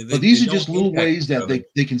other. Yeah, But they these are don't just little impact ways each that other.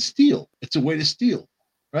 they can steal. It's a way to steal.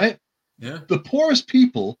 Right. Yeah. The poorest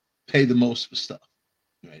people pay the most for stuff.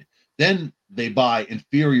 Right. Then they buy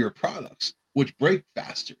inferior products, which break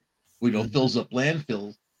faster, Mhm. fills up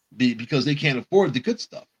landfills because they can't afford the good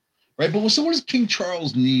stuff. Right. But so what does King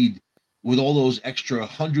Charles need with all those extra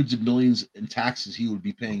hundreds of millions in taxes he would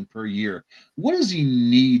be paying per year? What does he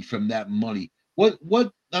need from that money?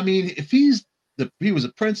 I mean, if he was a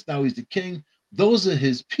prince, now he's the king. Those are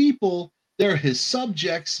his people, they're his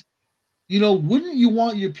subjects. Wouldn't you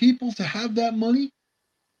want your people to have that money?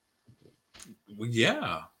 Well,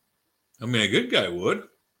 yeah. I mean, a good guy would.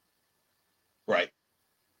 Right.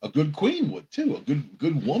 A good queen would too. A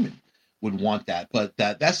good woman would want that. But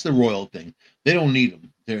that's the royal thing. They don't need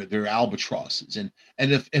them. They're albatrosses. And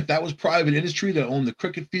if that was private industry that owned the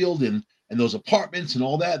cricket field and those apartments and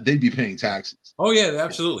all that, they'd be paying taxes. Oh yeah,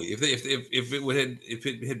 absolutely. If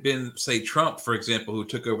it had been, say, Trump, for example, who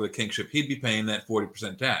took over the kingship, he'd be paying that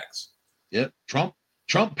 40% tax. Yeah. Trump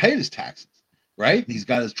paid his taxes, right? He's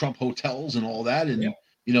got his Trump hotels and all that. Yeah.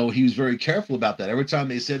 And he was very careful about that. Every time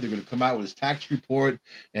they said they're going to come out with his tax report,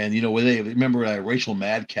 and where they remember Rachel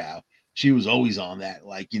Madcow, she was always on that.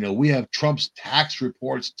 Like, we have Trump's tax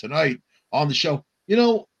reports tonight on the show. They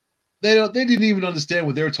didn't even understand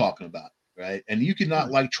what they were talking about, right? And you could not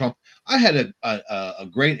Right. like Trump. I had a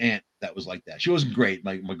great aunt that was like that. She wasn't great.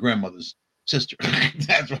 My grandmother's sister.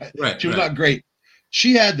 That's right. Right. She was Right. not great.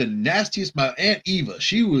 She had the nastiest. My aunt Eva.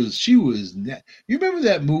 You remember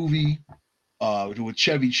that movie with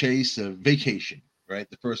Chevy Chase, Vacation, right?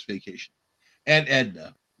 The first Vacation. Aunt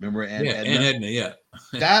Edna. Remember Aunt Yeah. And Edna? Edna. Yeah.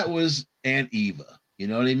 That was Aunt Eva. You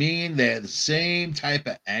know what I mean? They had the same type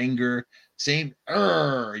of anger, same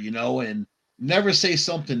and never say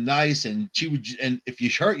something nice. And and if you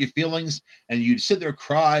hurt your feelings and you'd sit there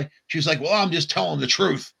cry, she was like, "Well, I'm just telling the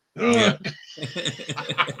truth." Yeah.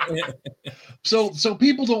 So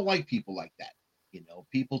people don't like people like that.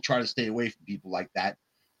 People try to stay away from people like that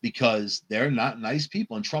because they're not nice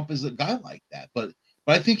people. And Trump is a guy like that. But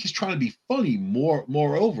I think he's trying to be funny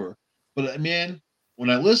moreover. But man, when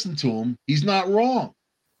I listen to him, he's not wrong.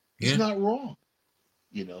 He's Yeah. not wrong.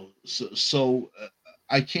 So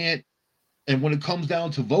I can't. And when it comes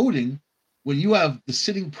down to voting, when you have the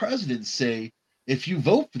sitting president say, if you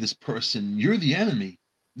vote for this person, you're the enemy.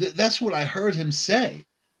 That's what I heard him say.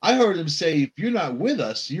 I heard him say, if you're not with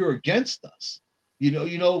us, you're against us.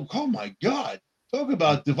 Oh my God, talk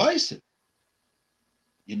about divisive,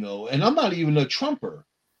 and I'm not even a Trumper.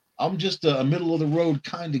 I'm just a middle of the road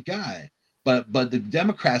kind of guy. But the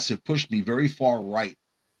Democrats have pushed me very far right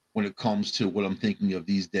when it comes to what I'm thinking of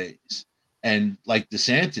these days. And like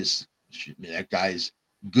DeSantis, that guy's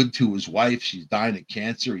good to his wife. She's dying of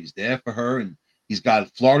cancer. He's there for her, and he's got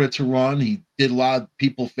Florida to run. He did a lot of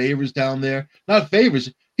people favors down there. Not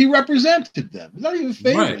favors. He represented them. Not even Right.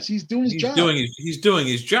 favors. He's doing his job. He's doing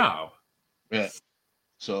his job. Yeah.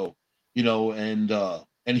 So, and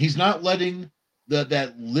he's not letting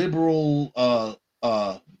that liberal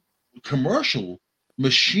commercial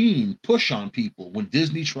machine push on people. When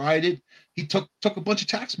Disney tried it, he took a bunch of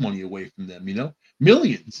tax money away from them,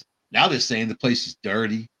 millions. Now they're saying the place is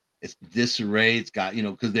dirty, it's disarray, it's got,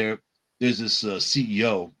 because there's this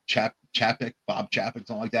CEO, Bob Chapek,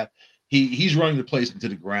 something like that. He's running the place into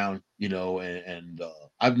the ground, and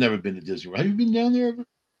I've never been to Disney World. Have you been down there ever?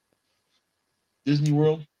 Disney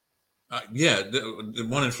World? Yeah, the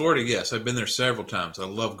one in Florida, yes. I've been there several times. I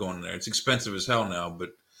love going there. It's expensive as hell now, but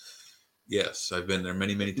yes, I've been there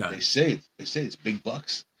many, many times. They say it's big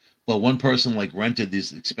bucks. But one person like rented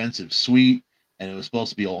this expensive suite, and it was supposed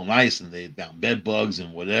to be all nice, and they found bed bugs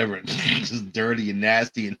and whatever, and it's just dirty and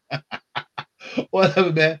nasty and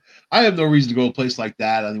whatever, man. I have no reason to go to a place like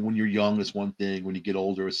that. I mean, when you're young, it's one thing. When you get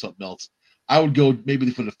older, it's something else. I would go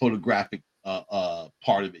maybe for the photographic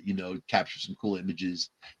part of it, capture some cool images,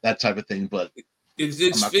 that type of thing. But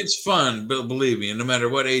it's fun, but believe me, no matter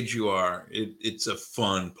what age you are, it's a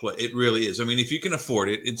fun play. It really is. I mean, if you can afford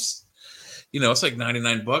it, it's it's like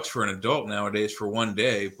 $99 for an adult nowadays for one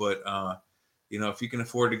day. But if you can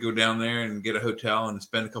afford to go down there and get a hotel and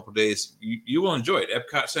spend a couple of days, you will enjoy it.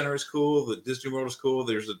 Epcot Center is cool. The Disney World is cool.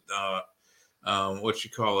 There's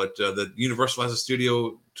the Universal has a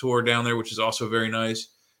studio tour down there, which is also very nice.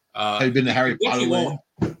 Have you been to Harry Potter Land?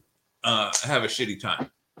 Have a shitty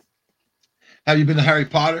time. Have you been to Harry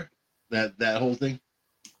Potter? That whole thing?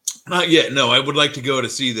 Not yet. No, I would like to go to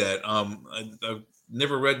see that. I've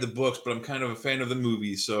never read the books, but I'm kind of a fan of the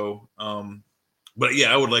movies. So, but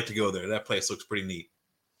yeah, I would like to go there. That place looks pretty neat.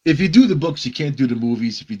 If you do the books, you can't do the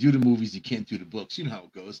movies. If you do the movies, you can't do the books. You know how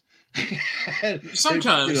it goes.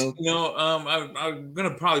 Sometimes, I'm going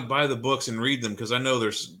to probably buy the books and read them because I know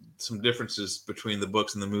there's some differences between the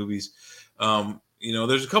books and the movies.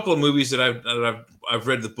 There's a couple of movies that I've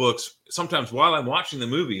read the books sometimes while I'm watching the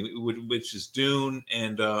movie, which is Dune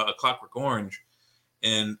and A Clockwork Orange.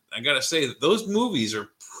 And I got to say that those movies are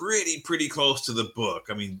pretty close to the book.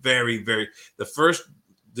 I mean, very, very. The first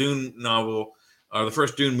Dune novel or the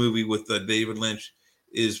first Dune movie with David Lynch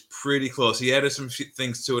is pretty close. He added some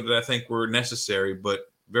things to it that I think were necessary,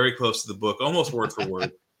 but very close to the book, almost word for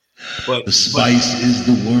word. But the spice is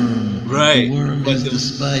the worm. Right. The worm is the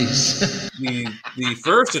spice. the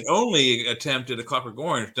first and only attempt at A Clockwork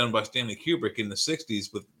Orange done by Stanley Kubrick in the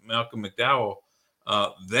 60s with Malcolm McDowell,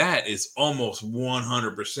 that is almost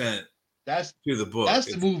 100% to the book.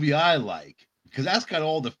 That's the movie I like because that's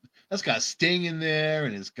got Sting in there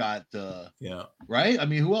and it's got right. I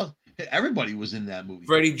mean, who else? Everybody was in that movie.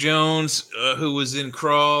 Freddie Jones, who was in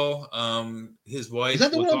Crawl, his wife. Is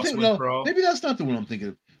that the one I'm thinking? No, maybe that's not the one I'm thinking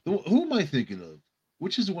of. Who am I thinking of?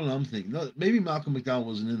 Which is the one I'm thinking? No, maybe Malcolm McDowell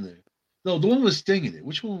wasn't in there. No, the one with Sting in it.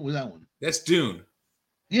 Which one was that one? That's Dune.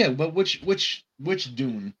 Yeah, but which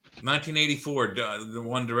Dune? 1984, the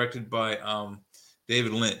one directed by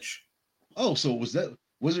David Lynch. Oh, so was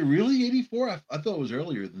it really 84? I thought it was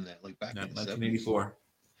earlier than that, like back in 1984.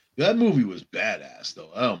 That movie was badass, though.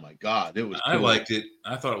 Oh my god, it was. I liked it.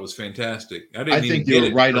 I thought it was fantastic. I think they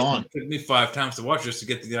were right on. It took me 5 times to watch just to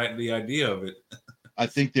get the idea of it. I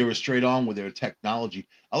think they were straight on with their technology.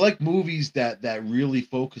 I like movies that really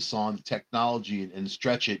focus on technology and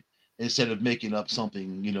stretch it instead of making up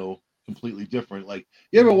something, completely different. Like,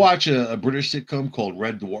 you ever watch a British sitcom called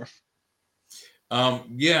Red Dwarf?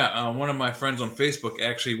 One of my friends on Facebook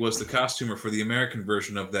actually was the costumer for the American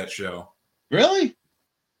version of that show. Really?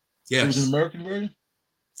 Yes. It was an American version?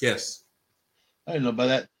 Yes. I didn't know about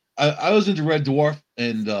that. I was into Red Dwarf,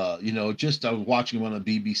 and I was watching them on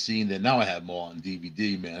the BBC, and then now I have them all on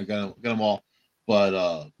DVD. Man, I got them all.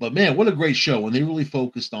 But man, what a great show! When they really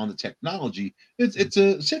focused on the technology, it's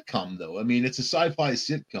a sitcom though. I mean, it's a sci-fi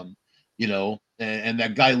sitcom, and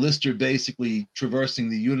that guy Lister basically traversing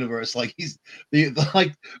the universe like he's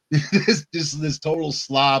this total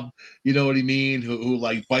slob. You know what I mean? Who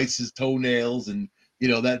like bites his toenails and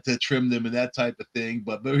that to trim them and that type of thing.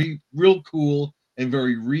 But very real cool and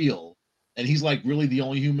very real. And he's like really the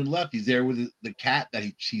only human left. He's there with the cat that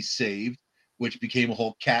he saved, which became a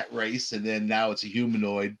whole cat race, and then now it's a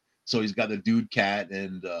humanoid. So he's got the dude cat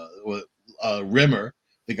and Rimmer,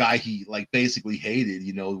 the guy he like basically hated,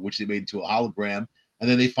 which they made into a hologram, and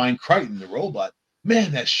then they find Crichton, the robot.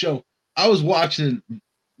 Man, that show! I was watching it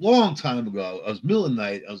long time ago. I was middle of the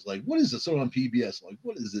night. I was like, "What is this?" So on PBS, like,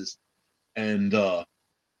 "What is this?" And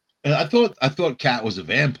I thought Cat was a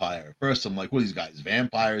vampire. At first, I'm like, "What are these guys?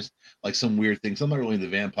 Vampires?" Like some weird things. I'm not really into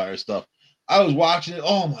vampire stuff. I was watching it.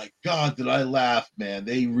 Oh my god, did I laugh, man?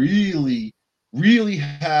 They really, really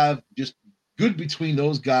have just good between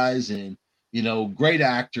those guys, and great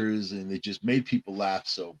actors, and they just made people laugh.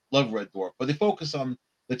 So love Red Dwarf, but they focus on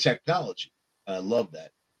the technology. I love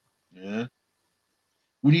that. Yeah,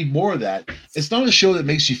 we need more of that. It's not a show that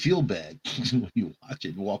makes you feel bad when you watch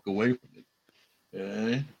it and walk away from it.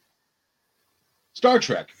 Yeah. Star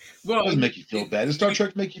Trek Well, doesn't make you feel bad. Does Star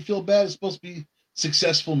Trek make you feel bad? It's supposed to be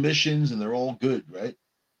successful missions, and they're all good, right?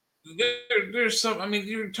 there's some. I mean,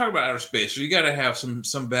 you're talking about outer space, so you got to have some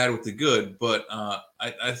bad with the good. But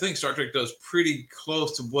I think Star Trek does pretty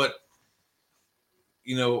close to what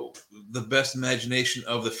the best imagination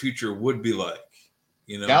of the future would be like.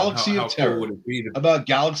 Galaxy how of Terror. cool would it be? About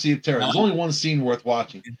Galaxy of Terror. There's only one scene worth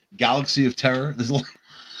watching. Galaxy of Terror. There's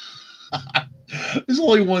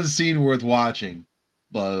only one scene worth watching,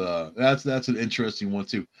 but that's an interesting one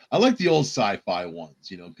too. I like the old sci-fi ones,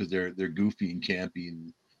 because they're goofy and campy,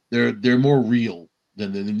 and they're more real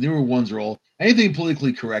than the newer ones. Are all anything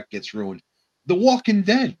politically correct gets ruined. The Walking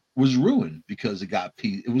Dead was ruined because it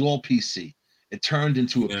was all PC. It turned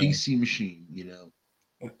into a PC machine.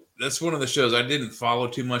 That's one of the shows I didn't follow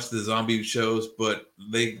too much, the zombie shows, but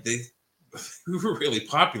they were really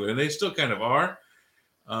popular, and they still kind of are.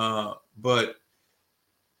 But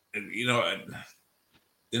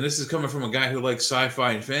and this is coming from a guy who likes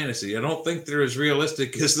sci-fi and fantasy. I don't think they're as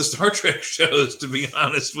realistic as the Star Trek shows, to be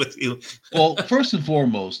honest with you. Well, first and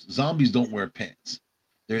foremost, zombies don't wear pants.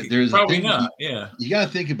 There's probably a thing not. Yeah, you got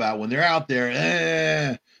to think about when they're out there.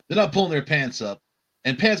 They're not pulling their pants up,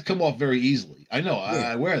 and pants come off very easily. I know.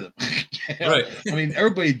 I wear them. Right. I mean,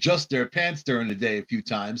 everybody adjusts their pants during the day a few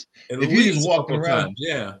times. If you're just walking around,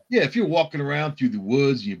 if you're walking around through the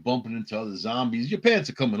woods and you're bumping into other zombies, your pants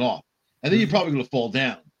are coming off, and then you're probably going to fall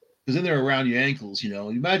down because then they're around your ankles.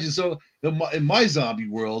 Imagine in my zombie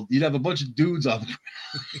world, you'd have a bunch of dudes on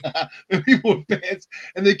the ground, people with pants,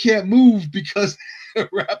 and they can't move because they're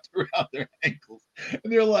wrapped around their ankles,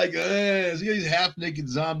 and they're like, so you got these half naked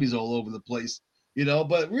zombies all over the place.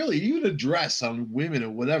 But really, even a dress on women or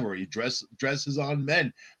whatever, dresses on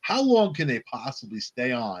men. How long can they possibly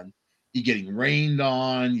stay on? You're getting rained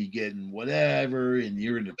on, you're getting whatever, and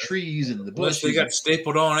you're in the trees and the bushes. Unless they got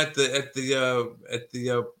stapled on at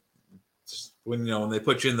the when they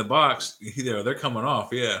put you in the box, they're coming off.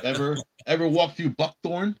 Yeah. Ever walk through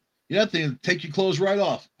buckthorn? That thing take your clothes right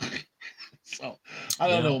off. So I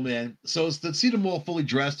don't know, man. So it's to see them all fully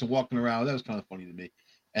dressed and walking around. That was kind of funny to me.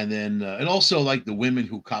 And then, and also like the women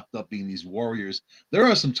who copped up being these warriors. There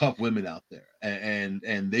are some tough women out there,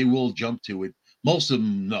 and they will jump to it. Most of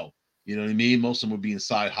them, no. You know what I mean? Most of them would be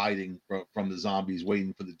inside hiding from the zombies,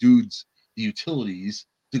 waiting for the dudes, the utilities,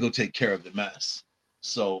 to go take care of the mess.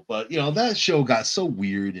 So, but that show got so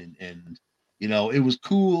weird, and it was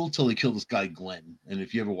cool till he killed this guy Glenn. And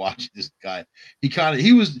if you ever watch this guy,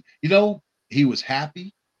 he was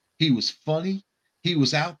happy, he was funny, he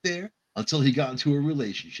was out there. Until he got into a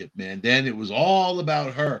relationship, man. Then it was all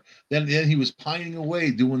about her. Then he was pining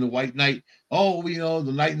away doing the White Knight. Oh,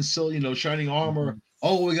 the knight in silver, shining armor.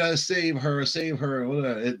 Oh, we gotta save her.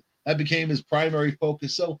 That became his primary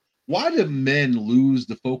focus. So why do men lose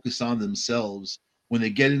the focus on themselves when they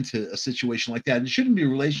get into a situation like that? And it shouldn't be a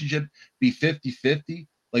relationship be 50-50.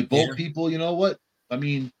 Like both people, you know what? I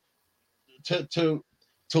mean, to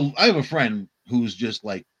I have a friend who's just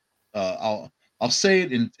like, I'll say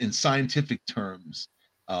it in scientific terms.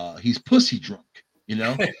 He's pussy drunk,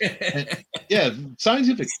 And,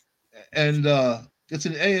 scientific. And it's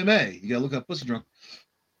an AMA. You gotta look up pussy drunk.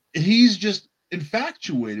 And he's just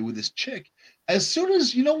infatuated with this chick. As soon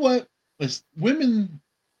as women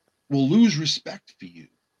will lose respect for you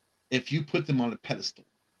if you put them on a pedestal.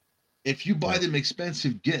 If you buy them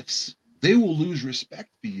expensive gifts, they will lose respect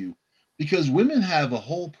for you. Because women have a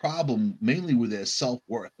whole problem mainly with their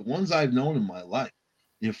self-worth. The ones I've known in my life,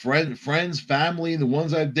 friends, family, the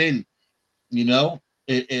ones I've dated,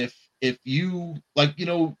 if you like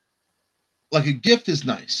a gift is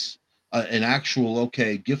nice, an actual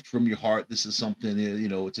gift from your heart. This is something,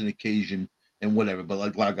 it's an occasion and whatever. But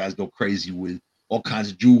like a lot of guys go crazy with all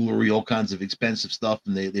kinds of jewelry, all kinds of expensive stuff,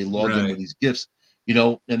 and they log them with these gifts,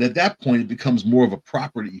 and at that point it becomes more of a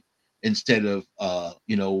property instead of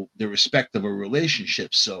the respect of a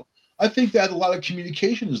relationship. So I think that a lot of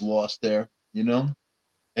communication is lost there,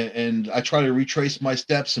 and I try to retrace my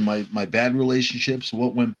steps and my bad relationships,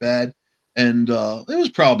 what went bad, and it was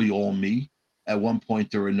probably all me at one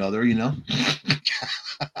point or another. I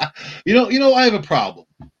have a problem,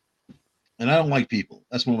 and I don't like people.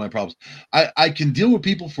 That's one of my problems. I can deal with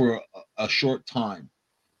people for a short time,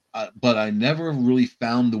 but I never really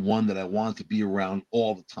found the one that I wanted to be around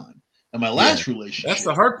all the time. And my last That's the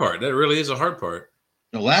relationship, hard part. That really is a hard part.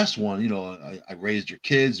 the last one, I raised your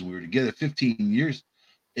kids. We were together 15 years.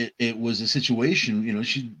 It was a situation,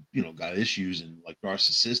 she, got issues and like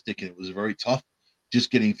narcissistic, and it was very tough just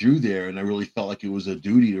getting through there. And I really felt like it was a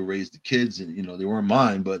duty to raise the kids, and they weren't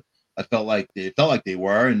mine, but I felt like they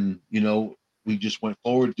were, and we just went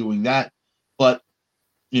forward doing that. But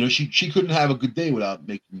she couldn't have a good day without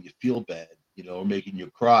making you feel bad, or making you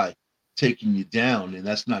cry, taking you down, and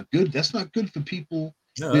that's not good. That's not good for people.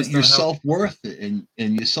 No, that's Your not how. self-worth and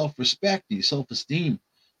your self-respect, your self-esteem.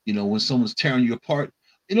 When someone's tearing you apart,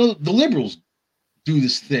 the liberals do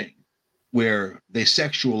this thing where they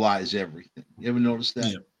sexualize everything. You ever notice that?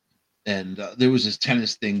 Yeah. And there was this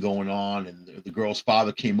tennis thing going on, and the girl's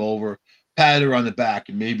father came over, patted her on the back,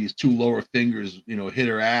 and maybe his two lower fingers, hit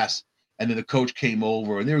her ass. And then the coach came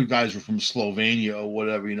over, and there were guys were from Slovenia or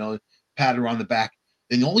whatever, patted her on the back.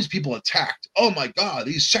 And all these people attacked. Oh my God,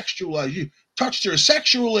 he's sexualized. You touched her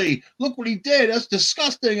sexually. Look what he did. That's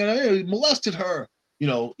disgusting. And he molested her.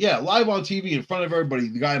 Live on TV in front of everybody,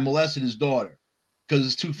 the guy molested his daughter because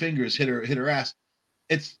his two fingers hit her ass.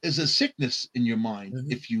 It's a sickness in your mind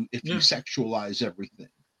if you sexualize everything,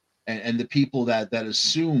 and the people that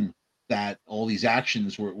assume that all these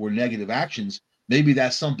actions were negative actions, maybe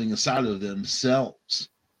that's something inside of themselves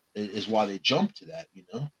is why they jump to that.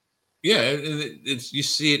 Yeah, it's you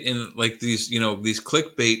see it in like these these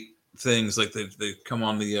clickbait things like they come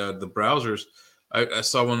on the browsers. I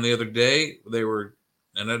saw one the other day. They were,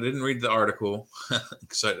 and I didn't read the article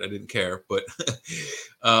because I didn't care. But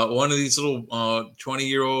one of these little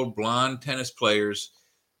 20-year-old blonde tennis players,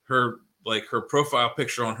 her profile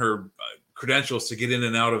picture on her credentials to get in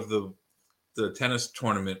and out of the tennis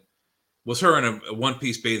tournament was her in a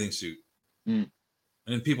one-piece bathing suit.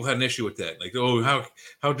 And people had an issue with that. Like, oh,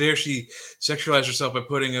 how dare she sexualize herself by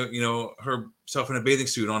putting herself in a bathing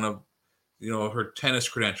suit on her tennis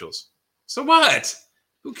credentials. So what?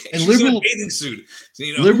 Who cares? And She's liberal in a bathing suit.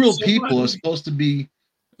 Liberal people are supposed to be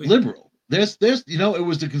liberal. There's it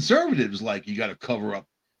was the conservatives like you got to cover up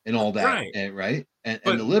and all that, right? And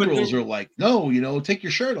the liberals are like, no, take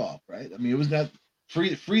your shirt off, right? I mean, it was that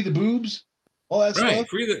free the boobs, all that stuff.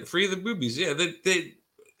 Free the boobies. Yeah, they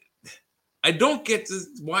I don't get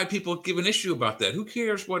why people give an issue about that. Who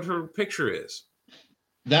cares what her picture is?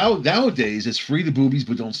 Nowadays, it's free the boobies,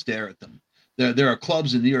 but don't stare at them. There are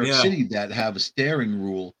clubs in New York City that have a staring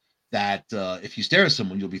rule that if you stare at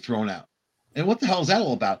someone, you'll be thrown out. And what the hell is that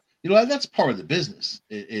all about? That's part of the business.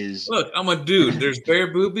 Look, I'm a dude. There's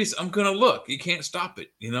bare boobies. I'm gonna look. You can't stop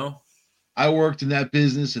it. I worked in that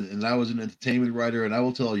business, and I was an entertainment writer, and I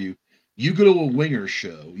will tell you, you go to a winger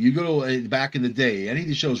show, you go to back in the day, any of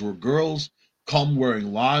the shows where girls come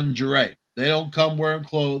wearing lingerie. They don't come wearing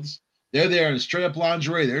clothes. They're there in straight up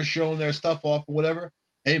lingerie. They're showing their stuff off or whatever.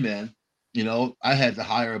 Hey, man, I had to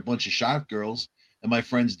hire a bunch of shop girls, and my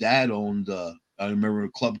friend's dad owned, I remember a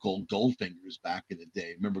club called Goldfingers back in the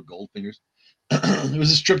day. Remember Goldfingers? It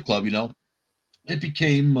was a strip club, It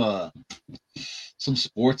became some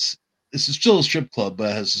sports. This is still a strip club,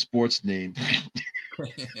 but it has a sports name.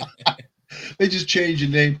 They just changed the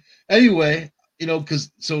name. Anyway,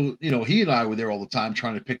 because he and I were there all the time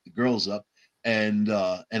trying to pick the girls up. And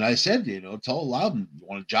I said, tell Loudon, you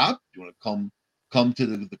want a job? You want to come to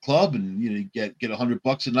the club and you get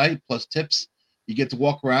 $100 a night plus tips. You get to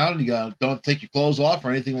walk around. You don't take your clothes off or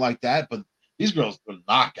anything like that. But these girls were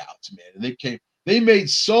knockouts, man. And they made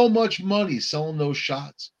so much money selling those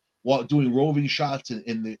shots while doing roving shots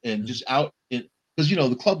and just out in, because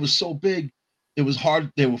the club was so big. It was hard.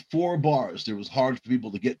 There were 4 bars. It was hard for people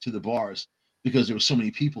to get to the bars because there were so many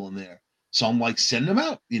people in there. So I'm like, send them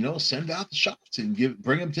out, send out the shots and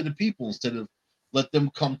bring them to the people instead of let them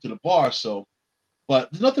come to the bar. So, but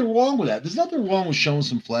there's nothing wrong with that. There's nothing wrong with showing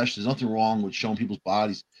some flesh. There's nothing wrong with showing people's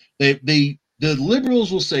bodies. The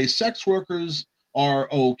liberals will say sex workers are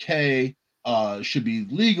okay, should be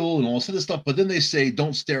legal and all this other stuff. But then they say,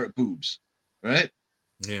 don't stare at boobs, right?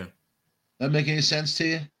 Yeah. That make any sense to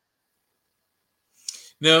you?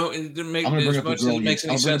 No, it didn't make as much as it makes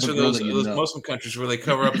any sense for those Muslim countries where they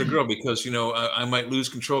cover up the girl because, I might lose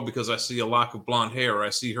control because I see a lock of blonde hair or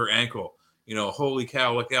I see her ankle. Holy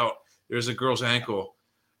cow, look out. There's a girl's ankle.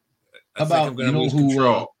 I How think about I'm going to lose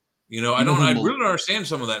control. You know, you know I who really don't understand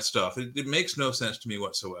some of that stuff. It makes no sense to me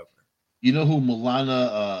whatsoever. you know who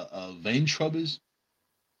Milana Vaintrub is?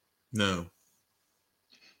 No.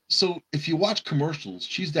 So if you watch commercials,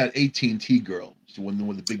 she's that AT&T girl, the one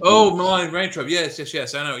with the big Oh, boobs. Melania Raintrub.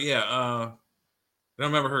 Yes. I know. Yeah. I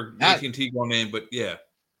don't remember her That AT&T girl name, but yeah,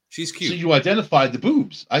 she's so cute. you identified the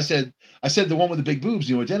boobs. I said the one with the big boobs.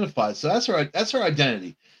 You identified. So that's her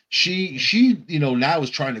identity. She now is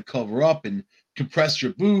trying to cover up and compress her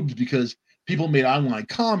boobs because people made online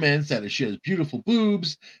comments that she has beautiful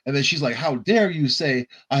boobs, and then she's like, "How dare you say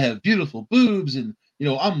I have beautiful boobs?" And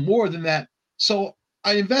I'm more than that. So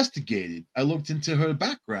I investigated. I looked into her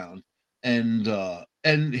background, and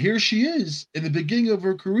here she is in the beginning of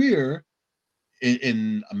her career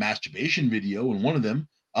in a masturbation video in one of them,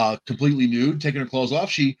 completely nude, taking her clothes off.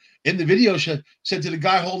 She in the video she said to the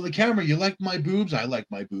guy holding the camera, "You like my boobs? I like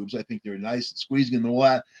my boobs. I think they're nice and squeezing and all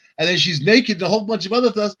that." And then she's naked and a whole bunch of other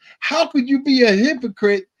stuff. How could you be a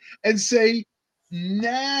hypocrite and say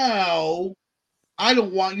now I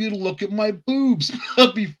don't want you to look at my boobs?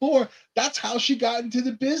 Before, that's how she got into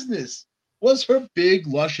the business. Was her big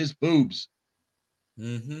luscious boobs?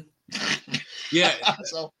 Mm-hmm. Yeah.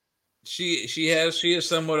 So She is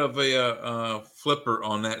somewhat of a flipper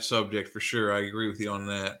on that subject for sure. I agree with you on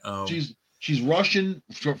that. she's Russian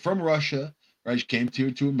from Russia, right? She came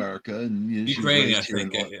here to America, and she was Ukrainian, I raised here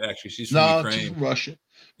in. think. Actually, she's from No, she's Ukraine. from Russia,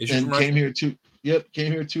 Is she from and Russia?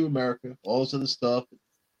 came here to America. All this other stuff,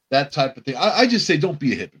 that type of thing. I just say don't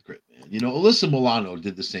be a hypocrite, man. Alyssa Milano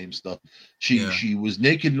did the same stuff. Yeah. She was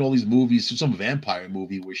naked in all these movies, some vampire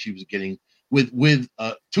movie where she was getting with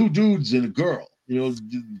two dudes and a girl,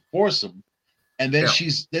 foursome. And then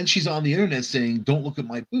Yeah. she's on the internet saying, "Don't look at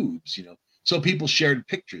my boobs," So people shared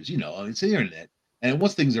pictures, it's the internet. And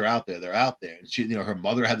once things are out there, they're out there. And she, her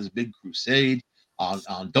mother had this big crusade on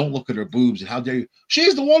 "Don't look at her boobs" and how dare you.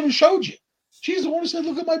 She's the one who showed you. She's the one who said,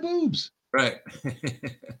 "Look at my boobs." Right.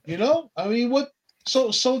 I mean, what?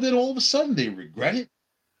 So then all of a sudden they regret it,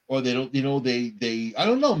 or they don't. They I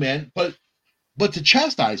don't know, man. But to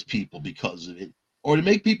chastise people because of it, or to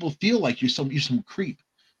make people feel like you're some creep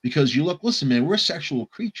because listen, man, we're sexual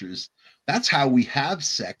creatures. That's how we have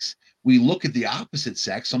sex. We look at the opposite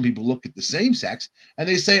sex. Some people look at the same sex and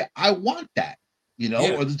they say, "I want that,"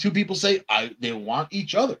 Yeah. or the two people say, they want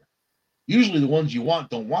each other. Usually, the ones you want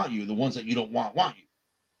don't want you. The ones that you don't want you.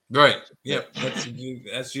 Right. Yep.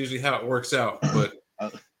 That's usually how it works out. But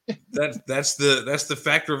that's the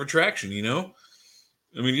factor of attraction.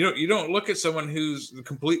 I mean, you don't look at someone who's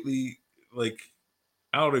completely like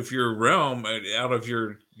out of your realm, out of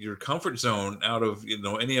your comfort zone, out of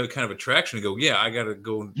any other kind of attraction and go, yeah, I got to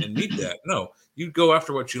go and meet that. No, you go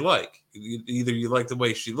after what you like. Either you like the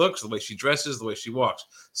way she looks, the way she dresses, the way she walks,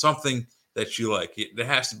 something that you like. There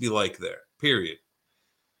has to be like there. Period.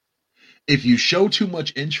 If you show too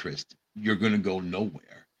much interest, you're going to go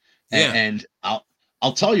nowhere. Yeah. And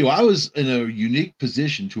I'll tell you, I was in a unique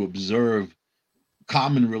position to observe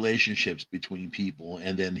common relationships between people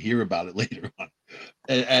and then hear about it later on.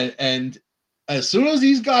 And as soon as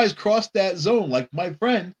these guys crossed that zone, like my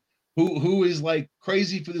friend who is like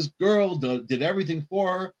crazy for this girl, did everything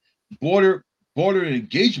for her, bought her an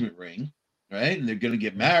engagement ring, right? And they're gonna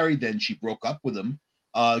get married. Then she broke up with him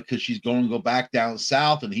because she's going to go back down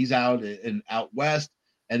south and he's out west.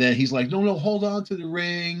 And then he's like, no, hold on to the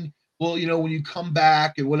ring. Well, when you come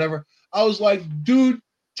back and whatever. I was like, dude,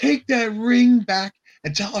 take that ring back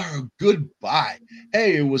and tell her goodbye.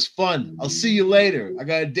 Hey, it was fun. I'll see you later. I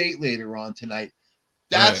got a date later on tonight.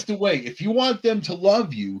 That's Right. the way. If you want them to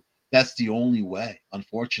love you, that's the only way,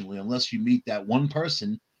 unfortunately, unless you meet that one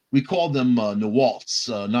person. We call them Nawalts.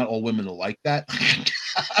 Not all women are like that.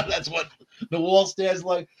 That's what Nawalt stands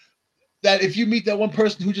like. That if you meet that one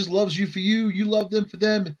person who just loves you for you, you love them for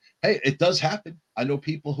them. Hey, it does happen. I know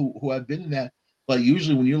people who have been in that. But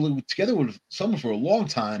usually when you're living together with someone for a long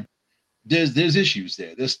time, there's issues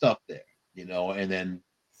there. There's stuff there, and then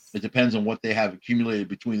it depends on what they have accumulated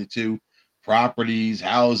between the two properties,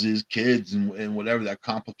 houses, kids, and whatever that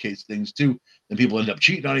complicates things too. Then people end up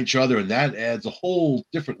cheating on each other, and that adds a whole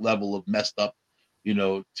different level of messed up,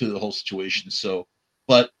 to the whole situation. So,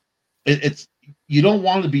 but it's you don't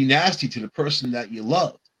want to be nasty to the person that you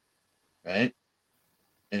love, right?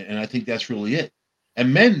 And I think that's really it.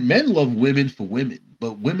 And men love women for women,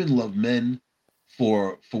 but women love men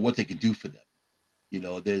for what they can do for them.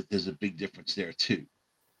 There's a big difference there too.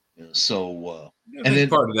 So I and think then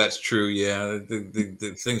part of that's true. Yeah,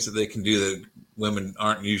 the things that they can do that women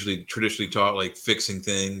aren't usually traditionally taught, like fixing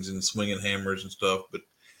things and swinging hammers and stuff. But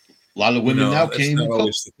a lot of women now can't that's even not cook.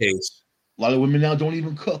 always the case. A lot of women now don't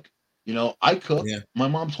even cook. I cook. Yeah. My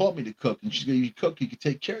mom taught me to cook, and she's going, you cook, you can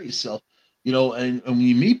take care of yourself. And when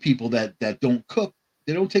you meet people that don't cook,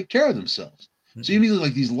 they don't take care of themselves. So you Mm-mm. meet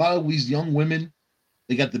like a lot of these young women.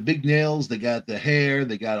 They got the big nails, they got the hair,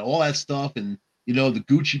 they got all that stuff, and the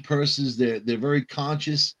Gucci purses. They're very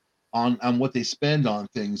conscious on what they spend on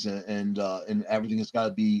things, and everything has got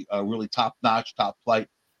to be really top notch, top flight,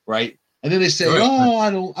 right? And then they say, Right.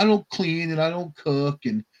 Right. "Oh, I don't clean and I don't cook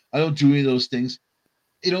and I don't do any of those things."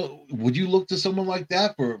 Would you look to someone like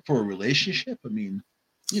that for a relationship? I mean,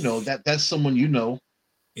 that's someone If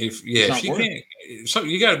it's if not she worth. can't, so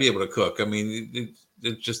you got to be able to cook. I mean,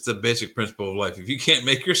 it's just the basic principle of life. If you can't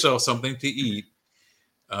make yourself something to eat,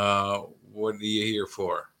 what are you here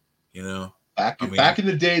for? You know, Back I in mean, back in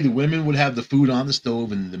the day, the women would have the food on the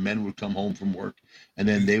stove, and the men would come home from work, and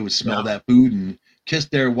then they would smell now that food and kiss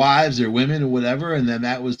their wives, their women, or whatever, and then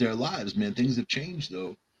that was their lives. Man, things have changed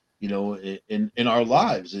though. In our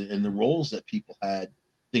lives, in the roles that people had,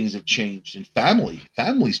 things have changed. And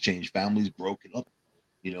families changed. Families broken up,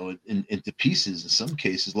 into pieces. In some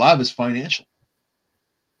cases, a lot of it's financial.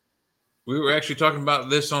 we were actually talking about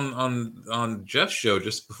this on Jeff's show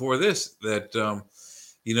just before this. That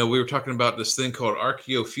we were talking about this thing called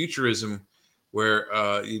archaeofuturism,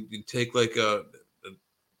 where you take like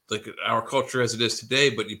our culture as it is today,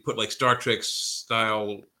 but you put like Star Trek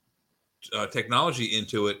style technology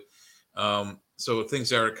into it. So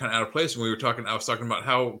things are kind of out of place. And I was talking about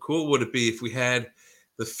how cool would it be if we had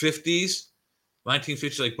the 50s,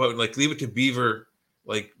 1950s, like Leave It to Beaver,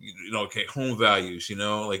 okay, home values,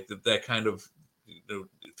 like that kind of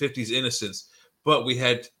 50s innocence. But we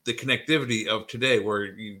had the connectivity of today where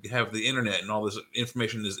you have the internet and all this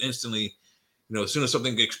information is instantly, as soon as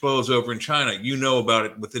something explodes over in China, you know about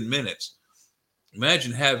it within minutes.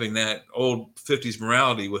 Imagine having that old 50s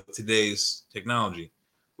morality with today's technology.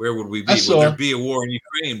 Where would we I be? Would there saw. be a war in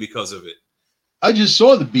Ukraine because of it? I just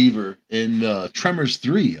saw the beaver in Tremors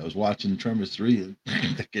 3. I was watching Tremors 3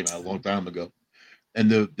 that came out a long time ago. And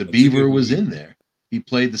the That's a good beaver was movie. in there. He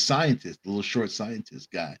played the scientist, the little short scientist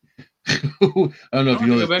guy. I don't know if I'll you have to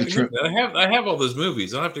know go the back and look trip. at that. I have all those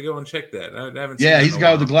movies. I'll have to go and check that. I haven't seen Yeah, that in he's a the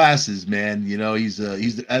guy with the while. glasses, man.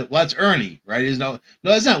 Well, that's Ernie, right? No,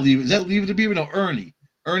 that's not Leave. Is that Leave It to Beaver? No, Ernie.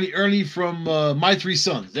 Ernie from My Three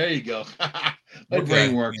Sons. There you go. My brain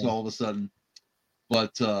Okay. works Yeah. all of a sudden.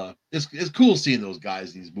 But it's cool seeing those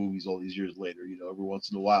guys in these movies all these years later. Every once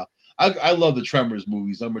in a while. I love the Tremors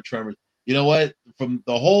movies. I'm a Tremors. You know what? From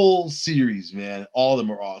the whole series, man, all of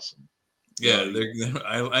them are awesome. You know, Yeah,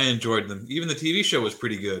 I enjoyed them. Even the TV show was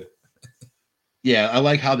pretty good. yeah, I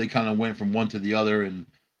like how they kind of went from one to the other, and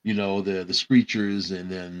the screechers, and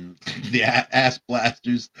then the ass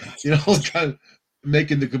blasters. Kind of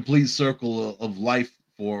making the complete circle of life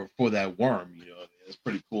for that worm. It's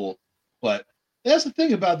pretty cool. But that's the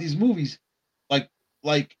thing about these movies, like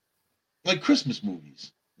like like Christmas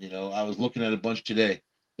movies. I was looking at a bunch today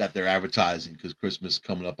that they're advertising because Christmas is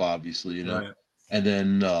coming up, obviously. Right. And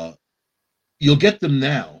then you'll get them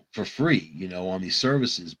now for free, on these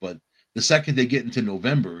services. But the second they get into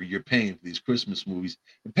November, you're paying for these Christmas movies.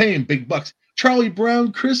 You're paying big bucks. Charlie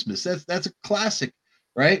Brown Christmas. That's a classic,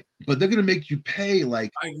 right? But they're gonna make you pay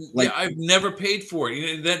like I've never paid for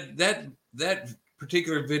it. That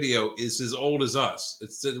particular video is as old as us.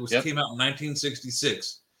 yep, Came out in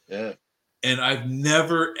 1966. yeah. And I've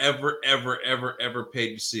never, ever, ever, ever, ever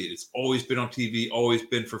paid to see it. It's always been on TV, always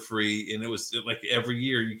been for free, and it was like every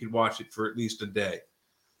year you could watch it for at least a day.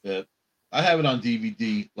 Yeah. I have it on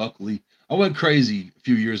DVD, luckily. I went crazy a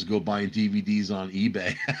few years ago buying DVDs on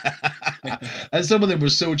eBay. And some of them were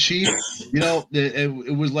so cheap.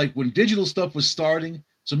 It was like when digital stuff was starting.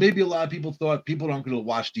 So maybe a lot of people thought people aren't going to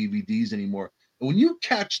watch DVDs anymore. And when you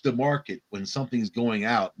catch the market when something's going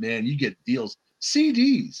out, man, you get deals.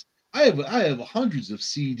 CDs. I have hundreds of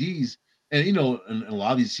CDs. And a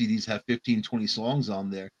lot of these CDs have 15, 20 songs on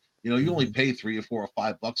there. You only Mhm. pay $3 or $4 or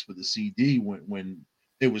 $5 for the CD when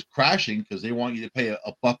it was crashing because they want you to pay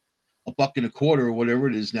a buck and a quarter or whatever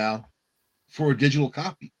it is now for a digital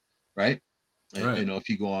copy, right? And, Right. if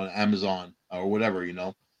you go on Amazon or whatever,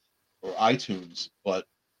 or iTunes, but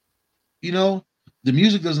you know, the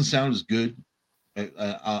music doesn't sound as good.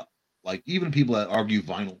 Like even people that argue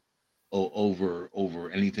vinyl over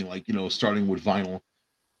anything, like starting with vinyl.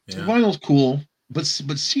 Yeah. Vinyl's cool, but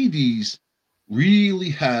CDs really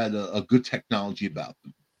had a good technology about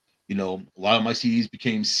them. A lot of my CDs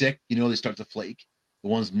became sick. They start to flake. The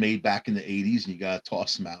ones made back in the 80s, and you gotta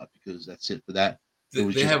toss them out because that's it for that. It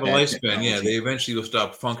was They just have a bad lifespan. Yeah, technology. they eventually will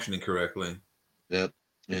stop functioning correctly. Yep.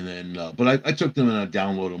 And then, but I took them and I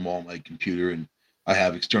downloaded them all on my computer, and I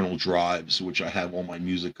have external drives, which I have all my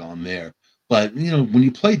music on there. But when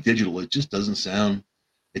you play digital, it just doesn't sound.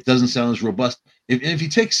 It doesn't sound as robust. If you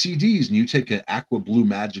take CDs and you take an aqua blue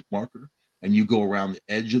magic marker and you go around the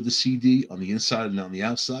edge of the CD on the inside and on the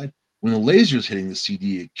outside, when the laser is hitting the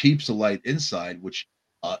CD, it keeps the light inside, which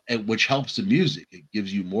helps the music. It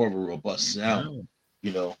gives you more of a robust sound.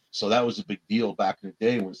 Oh. So that was a big deal back in the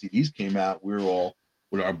day when CDs came out. We were all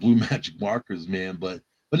with our blue magic markers, man. But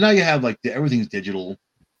now you have like everything's digital,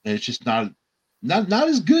 and it's just not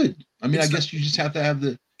as good. I mean, I guess you just have to have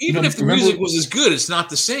the. Even if the music was as good, it's not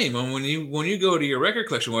the same. And when you go to your record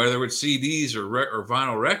collection, whether it's CDs or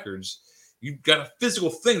vinyl records, you've got a physical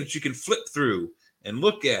thing that you can flip through and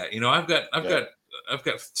look at. I've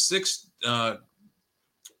got 6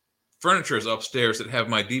 furnitures upstairs that have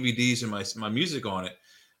my DVDs and my music on it.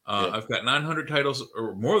 I've got 900 titles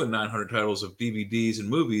or more than 900 titles of DVDs and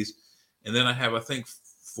movies, and then I have, I think,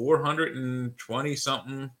 420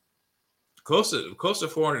 something, close to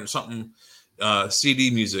 400 and something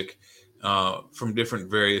CD music from different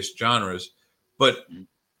various genres. But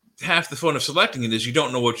half the fun of selecting it is you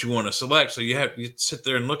don't know what you want to select, so you sit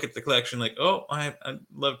there and look at the collection like, oh, I'd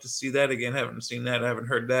love to see that again. Haven't seen that. I haven't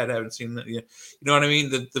heard that. Haven't seen that. You know what I mean?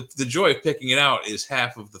 The joy of picking it out is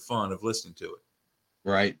half of the fun of listening to it.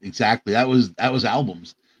 Right, exactly. That was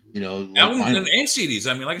albums. Albums and CDs.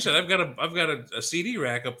 I mean, like I said, I've got a CD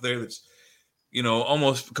rack up there that's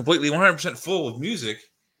almost completely 100% full of music.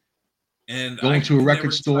 And going to a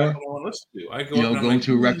record store, going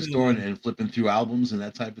to a record store and flipping through albums and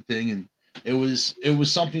that type of thing. And it was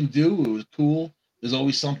something to do. It was cool. There's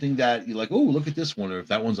always something that you're like, oh, look at this one, or if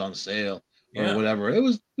that one's on sale or whatever. It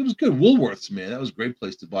was good. Woolworths, man, that was a great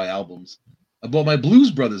place to buy albums. I bought my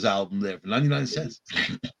Blues Brothers album there for 99 cents.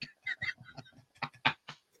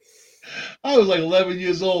 I was like 11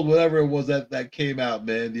 years old, whatever it was that came out,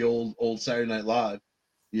 man. The old Saturday Night Live,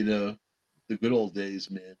 the good old days,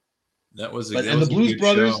 man. That was and the Blues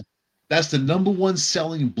Brothers. Show. That's the #1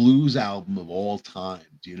 selling blues album of all time.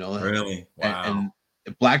 Do you know that? Really? Wow.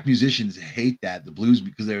 And black musicians hate that, the blues,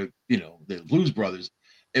 because they're the Blues Brothers.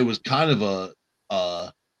 It was kind of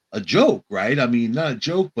a joke, right? I mean, not a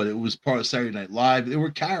joke, but it was part of Saturday Night Live. They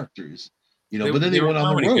were characters, but then they went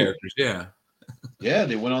on the road. Characters, yeah. Yeah,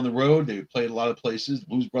 they went on the road. They played a lot of places.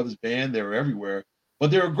 Blues Brothers band. They were everywhere,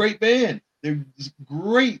 but they're a great band. They're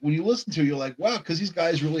great. When you listen to it, you're like, wow, because these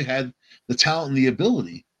guys really had the talent and the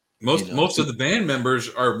ability. Most of the band members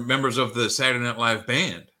are members of the Saturday Night Live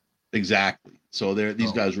band. Exactly. So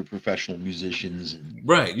these guys were professional musicians.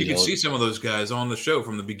 Right. You can see some of those guys on the show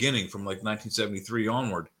from the beginning, from like 1973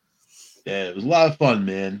 onward. Yeah, it was a lot of fun,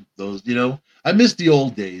 man. Those, I miss the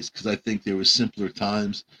old days because I think there was simpler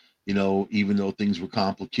times, even though things were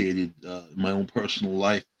complicated in my own personal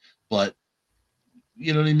life. But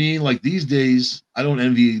you know what I mean? Like these days, I don't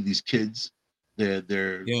envy these kids.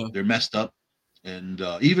 They're messed up, and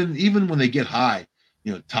even when they get high,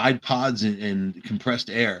 Tide Pods and compressed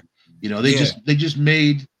air. They just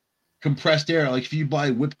made compressed air. Like if you buy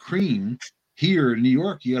whipped cream here in New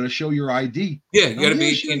York, you got to show your ID. Yeah, you got to be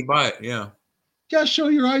 18 to buy it. Yeah, you got to show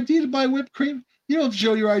your ID to buy whipped cream. You don't have to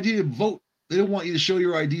show your ID to vote. They don't want you to show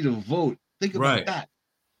your ID to vote. Think about that.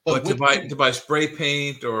 But to buy spray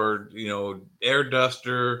paint or air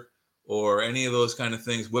duster or any of those kind of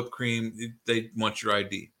things, whipped cream, they want your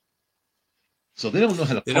ID. So they don't know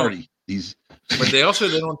how to party. But they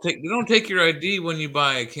don't take your ID when you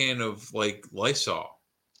buy a can of like Lysol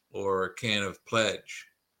or a can of Pledge.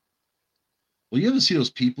 Well, you ever see those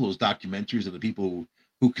documentaries of the people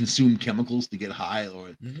who consume chemicals to get high,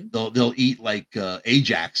 or they'll eat like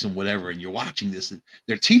Ajax and whatever, and you're watching this and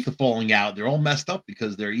their teeth are falling out. They're all messed up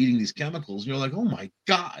because they're eating these chemicals. And you're like, oh my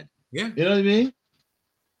God. Yeah. You know what I mean?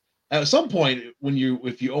 At some point,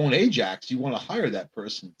 if you own Ajax, you want to hire that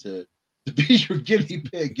person to be your guinea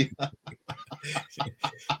pig.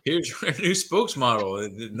 Here's your new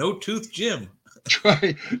spokesmodel, No Tooth Jim.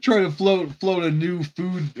 Try to float a new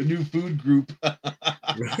food group.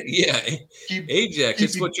 Yeah, Ajax.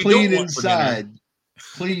 It's what you clean don't want inside,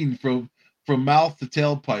 clean from mouth to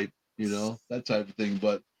tailpipe. That type of thing.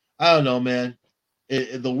 But I don't know, man.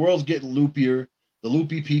 The world's getting loopier. The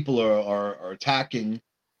loopy people are attacking.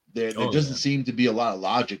 There doesn't seem to be a lot of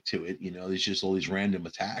logic to it. There's just all these random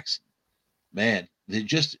attacks. Man, they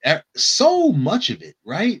just so much of it,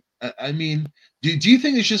 right? I mean, do you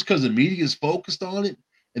think it's just because the media is focused on it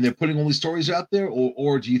and they're putting all these stories out there,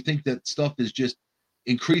 or do you think that stuff is just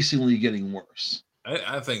increasingly getting worse?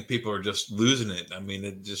 I think people are just losing it. I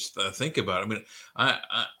mean, think about it. I mean,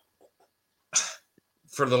 I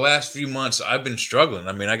for the last few months I've been struggling.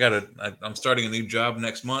 I mean, I'm starting a new job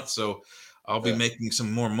next month, so I'll be making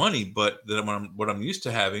some more money, but than what I'm used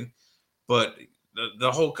to having. But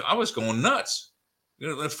the whole I was going nuts. You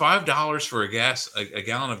know, $5 for a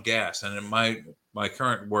gallon of gas, and my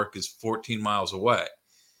current work is 14 miles away.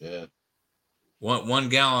 Yeah. One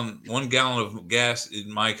gallon of gas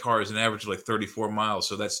in my car is an average of like 34 miles,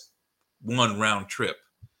 so that's one round trip.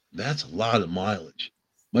 That's a lot of mileage.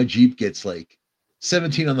 My Jeep gets like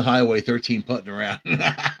 17 on the highway, 13 putting around.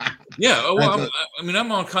 Yeah, well,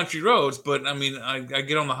 I'm on country roads, but I mean, I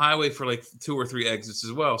get on the highway for like 2 or 3 exits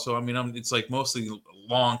as well. So I mean, it's like mostly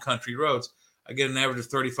long country roads. I get an average of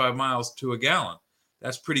 35 miles to a gallon.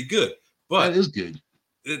 That's pretty good, That but is good.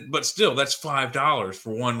 but still, that's $5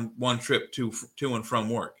 for one trip to and from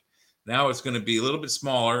work. Now it's going to be a little bit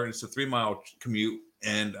smaller. It's a 3-mile commute,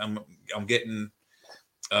 and I'm getting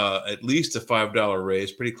at least a $5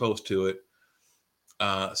 raise, pretty close to it.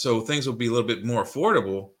 So things will be a little bit more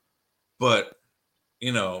affordable. But,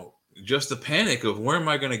 you know, just the panic of where am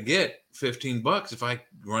I going to get $15 if I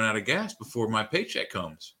run out of gas before my paycheck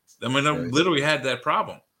comes? I mean, I literally had that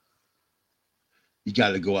problem. You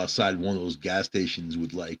got to go outside one of those gas stations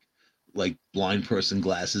with like blind person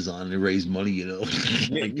glasses on and raise money, you know.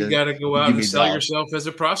 Like you got to go out and sell yourself as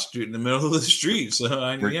a prostitute in the middle of the street. So,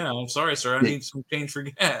 I'm sorry, sir. I need some change for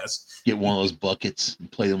gas. Get one of those buckets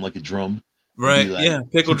and play them like a drum. Right.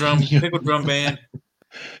 Like, pickle drum band.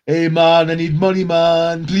 Hey man, I need money,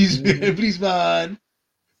 man. Please, please, man.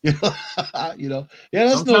 You know, yeah,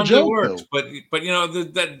 that's sometimes no joke. It works, but you know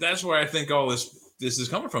that's where I think all this is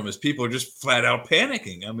coming from. Is people are just flat out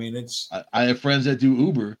panicking. I mean, it's. I have friends that do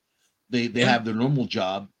Uber. They have their normal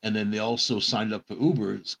job, and then they also signed up for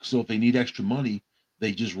Uber. So if they need extra money,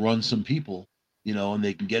 they just run some people, you know, and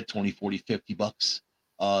they can get 20, 40, 50 bucks.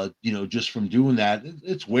 You know, just from doing that.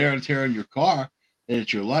 It's wear and tear on your car, and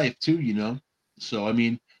it's your life too, you know. So I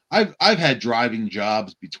mean, I've had driving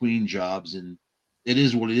jobs between jobs, and it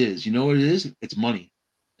is what it is. You know what it is? It's money,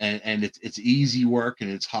 and it's easy work and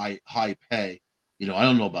it's high pay. You know, I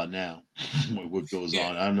don't know about now what goes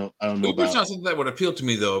on. I don't know. Uber's not something that would appeal to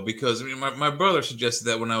me though, because I mean, my brother suggested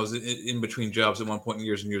that when I was in between jobs at one point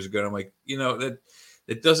years and years ago. And I'm like, you know, that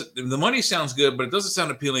it doesn't. The money sounds good, but it doesn't sound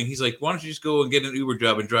appealing. He's like, why don't you just go and get an Uber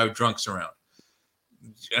job and drive drunks around?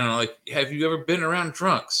 And I'm like, have you ever been around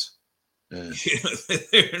drunks?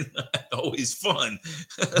 They're not always fun.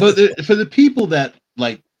 But for the people that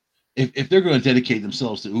like, if they're going to dedicate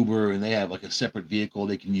themselves to Uber and they have like a separate vehicle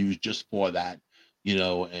they can use just for that, you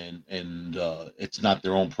know, and it's not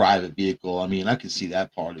their own private vehicle. I mean, I can see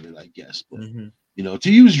that part of it, I guess. But you know, to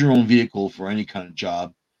use your own vehicle for any kind of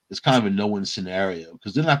job is kind of a no-win scenario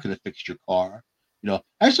because they're not going to fix your car. You know,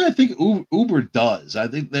 actually, I think Uber does. I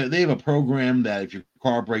think they have a program that if your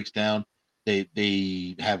car breaks down,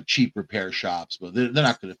 they have cheap repair shops, but they're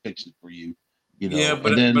not going to fix it for you. You know? Yeah,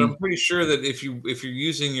 but I'm pretty sure that if you're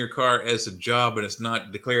using your car as a job and it's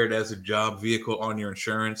not declared as a job vehicle on your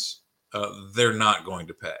insurance, they're not going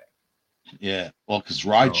to pay. Yeah, well, because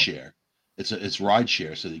rideshare, it's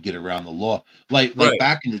rideshare, so they get around the law. Like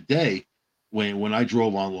back in the day, when I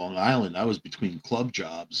drove on Long Island, I was between club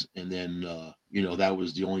jobs, and then you know, that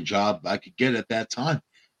was the only job I could get at that time,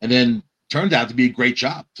 and then turned out to be a great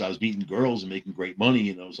job because I was meeting girls and making great money,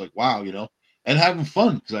 and I was like, wow, you know, and having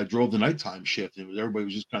fun because I drove the nighttime shift, and everybody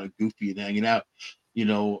was just kind of goofy and hanging out, you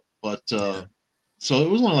know. But so it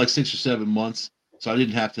was only like 6 or 7 months, so I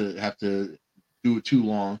didn't have to do it too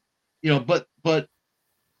long, you know. But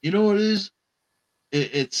you know what it is?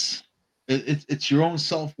 It's your own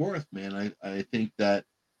self-worth, man. I think that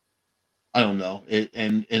I don't know it,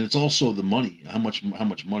 and it's also the money. How much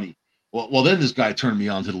money? Well, then this guy turned me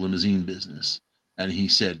on to the limousine business, and he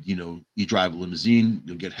said, you know, you drive a limousine,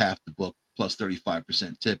 you'll get half the book plus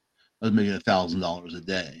 35% tip. I was making $1,000 a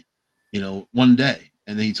day, you know, one day.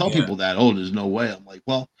 And then he tell people that, oh, there's no way. I'm like,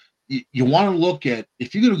 well, you want to look at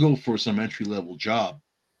if you're going to go for some entry level job,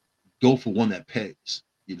 go for one that pays.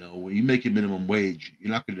 You know, when you make a minimum wage,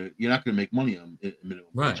 you're not gonna make money on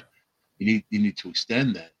minimum wage. You need to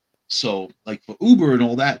extend that. So like for Uber and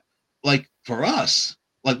all that, like for us,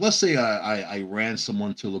 like let's say I ran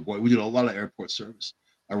someone to LaGuardia. We did a lot of airport service.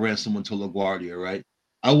 I ran someone to LaGuardia, right?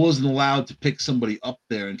 I wasn't allowed to pick somebody up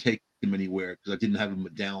there and take them anywhere because I didn't have a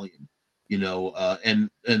medallion, you know. And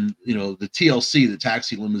you know, the TLC, the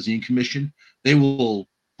Taxi Limousine Commission, they will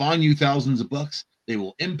fine you thousands of bucks. They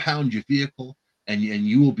will impound your vehicle, and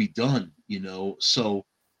you will be done, you know. So,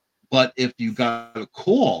 but if you got a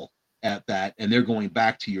call at that and they're going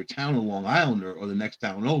back to your town in Long Island or the next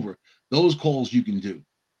town over, those calls you can do.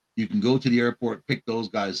 You can go to the airport, pick those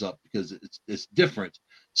guys up because it's different.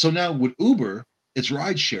 So now with Uber, it's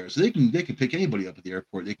ride share, so they can pick anybody up at the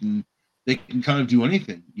airport. They can they can kind of do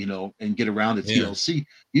anything, and get around the Yeah. TLC.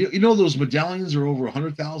 You know those medallions are over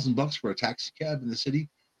 $100,000 for a taxi cab in the city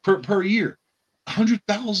per year.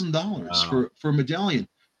 $100,000 Wow. for a medallion.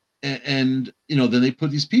 And then they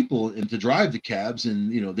put these people in to drive the cabs,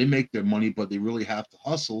 and they make their money, but they really have to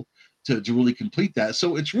hustle to really complete that.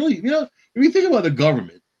 So it's really, if you think about the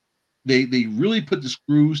government, they really put the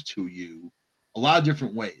screws to you a lot of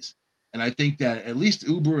different ways. And I think that at least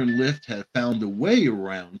Uber and Lyft have found a way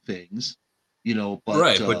around things, but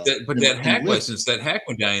Right, but that in hack Lyft, license, that hack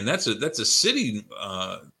medallion, that's a city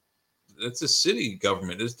that's a city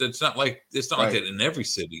government. It's not like right, that in every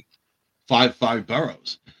city. five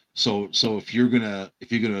boroughs. So if you're gonna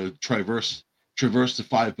traverse the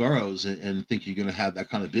five boroughs and think you're gonna have that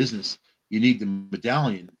kind of business, you need the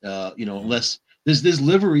medallion. Mhm. Unless there's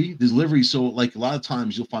livery. So like a lot of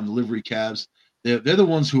times you'll find the livery cabs. They're the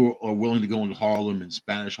ones who are willing to go into Harlem and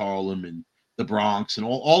Spanish Harlem and the Bronx and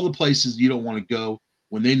all the places you don't want to go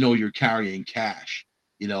when they know you're carrying cash.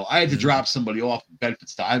 I had to Mhm. drop somebody off in Bedford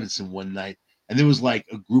Stuyvesant one night, and there was like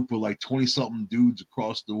a group of like 20 something dudes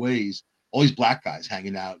across the ways, all these black guys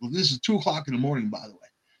hanging out. This is 2 o'clock in the morning, by the way.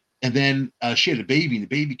 And then she had a baby in the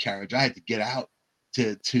baby carriage. I had to get out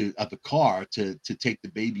to of the car to take the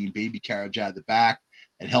baby and baby carriage out of the back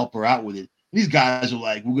and help her out with it. And these guys were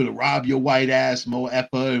like, "We're gonna rob your white ass, Mo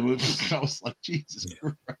Effa." And I was like, Jesus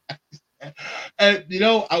Yeah. Christ. And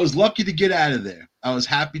I was lucky to get out of there. I was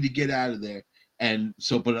happy to get out of there. And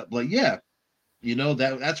so, but yeah,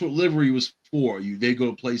 that's what livery was for. They go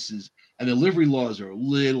to places, and the livery laws are a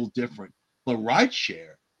little different. But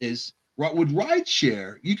rideshare is with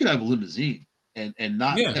rideshare, you can have a limousine and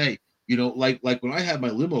not Yeah. pay. Like when I had my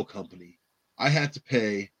limo company, I had to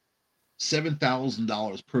pay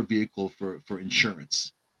 $7,000 per vehicle for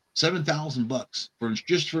insurance. $7,000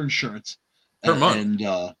 for insurance, Per month.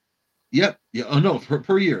 and yep, yeah, oh no,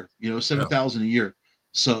 per year, Yeah. 7,000 a year.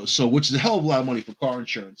 So which is a hell of a lot of money for car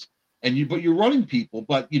insurance. But you're running people,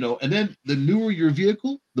 and then the newer your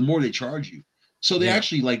vehicle, the more they charge you. So they Yeah.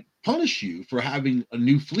 actually like punish you for having a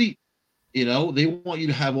new fleet. They want you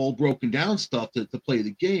to have all broken down stuff to play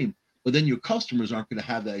the game, but then your customers aren't going to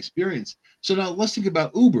have that experience. So now let's think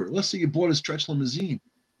about Uber. Let's say you bought a stretch limousine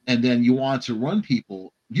and then you want to run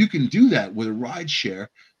people. You can do that with a ride share,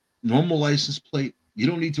 normal license plate. You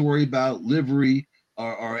don't need to worry about livery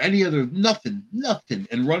or any other nothing,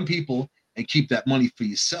 and run people and keep that money for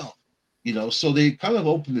yourself. So they kind of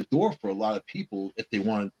open the door for a lot of people if they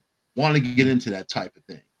want to get into that type of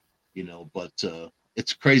thing. But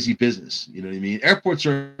it's crazy business. You know what I mean? Airport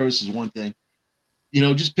service is one thing.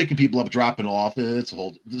 Just picking people up, dropping off. It's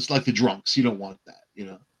like the drunks. You don't want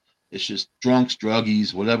that. It's just drunks,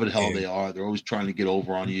 druggies, whatever the hell Yeah. they are. They're always trying to get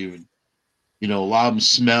over on you, and a lot of them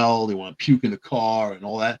smell. They want to puke in the car and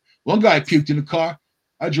all that. One guy puked in the car.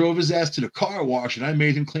 I drove his ass to the car wash and I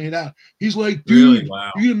made him clean it out. He's like, Really? dude,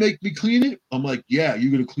 Wow. you're gonna make me clean it? I'm like, yeah,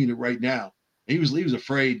 you're gonna clean it right now. And he was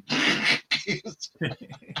afraid.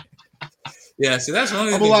 Yeah. See, that's one of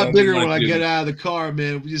the I'm a things I lot didn't bigger like when I to get do. out of the car,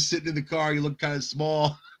 man. We just sitting in the car, you look kind of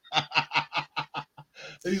small.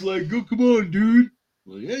 And he's like, go, come on, dude.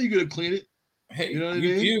 Well, yeah, you're gonna clean it. You Hey, know what I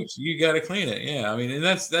you mean? puked. You got to clean it. Yeah. I mean, and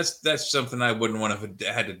that's something I wouldn't want to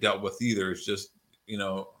have had to dealt with either. It's just you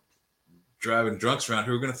know driving drunks around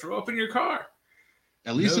who are going to throw up in your car.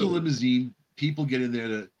 At least in a No. limousine, people get in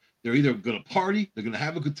there they're either gonna party, they're gonna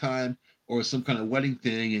have a good time, or some kind of wedding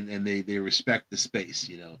thing, and they respect the space.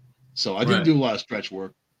 So I didn't Right. do a lot of stretch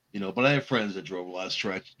work, but I have friends that drove a lot of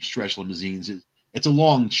stretch limousines. It's a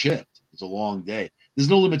long shift. It's a long day. There's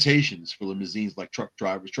no limitations for limousines like truck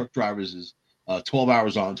drivers. Truck drivers is 12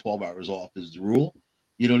 hours on, 12 hours off is the rule.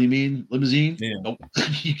 You know what I mean? Limousine, Yeah. nope.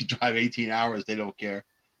 You can drive 18 hours. They don't care.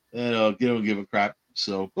 They don't give a crap.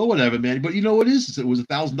 So, but whatever, man. But you know what it is? It was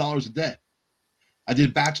 $1,000 a day. I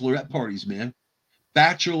did bachelorette parties, man.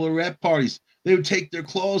 Bachelorette parties. They would take their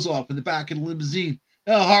clothes off in the back of the limousine.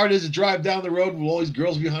 You know how hard it is to drive down the road with all these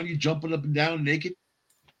girls behind you jumping up and down naked?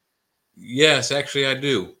 Yes, actually, I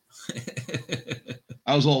do.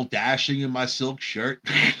 I was all dashing in my silk shirt.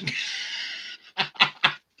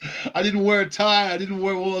 I didn't wear a tie. I didn't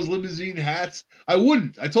wear one of those limousine hats. I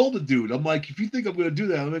wouldn't. I told the dude, I'm like, if you think I'm going to do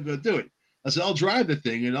that, I'm not going to do it. I said, I'll drive the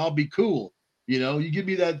thing and I'll be cool. You give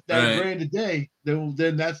me that Right. grand a day, then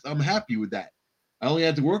I'm happy with that. I only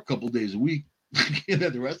had to work a couple days a week. And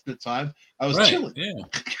then the rest of the time, I was Right. chilling,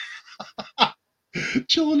 Yeah.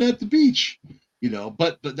 chilling at the beach.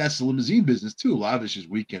 But that's the limousine business too. A lot of it's just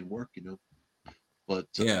weekend work. But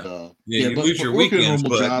Yeah. Yeah. yeah, You but lose your working a weekends,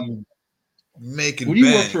 normal but job, you making when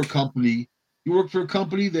you work for a bank.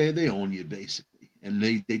 company, they own you basically, and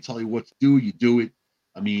they tell you what to do, you do it.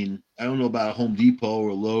 I mean, I don't know about a Home Depot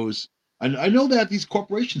or Lowe's. I know that these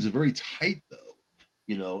corporations are very tight, though.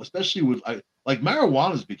 Especially with like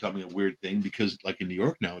marijuana is becoming a weird thing because, like in New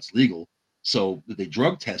York now, it's legal. So if they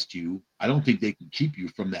drug test you, I don't think they can keep you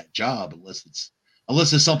from that job unless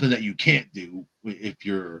it's something that you can't do if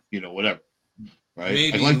you're, whatever, right?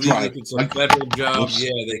 Maybe legally, if it's a federal job, whoops,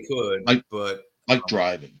 yeah, they could, like but like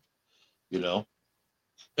driving, you know.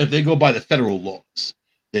 If they go by the federal laws,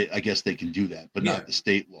 I guess they can do that, but yeah. not the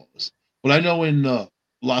state laws. But I know in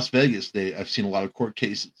Las Vegas, I've seen a lot of court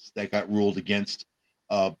cases that got ruled against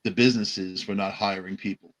the businesses for not hiring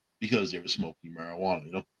people because they were smoking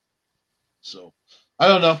marijuana. So I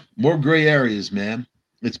don't know. More gray areas, man.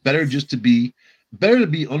 It's better to be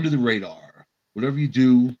under the radar. Whatever you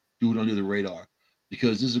do it under the radar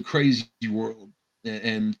because this is a crazy world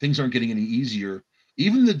and things aren't getting any easier.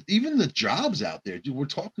 Even the jobs out there, dude, we're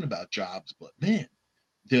talking about jobs, but man,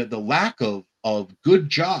 the lack of good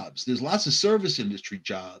jobs. There's lots of service industry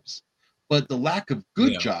jobs, but the lack of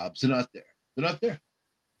good Yeah. jobs, they're not there. They're not there.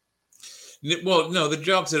 Well, no, the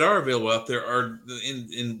jobs that are available out there are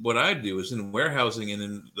in what I do is in warehousing and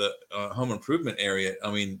in the home improvement area. I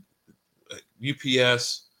mean,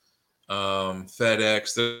 UPS,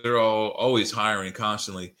 FedEx, they're all always hiring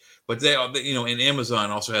constantly. But and Amazon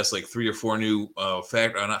also has like 3 or 4 new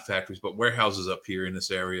not factories, but warehouses up here in this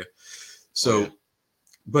area. So, Oh, yeah.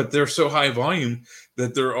 but they're so high volume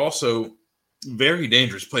that they're also very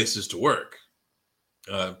dangerous places to work,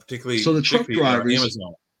 particularly So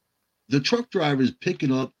Amazon. the truck drivers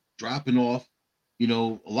picking up, dropping off, a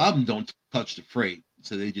lot of them don't touch the freight,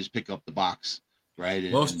 so they just pick up the box, right,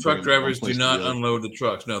 Most and bring truck them from one drivers do place to the not other. unload the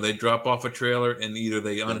trucks. No, they drop off a trailer and either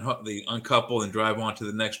Yep. they uncouple and drive on to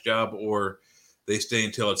the next job, or they stay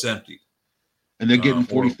until it's empty. And they're getting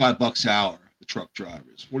Or $45 an hour. The truck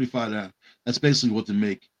drivers, 45 an hour. That's basically what they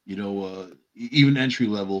make. Even entry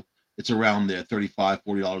level, it's around there, $35,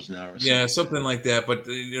 $40 an hour. yeah, something like that. But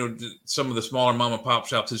some of the smaller mom and pop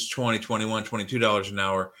shops is $20, $21, $22 an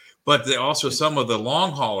hour. But they also some of the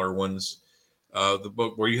long hauler ones, the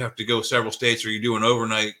book where you have to go several states or you do an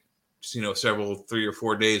overnight, several 3 or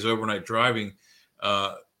 4 days overnight driving.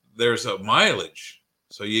 There's a mileage,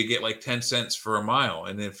 so you get like 10 cents for a mile,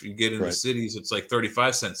 and if you get into Right. cities, it's like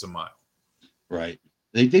 35 cents a mile. Right.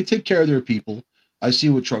 They take care of their people. I see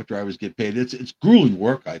what truck drivers get paid. It's grueling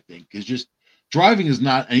work. I think it's just driving is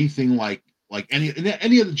not anything like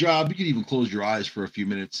any other job. You can even close your eyes for a few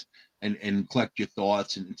minutes and collect your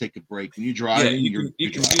thoughts and take a break. When you're Yeah, driving, you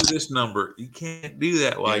you're can driving. do this number. You can't do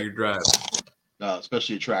that while Yeah. you're driving.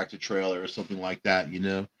 Especially a tractor trailer or something like that.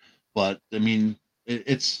 But I mean,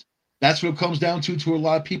 it's that's what it comes down to a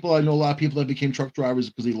lot of people. I know a lot of people that became truck drivers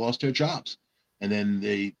because they lost their jobs, and then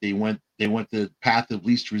they went the path of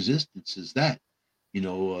least resistance. Is that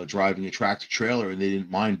driving a tractor trailer, and they didn't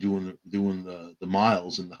mind doing the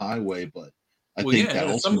miles in the highway, but I Well, think yeah, that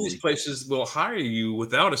no, some of these ultimately, places will hire you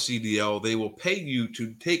without a CDL. They will pay you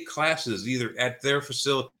to take classes either at their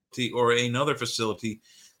facility or another facility,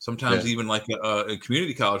 sometimes yeah. even like a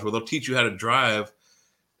community college where they'll teach you how to drive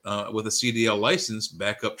with a CDL license,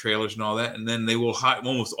 backup trailers and all that. And then they will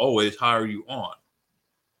almost always hire you on.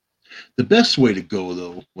 The best way to go,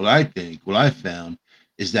 though, what I found,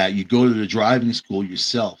 is that you go to the driving school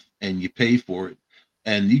yourself and you pay for it,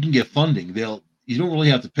 and you can get funding. You don't really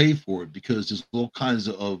have to pay for it because there's all kinds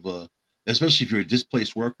of, especially if you're a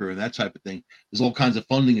displaced worker and that type of thing. There's all kinds of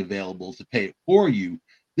funding available to pay it for you.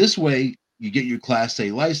 This way, you get your Class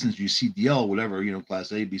A license, your CDL, whatever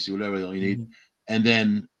Class A, B, C, whatever you need, Mhm. and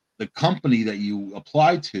then the company that you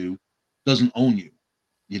apply to doesn't own you.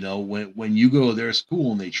 When you go to their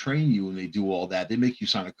school and they train you and they do all that, they make you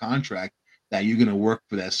sign a contract that you're going to work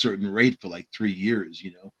for that certain rate for like 3 years,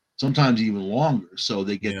 sometimes even longer. So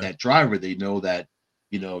they get Yeah. that driver, they know that,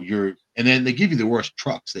 and then they give you the worst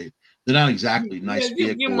trucks. They're not exactly Yeah, nice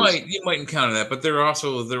you vehicles. might encounter that, but there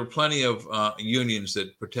are plenty of unions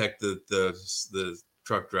that protect the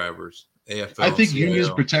truck drivers, I AFL and think unions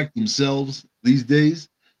CIO. protect themselves these days.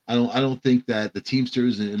 I don't think that the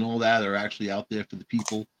Teamsters and all that are actually out there for the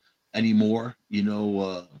people anymore.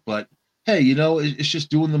 But hey, it's just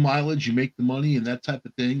doing the mileage, you make the money and that type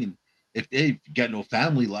of thing. And if you got no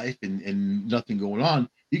family life and nothing going on,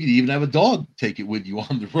 you could even have a dog take it with you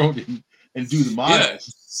on the road and do the Yeah.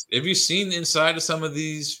 miles. Have you seen inside of some of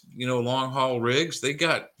these, long haul rigs? They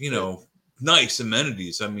got, Yeah. nice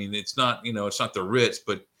amenities. I mean, it's not the Ritz,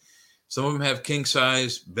 but some of them have king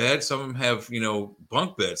size beds. Some of them have,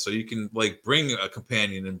 bunk beds. So you can like bring a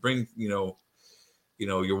companion and bring,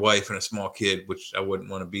 your wife and a small kid, which I wouldn't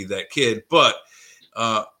want to be that kid, but,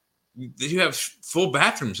 you have full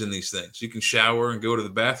bathrooms in these things. You can shower and go to the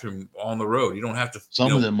bathroom on the road. You don't have to,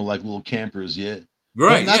 Some of them are like little campers, yeah.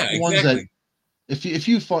 Right. not Yeah. the ones that Exactly. if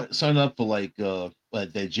you sign up for like that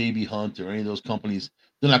JB Hunt or any of those companies,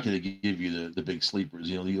 they're not going to give you the big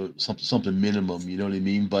sleepers. Something minimum. You know what I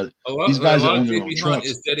mean? But A these lot, a guys that lot of own their own JB Hunt trucks,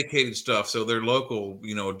 is dedicated stuff, so they're local,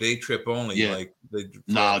 day trip only, yeah. like they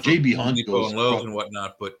Nah, for JB Home Hunt Depot goes and Lowe's across. and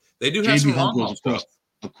whatnot. But they do have JB some Hunt long goes haul stuff.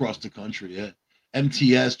 across the country. Yeah,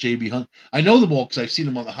 MTS, JB Hunt. I know them all because I've seen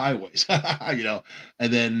them on the highways.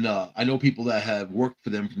 And then I know people that have worked for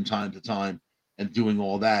them from time to time and doing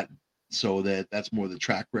all that. So that's more the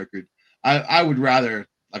track record. I would rather,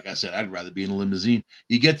 like I said, I'd rather be in a limousine.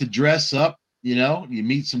 You get to dress up. You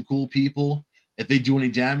meet some cool people. If they do any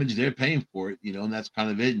damage, they're paying for it. And that's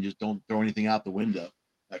kind of it. And just don't throw anything out the window.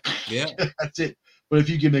 Like, Yeah, that's it. But if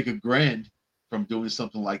you can make a grand from doing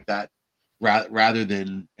something like that, rather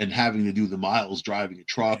than and having to do the miles driving a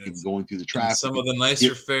truck and and it's going through the and traffic some and of the nicer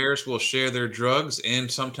get fares will share their drugs and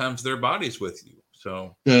sometimes their bodies with you.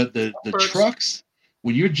 So the perks. trucks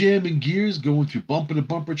when you're jamming gears going through bumper to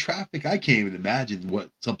bumper traffic. I can't even imagine what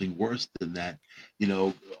something worse than that.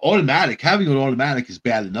 Automatic having an automatic is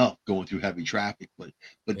bad enough going through heavy traffic, but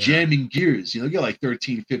Yeah, jamming gears, you get like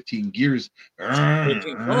 13, 15 gears. 13,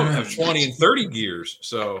 some of them have 20 and 30 gears.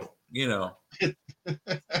 So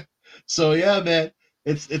So yeah, man,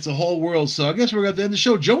 it's a whole world. So I guess we're at the end of the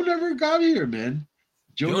show. Joe never got here, man.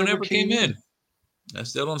 Joe Joe never never came came in. in. I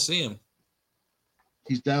still don't see him.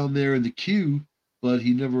 He's down there in the queue, but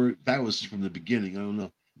he never. That was from the beginning. I don't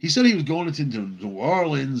know. He said he was going into New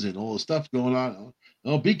Orleans and all the stuff going on.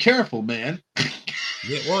 Oh, be careful, man.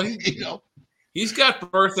 Yeah, well, you know. he's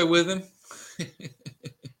got Bertha with him.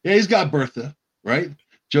 Yeah, he's got Bertha, right?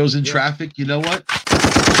 Joe's in Yeah. traffic. You know what?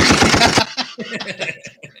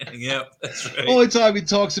 Yep, that's right. Only time he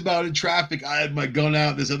talks about in traffic, I had my gun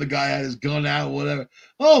out. This other guy had his gun out, whatever.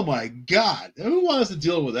 Oh my God. Who wants to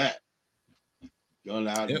deal with that? Gun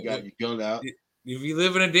out, Yeah, you well, got your gun out. if you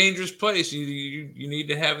live in a dangerous place, you need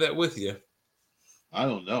to have that with you. I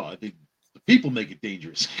don't know. I think the people make it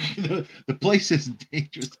dangerous. The place isn't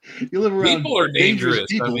dangerous. You live around People are dangerous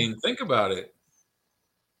dangerous. I people. mean, think about it.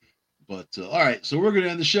 But all right, so we're going to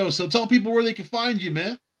end the show. So tell people where they can find you,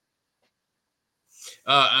 man.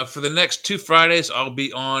 For the next 2 Fridays, I'll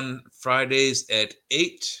be on Fridays at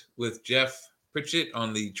 8 with Jeff Pritchett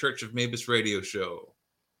on the Church of Mavis radio show.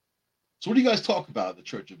 So what do you guys talk about at the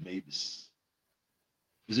Church of Mavis?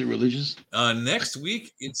 Is it religious? Next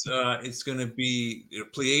week, it's going to be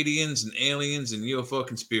Pleiadians and aliens and UFO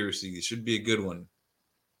conspiracies. It should be a good one.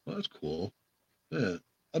 Well, that's cool. Yeah.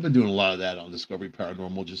 I've been doing a lot of that on Discovery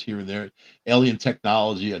Paranormal, just here and there. Alien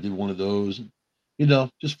technology, I did one of those.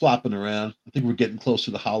 Just flopping around. I think we're getting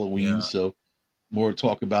closer to Halloween, Yeah. so more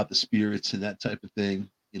talk about the spirits and that type of thing.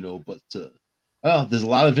 But there's a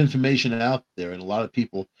lot of information out there, and a lot of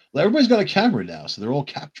people. Well, everybody's got a camera now, so they're all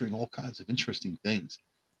capturing all kinds of interesting things.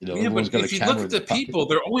 Yeah, Everyone's but got a if you look camera at in their the pocket. people,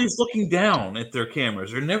 they're always looking down at their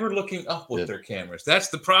cameras. They're never looking up with Yeah. their cameras. That's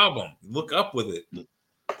the problem. Look up with it.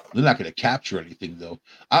 They're not going to capture anything, though.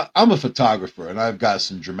 I'm a photographer, and I've got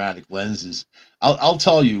some dramatic lenses. I'll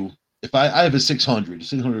tell you, if I have a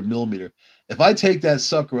 600 millimeter, if I take that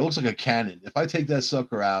sucker, it looks like a Canon. If I take that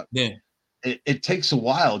sucker out, Yeah. it takes a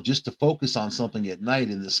while just to focus on something at night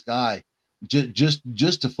in the sky,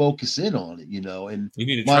 just to focus in on it, And You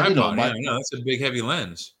need a my, tripod. my Yeah, no, that's a big, heavy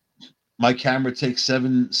lens. my camera takes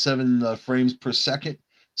seven frames per second.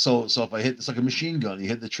 So if I hit, it's like a machine gun. You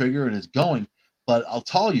hit the trigger and it's going. But I'll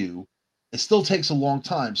tell you, it still takes a long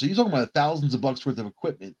time. So you're talking about thousands of bucks worth of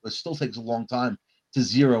equipment, but it still takes a long time to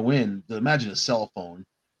zero in. Imagine a cell phone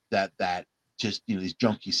that just these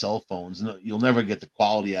junky cell phones. You'll never get the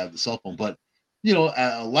quality out of the cell phone. But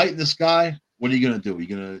a light in the sky. What are you gonna do?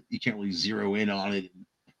 You can't really zero in on it.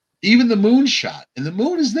 Even the moon shot, and the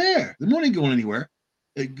moon is there. The moon ain't going anywhere.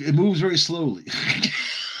 It moves very slowly.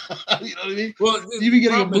 You know what I mean? Well, Even getting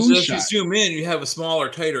a problem is moon if you shot. zoom in, you have a smaller,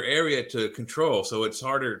 tighter area to control. So it's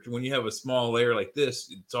harder when you have a small layer like this.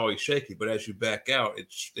 It's always shaky, but as you back out,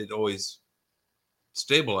 it always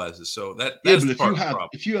stabilizes. So that's Yeah, but part of the problem.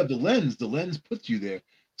 if you have the lens puts you there.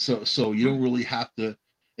 So you don't really have to.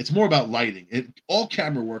 It's more about lighting. All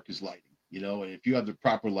camera work is lighting. And if you have the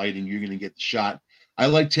proper lighting, you're going to get the shot. I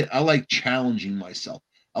like challenging myself.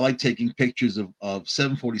 I like taking pictures of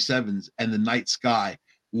 747s and the night sky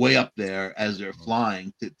way up there as they're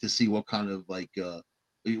flying to see what kind of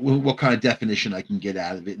what kind of definition I can get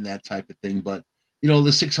out of it and that type of thing. But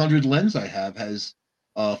the 600 lens I have has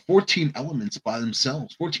 14 elements by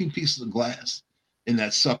themselves, 14 pieces of glass in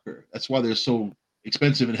that sucker. That's why they're so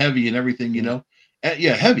expensive and heavy and everything.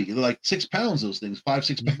 Yeah, heavy. They're like 6 pounds. Those things,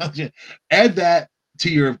 5-6 pounds. Yeah. Add that to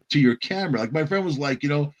your camera. Like my friend was like, I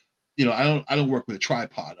don't work with a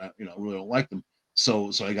tripod. I really don't like them.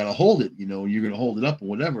 So I got to hold it, you're going to hold it up or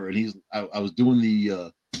whatever. And I was doing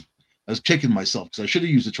I was kicking myself because I should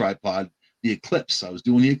have used a tripod, the Eclipse. I was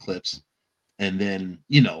doing the Eclipse. And then,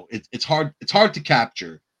 it's hard to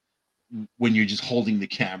capture when you're just holding the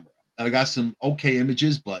camera. And I got some okay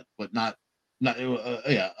images, but not,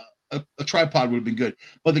 yeah, a tripod would have been good.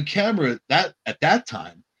 But the camera at that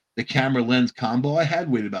time, the camera lens combo I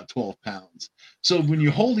had weighed about 12 pounds. So when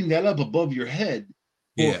you're holding that up above your head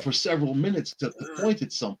for several minutes to point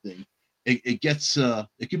at something, it gets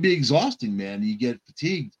it can be exhausting, man. You get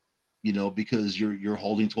fatigued, because you're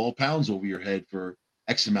holding 12 pounds over your head for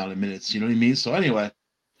X amount of minutes. You know what I mean? So anyway,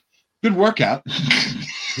 good workout.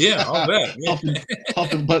 Yeah, I'll bet. Yeah.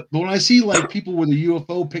 Helping. But when I see like people with the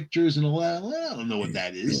UFO pictures and all that, I don't know what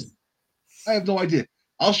that is. I have no idea.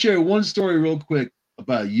 I'll share one story real quick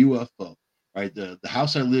about a UFO. Right, the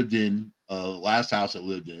house I lived in, last house I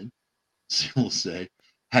lived in, we'll say,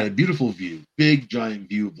 had a beautiful view, big giant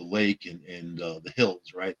view of the lake and the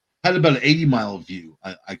hills. Right, had about an 80-mile view.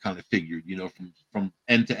 I kind of figured, from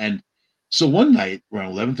end to end. So one night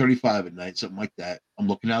around 11:35 at night, something like that, I'm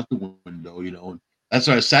looking out the window, and that's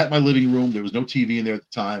why I sat in my living room. There was no TV in there at the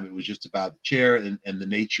time. It was just about the chair and the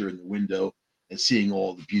nature in the window and seeing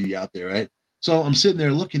all the beauty out there, right? So I'm sitting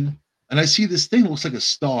there looking, and I see this thing that looks like a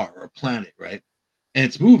star or a planet, right? And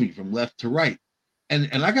it's moving from left to right. And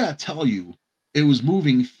I gotta tell you, it was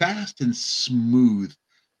moving fast and smooth.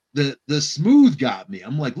 The smooth got me.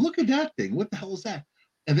 I'm like, look at that thing. What the hell is that?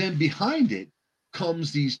 And then behind it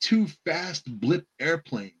comes these two fast blip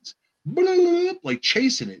airplanes, like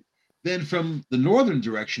chasing it. Then from the northern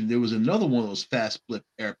direction, there was another one of those fast blip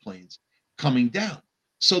airplanes coming down.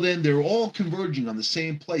 So then they're all converging on the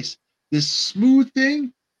same place. This smooth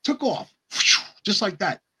thing took off just like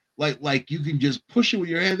that. Like you can just push it with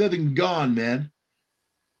your hand, that thing gone, man.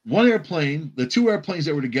 One airplane, the two airplanes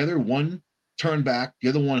that were together, one turned back, the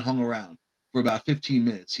other one hung around for about 15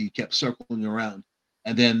 minutes. He kept circling around.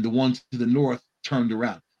 And then the one to the north turned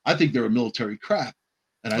around. I think they were military craft.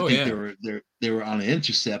 And I think they were on an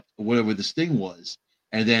intercept or whatever this thing was.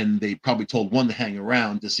 And then they probably told one to hang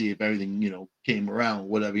around to see if everything, came around,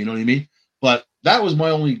 whatever, you know what I mean? But that was my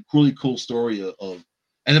only really cool story of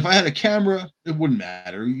and if I had a camera, it wouldn't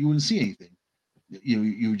matter. You wouldn't see anything.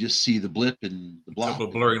 You would just see the blip and the block. Couple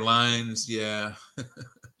of blurry lines, yeah.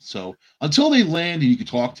 So until they land and you can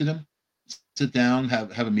talk to them, sit down,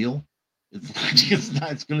 have a meal.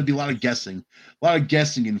 It's going to be a lot of guessing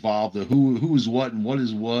involved. Of who is what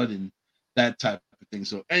and that type of thing.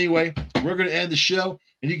 So anyway, we're going to end the show,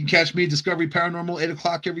 and you can catch me at Discovery Paranormal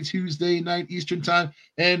 8:00 every Tuesday night Eastern time,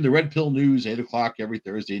 and the Red Pill News 8:00 every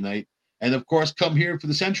Thursday night. And of course, come here for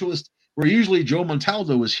the Centralist, where usually Joe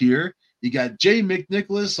Montaldo is here. You got Jay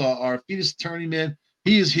McNicholas, our fetus attorney, man.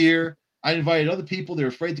 He is here. I invited other people. They're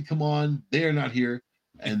afraid to come on. They are not here.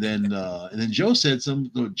 And then Joe said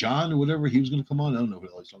John or whatever, he was going to come on. I don't know who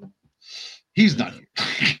else he's talking about. He's not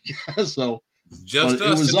here. So just it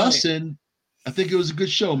was tonight. Us, and I think it was a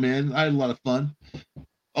good show, man. I had a lot of fun.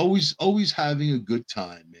 Always having a good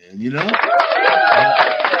time, man.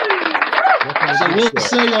 So we'll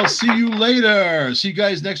say I'll see you later. See you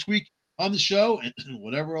guys next week on the show, and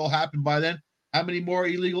whatever will happen by then. How many more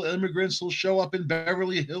illegal immigrants will show up in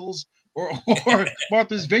Beverly Hills or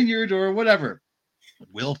Martha's Vineyard or whatever?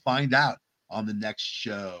 We'll find out on the next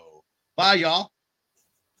show. Bye, y'all.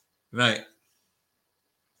 Good night.